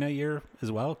Katrina year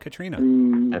as well? Katrina.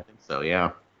 I think so,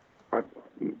 yeah.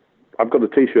 I've got a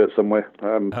T-shirt somewhere.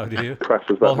 Oh, do you?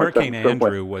 Well, Hurricane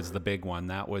Andrew was the big one.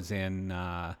 That was in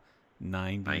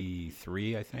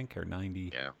 93, I think, or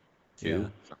 90. Yeah.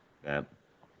 Yeah.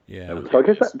 Yeah. So I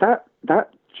guess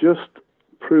that just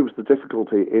proves the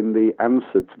difficulty in the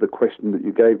answer to the question that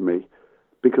you gave me,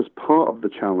 because part of the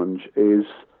challenge is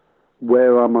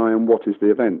where am I and what is the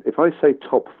event? If I say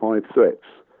top 5 threats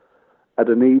at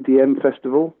an EDM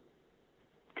festival,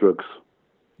 drugs.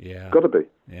 Yeah. Got to be.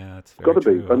 Yeah, that's very Got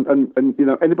to true. be.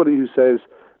 And anybody who says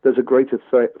there's a greater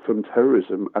threat from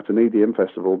terrorism at an EDM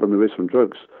festival than there is from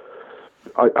drugs,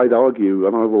 I'd argue,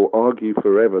 and I will argue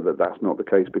forever, that that's not the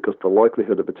case, because the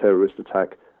likelihood of a terrorist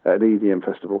attack at an EDM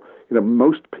festival,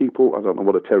 most people, I don't know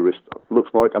what a terrorist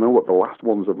looks like. I know what the last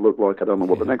ones have looked like. I don't know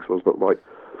what the next ones look like.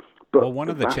 But one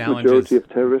of the vast challenges, majority of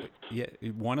terrorists,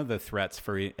 one of the threats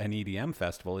for an EDM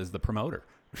festival is the promoter.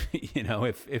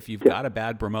 If you've got a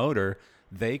bad promoter,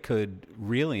 they could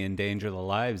really endanger the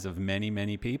lives of many,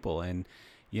 many people. And,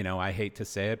 I hate to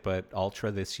say it, but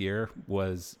Ultra this year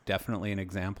was definitely an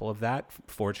example of that.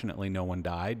 Fortunately, no one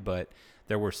died, but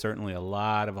there were certainly a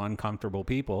lot of uncomfortable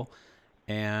people.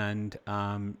 And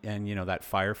that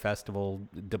Fire Festival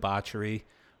debauchery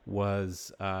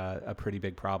was a pretty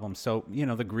big problem. So,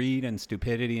 the greed and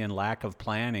stupidity and lack of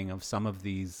planning of some of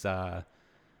these,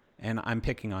 and I'm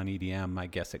picking on EDM, I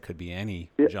guess it could be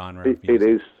any genre of music. It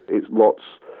is. It's lots.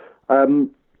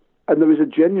 And there is a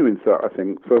genuine threat, I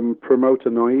think, from promoter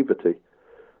naivety.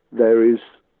 There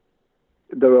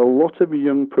are a lot of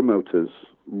young promoters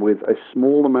with a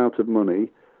small amount of money,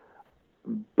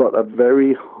 but a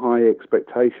very high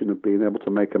expectation of being able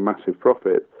to make a massive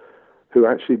profit, who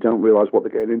actually don't realise what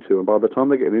they're getting into. And by the time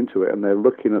they're getting into it and they're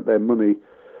looking at their money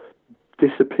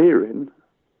disappearing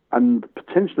and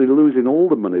potentially losing all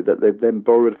the money that they've then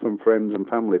borrowed from friends and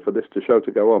family for this show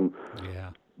to go on,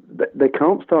 they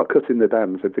can't start cutting the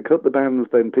bands. If they cut the bands,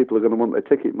 then people are going to want their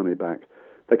ticket money back.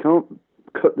 They can't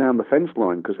cut down the fence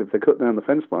line, because if they cut down the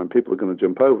fence line, people are going to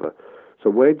jump over. So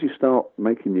where do you start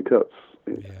making your cuts?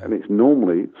 And it's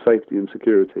normally safety and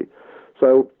security.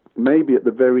 So maybe at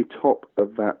the very top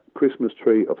of that Christmas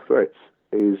tree of threats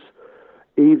is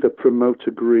either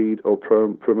promoter greed or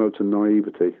promoter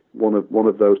naivety. One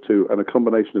of those two, and a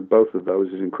combination of both of those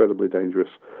is incredibly dangerous.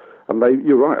 And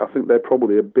you're right, I think they're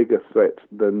probably a bigger threat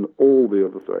than all the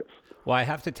other threats. Well, I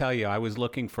have to tell you, I was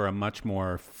looking for a much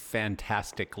more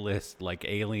fantastic list, like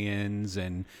aliens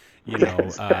and,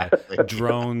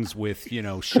 drones with,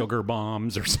 sugar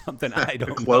bombs or something. I don't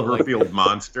know. Cloverfield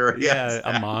monster. Yeah,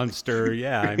 a monster.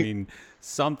 Yeah, I mean,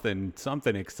 something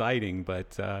exciting,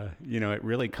 but, it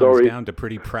really comes down to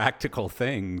pretty practical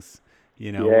things.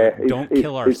 Don't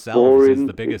kill ourselves is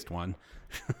the biggest one.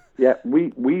 Yeah,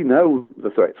 we know the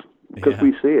threats because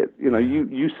we see it.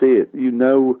 You see it.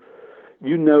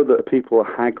 You know that people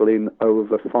are haggling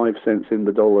over 5 cents in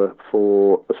the dollar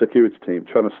for a security team,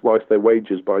 trying to slice their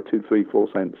wages by 2, 3, 4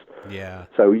 cents. Yeah.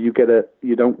 So you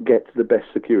don't get the best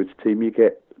security team. You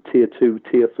get tier 2,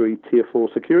 tier 3, tier 4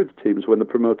 security teams when the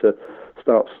promoter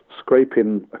starts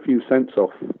scraping a few cents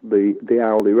off the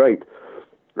hourly rate,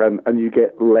 and you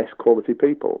get less quality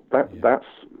people. That's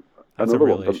a another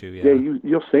real one. issue. Yeah.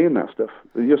 You're seeing that stuff.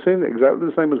 You're seeing it exactly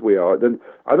the same as we are. Then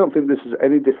I don't think this is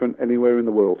any different anywhere in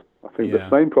the world. I think the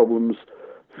same problems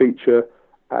feature,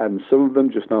 and some of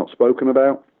them just aren't spoken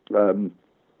about.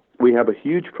 We have a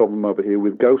huge problem over here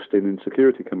with ghosting in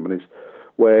security companies,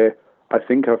 where I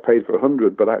think I've paid for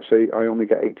 100, but actually I only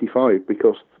get 85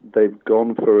 because they've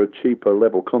gone for a cheaper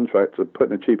level contract or put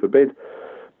in a cheaper bid.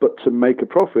 But to make a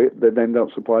profit, they then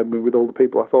don't supply me with all the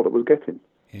people I thought it was getting.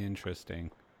 Interesting.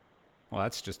 Well,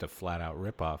 that's just a flat-out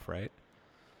ripoff, right?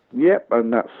 Yep,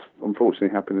 and that's unfortunately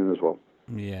happening as well.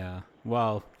 Yeah.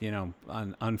 Well,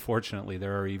 unfortunately,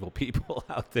 there are evil people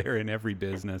out there in every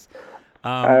business.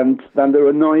 And then there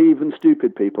are naive and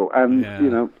stupid people. And,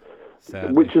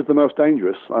 sadly. Which is the most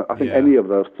dangerous? I think any of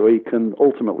those three can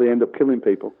ultimately end up killing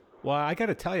people. Well, I got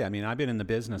to tell you, I mean, I've been in the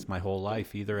business my whole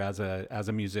life, either as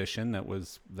a musician that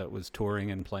was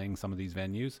touring and playing some of these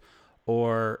venues,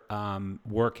 or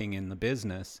working in the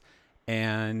business.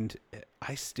 And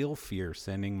I still fear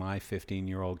sending my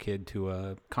 15-year-old kid to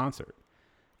a concert,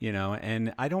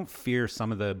 and I don't fear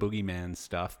some of the boogeyman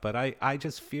stuff, but I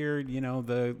just fear,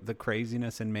 the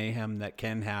craziness and mayhem that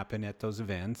can happen at those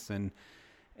events. And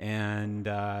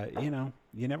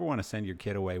you never want to send your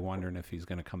kid away wondering if he's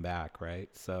going to come back, right?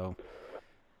 So.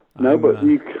 No, but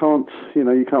you can't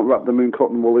wrap them in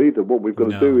cotton wool either. What we've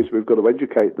got to do is we've got to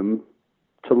educate them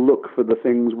to look for the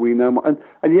things we know. And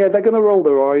yeah, they're going to roll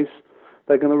their eyes.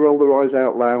 They're going to roll their eyes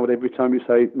out loud every time you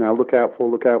say, now look out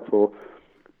for.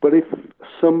 But if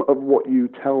some of what you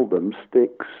tell them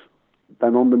sticks,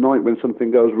 then on the night when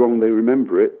something goes wrong, they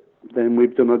remember it, then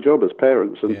we've done our job as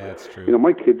parents. And, yeah, that's true.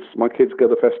 My kids go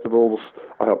to festivals.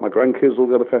 I hope my grandkids will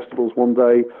go to festivals one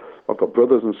day. I've got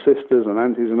brothers and sisters and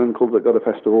aunties and uncles that go to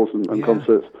festivals and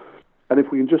concerts. And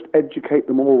if we can just educate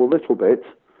them all a little bit,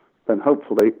 then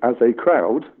hopefully, as a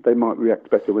crowd, they might react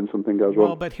better when something goes wrong.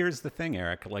 Well, but here's the thing,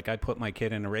 Eric. Like, I put my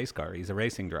kid in a race car. He's a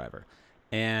racing driver.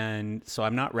 And so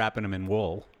I'm not wrapping him in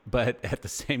wool, but at the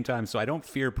same time, so I don't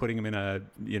fear putting him in a,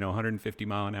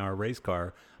 150-mile-an-hour race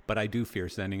car, but I do fear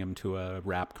sending him to a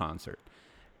rap concert.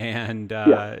 And,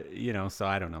 so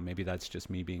I don't know, maybe that's just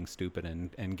me being stupid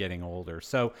and getting older.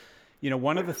 So,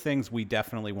 one of the things we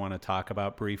definitely want to talk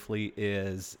about briefly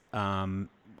is,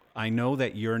 I know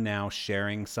that you're now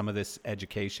sharing some of this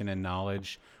education and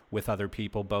knowledge with other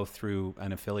people, both through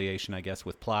an affiliation, I guess,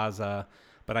 with Plaza,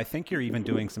 but I think you're even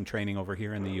doing some training over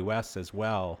here in the U.S. as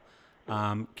well.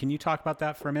 Can you talk about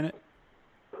that for a minute?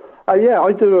 Yeah,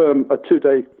 I do a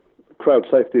 2-day crowd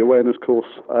safety awareness course.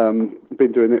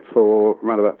 Been doing it for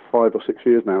around about 5 or 6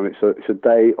 years now, and it's a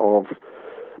day of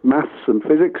math and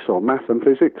physics,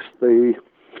 the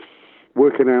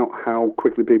working out how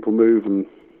quickly people move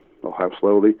or how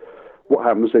slowly, what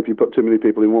happens if you put too many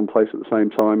people in one place at the same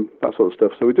time, that sort of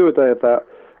stuff. So we do a day of that,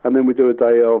 and then we do a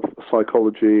day of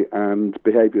psychology and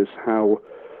behaviours, how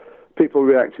people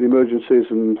react in emergencies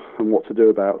and what to do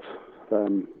about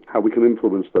how we can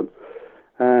influence them.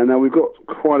 And now we've got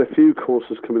quite a few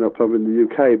courses coming up over in the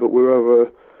UK, but we're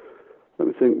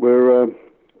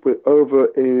over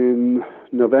in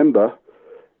November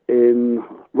in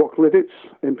Rocklivets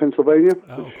in Pennsylvania.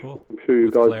 Oh, cool. I'm sure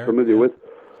you guys are familiar with.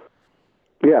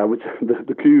 Yeah, with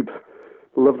the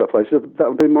Love that place. That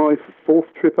would be my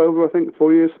fourth trip over, I think,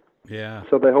 4 years. Yeah.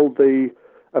 So they hold the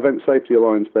Event Safety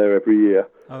Alliance there every year.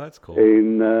 Oh, that's cool.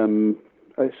 In,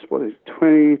 it's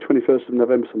 21st of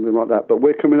November, something like that. But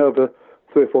we're coming over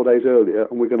 3 or 4 days earlier,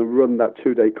 and we're going to run that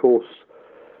 2-day course.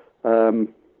 We're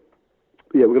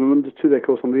going to run the 2-day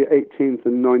course on the 18th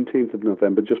and 19th of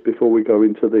November, just before we go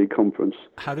into the conference.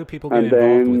 How do people get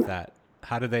involved with that?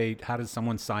 How does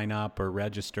someone sign up or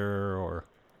register or?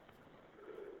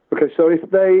 Okay, so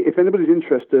if anybody's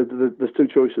interested, there's 2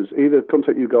 choices. Either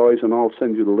contact you guys and I'll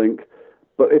send you the link.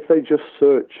 But if they just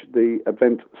search the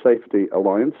Event Safety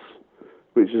Alliance,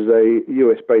 which is a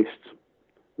US-based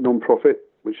non-profit,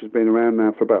 which has been around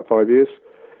now for about 5 years,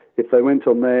 if they went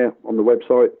on there, on the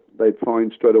website, they'd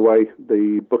find straight away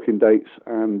the booking dates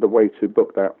and the way to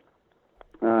book that.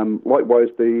 Likewise,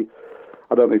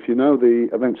 I don't know if you know, the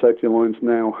Event Safety Alliance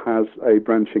now has a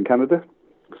branch in Canada.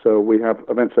 So we have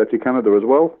Event Safety Canada as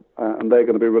well, and they're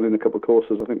going to be running a couple of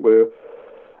courses. I think we're,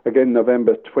 again,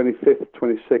 November 25th,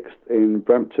 26th in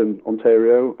Brampton,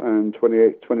 Ontario, and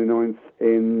 28th, 29th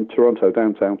in Toronto,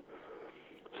 downtown.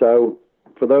 So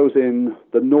for those in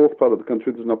the north part of the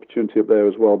country, there's an opportunity up there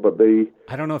as well. But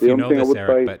I don't know if you know this,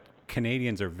 Eric, but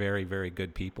Canadians are very, very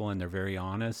good people, and they're very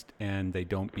honest, and they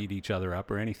don't beat each other up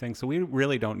or anything. So we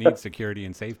really don't need security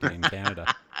and safety in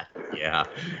Canada. Yeah.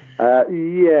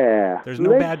 Yeah. There's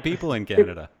no bad people in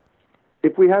Canada.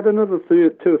 If we had another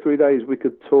 2 or 3 days, we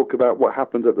could talk about what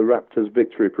happened at the Raptors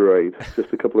victory parade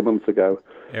just a couple of months ago.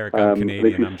 Eric, I'm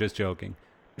Canadian. I'm just joking.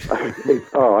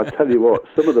 I tell you what,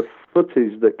 some of the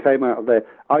footage that came out of there.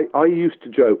 I used to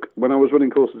joke when I was running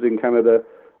courses in Canada.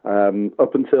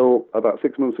 Up until about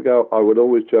 6 months ago, I would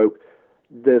always joke,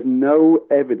 there's no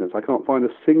evidence, I can't find a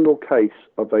single case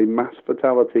of a mass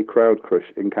fatality crowd crush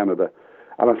in Canada.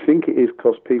 And I think it is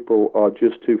because people are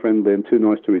just too friendly and too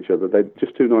nice to each other. They're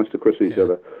just too nice to crush each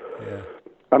other. Yeah.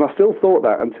 And I still thought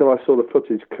that until I saw the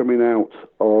footage coming out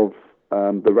of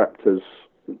the Raptors,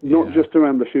 not just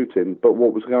around the shooting, but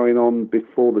what was going on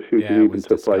before the shooting even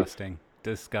took place.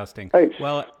 Disgusting.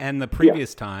 Well, and the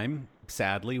previous time,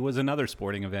 sadly, was another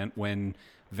sporting event when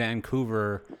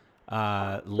Vancouver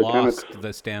lost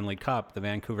the Stanley Cup. The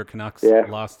Vancouver Canucks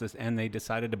lost this, and they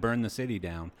decided to burn the city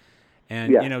down.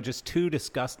 And, just 2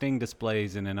 disgusting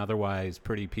displays in an otherwise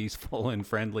pretty peaceful and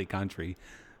friendly country.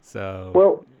 So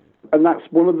well, and that's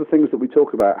one of the things that we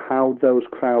talk about, how those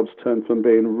crowds turn from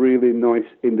being really nice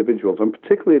individuals. And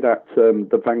particularly that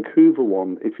the Vancouver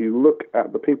one, if you look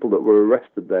at the people that were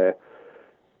arrested there,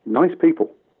 nice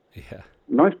people. Yeah.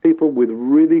 Nice people with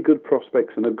really good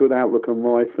prospects and a good outlook on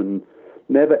life and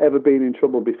never, ever been in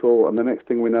trouble before. And the next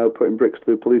thing we know, putting bricks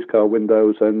through police car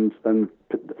windows and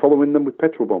following them with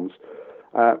petrol bombs.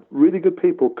 Really good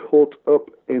people caught up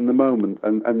in the moment.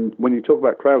 And when you talk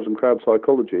about crowds and crowd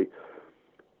psychology,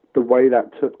 the way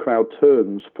that crowd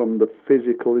turns from the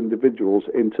physical individuals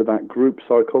into that group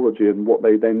psychology and what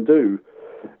they then do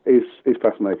is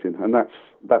fascinating. And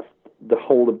that's the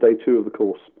whole of day 2 of the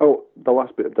course. Oh, the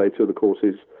last bit of day 2 of the course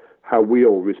is how we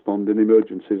all respond in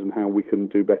emergencies and how we can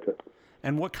do better.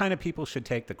 And what kind of people should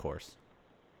take the course?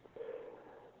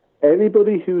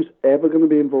 Anybody who's ever going to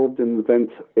be involved in an event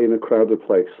in a crowded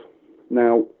place.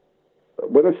 Now,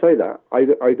 when I say that,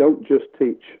 I don't just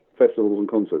teach festivals and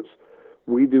concerts.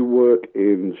 We do work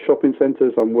in shopping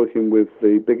centres. I'm working with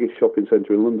the biggest shopping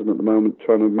centre in London at the moment,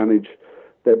 trying to manage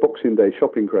their Boxing Day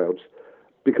shopping crowds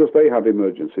because they have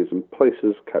emergencies and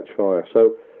places catch fire.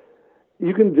 So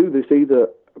you can do this either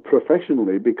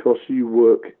professionally because you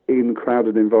work in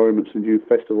crowded environments and do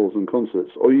festivals and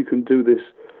concerts, or you can do this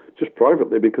just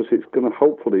privately because it's going to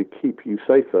hopefully keep you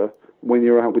safer when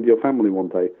you're out with your family one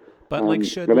day. But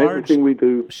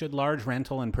should large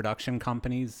rental and production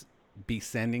companies be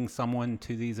sending someone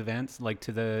to these events,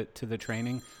 to the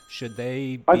training? Should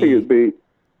they be... I think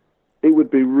it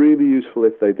would be really useful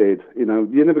if they did.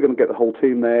 You're never going to get the whole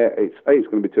team there. It's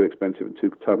going to be too expensive and too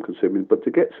time consuming, but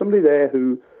to get somebody there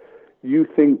who you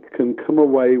think can come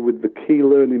away with the key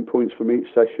learning points from each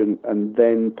session and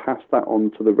then pass that on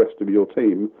to the rest of your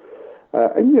team.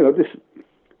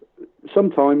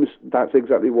 Sometimes that's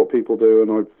exactly what people do,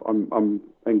 and I'm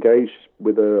engaged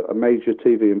with a major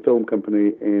TV and film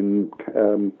company in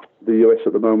the US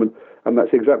at the moment, and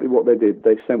that's exactly what they did.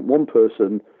 They sent one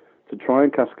person to try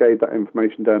and cascade that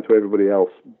information down to everybody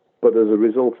else, but as a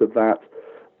result of that,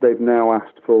 they've now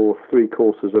asked for 3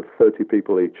 courses of 30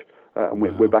 people each. And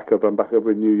we're back over. I'm back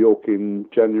over in New York in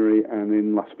January and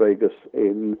in Las Vegas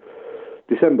in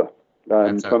December,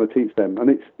 trying to teach them. And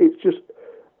it's just,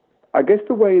 I guess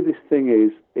the way this thing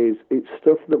is it's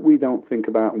stuff that we don't think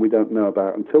about and we don't know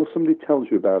about until somebody tells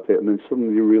you about it, and then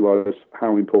suddenly you realise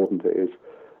how important it is.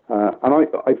 And I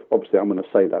obviously I'm going to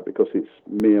say that because it's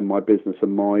me and my business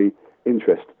and my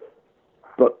interest.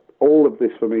 But all of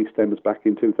this for me stems back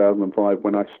in 2005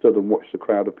 when I stood and watched a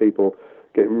crowd of people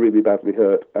get really badly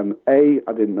hurt. And A,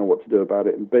 I didn't know what to do about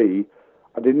it. And B,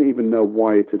 I didn't even know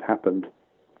why it had happened.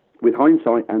 With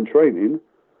hindsight and training,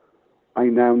 I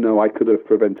now know I could have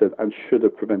prevented and should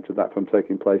have prevented that from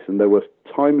taking place. And there were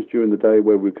times during the day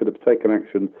where we could have taken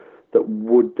action that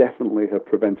would definitely have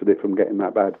prevented it from getting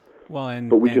that bad. Well,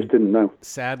 but we just didn't know.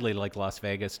 Sadly, like Las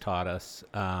Vegas taught us,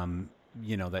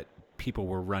 that people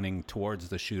were running towards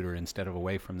the shooter instead of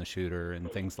away from the shooter and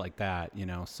things like that,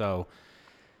 So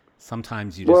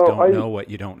sometimes you just don't know what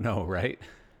you don't know, right?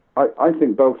 I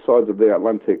think both sides of the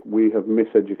Atlantic, we have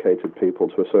miseducated people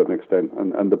to a certain extent,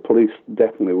 and the police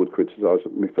definitely would criticise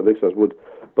me for this, as would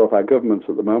both our governments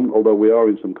at the moment, although we are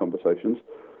in some conversations.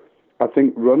 I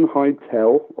think run, hide,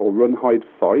 tell, or run, hide,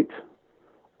 fight,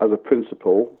 as a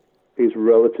principle, is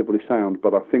relatively sound,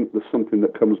 but I think there's something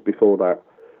that comes before that,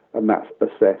 and that's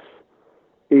assess.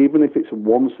 Even if it's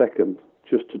 1 second,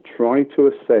 just to try to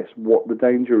assess what the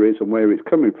danger is and where it's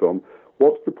coming from.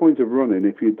 What's the point of running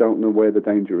if you don't know where the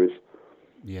danger is?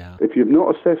 Yeah. If you've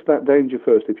not assessed that danger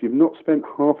first, if you've not spent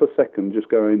half a second just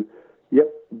going,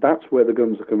 yep, that's where the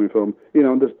guns are coming from.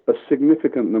 There's a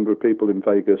significant number of people in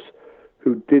Vegas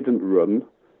who didn't run.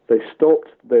 They stopped,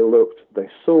 they looked, they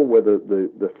saw where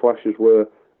the flashes were,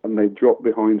 and they dropped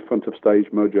behind front of stage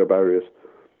mojo barriers,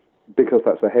 because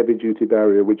that's a heavy-duty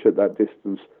barrier which at that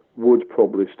distance would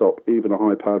probably stop even a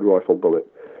high-powered rifle bullet.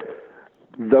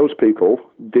 Those people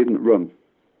didn't run.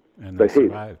 And they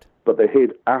survived. But they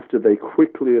hid after they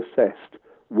quickly assessed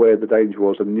where the danger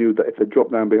was and knew that if they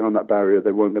dropped down behind that barrier,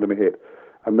 they weren't going to be hit.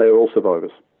 And they were all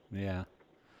survivors. Yeah.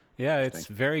 Yeah, it's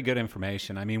very good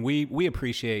information. I mean, we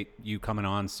appreciate you coming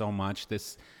on so much.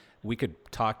 We could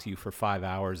talk to you for 5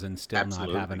 hours and still not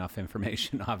have enough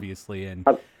information, obviously. And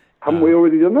haven't we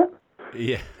already done that?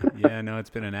 Yeah. No, it's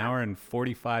been 1 hour and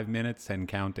 45 minutes and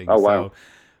counting. Oh, wow. So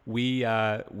we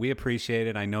appreciate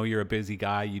it. I know you're a busy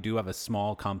guy. You do have a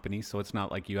small company, so it's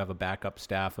not like you have a backup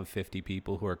staff of 50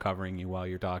 people who are covering you while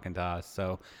you're talking to us.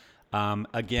 So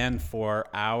again, for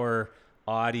our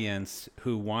audience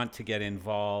who want to get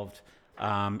involved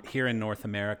here in North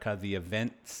America, the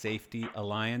Event Safety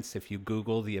Alliance, if you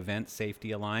Google the Event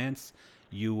Safety Alliance,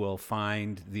 you will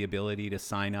find the ability to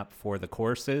sign up for the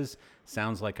courses.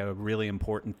 Sounds like a really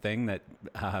important thing that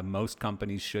most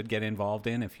companies should get involved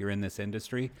in if you're in this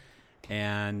industry.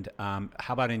 And how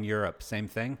about in Europe? Same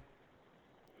thing?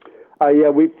 Yeah,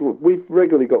 we've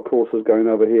regularly got courses going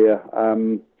over here.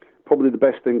 Probably the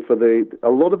best thing a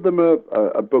lot of them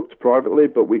are booked privately,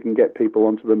 but we can get people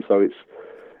onto them. So it's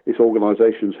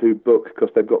organisations who book because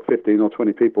they've got 15 or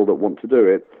 20 people that want to do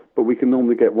it, but we can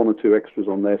normally get 1 or 2 extras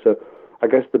on there. So I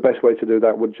guess the best way to do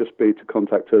that would just be to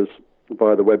contact us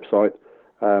via the website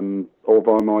or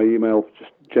via my email,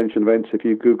 just Gentian Events. If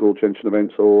you Google Gentian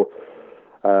Events, or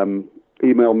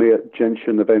email me at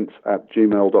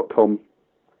gentianevents@gmail.com,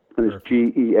 and it's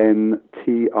GENTIAN,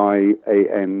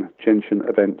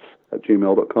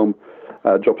 gentianevents@gmail.com.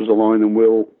 Drop us a line and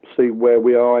we'll see where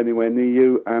we are anywhere near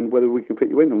you and whether we can fit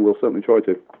you in, and we'll certainly try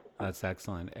to. That's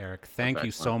excellent, Eric. Thank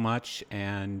you so much,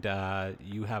 and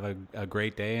you have a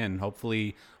great day, and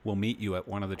hopefully we'll meet you at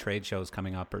one of the trade shows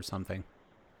coming up or something.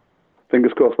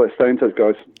 Fingers crossed. Let's stay in touch,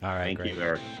 guys. All right, Thank you,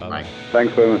 Eric. Bye.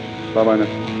 Thanks very much. Bye-bye now.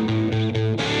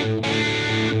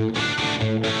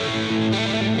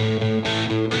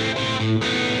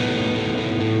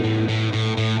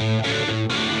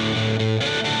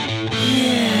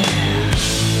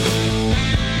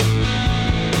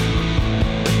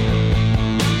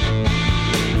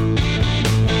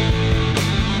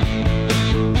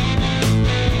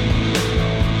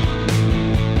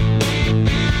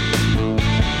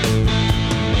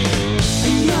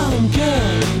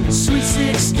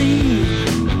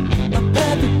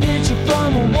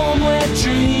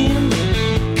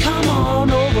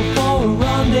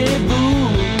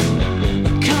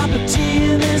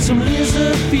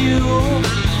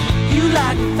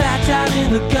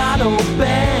 The Gato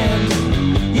band,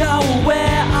 you're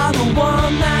aware of the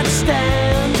one night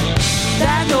stand.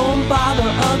 That don't bother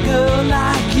a girl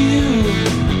like you.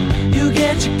 You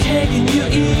get your cake and you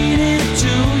eat it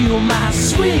too. You're my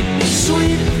sweet,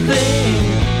 sweet thing.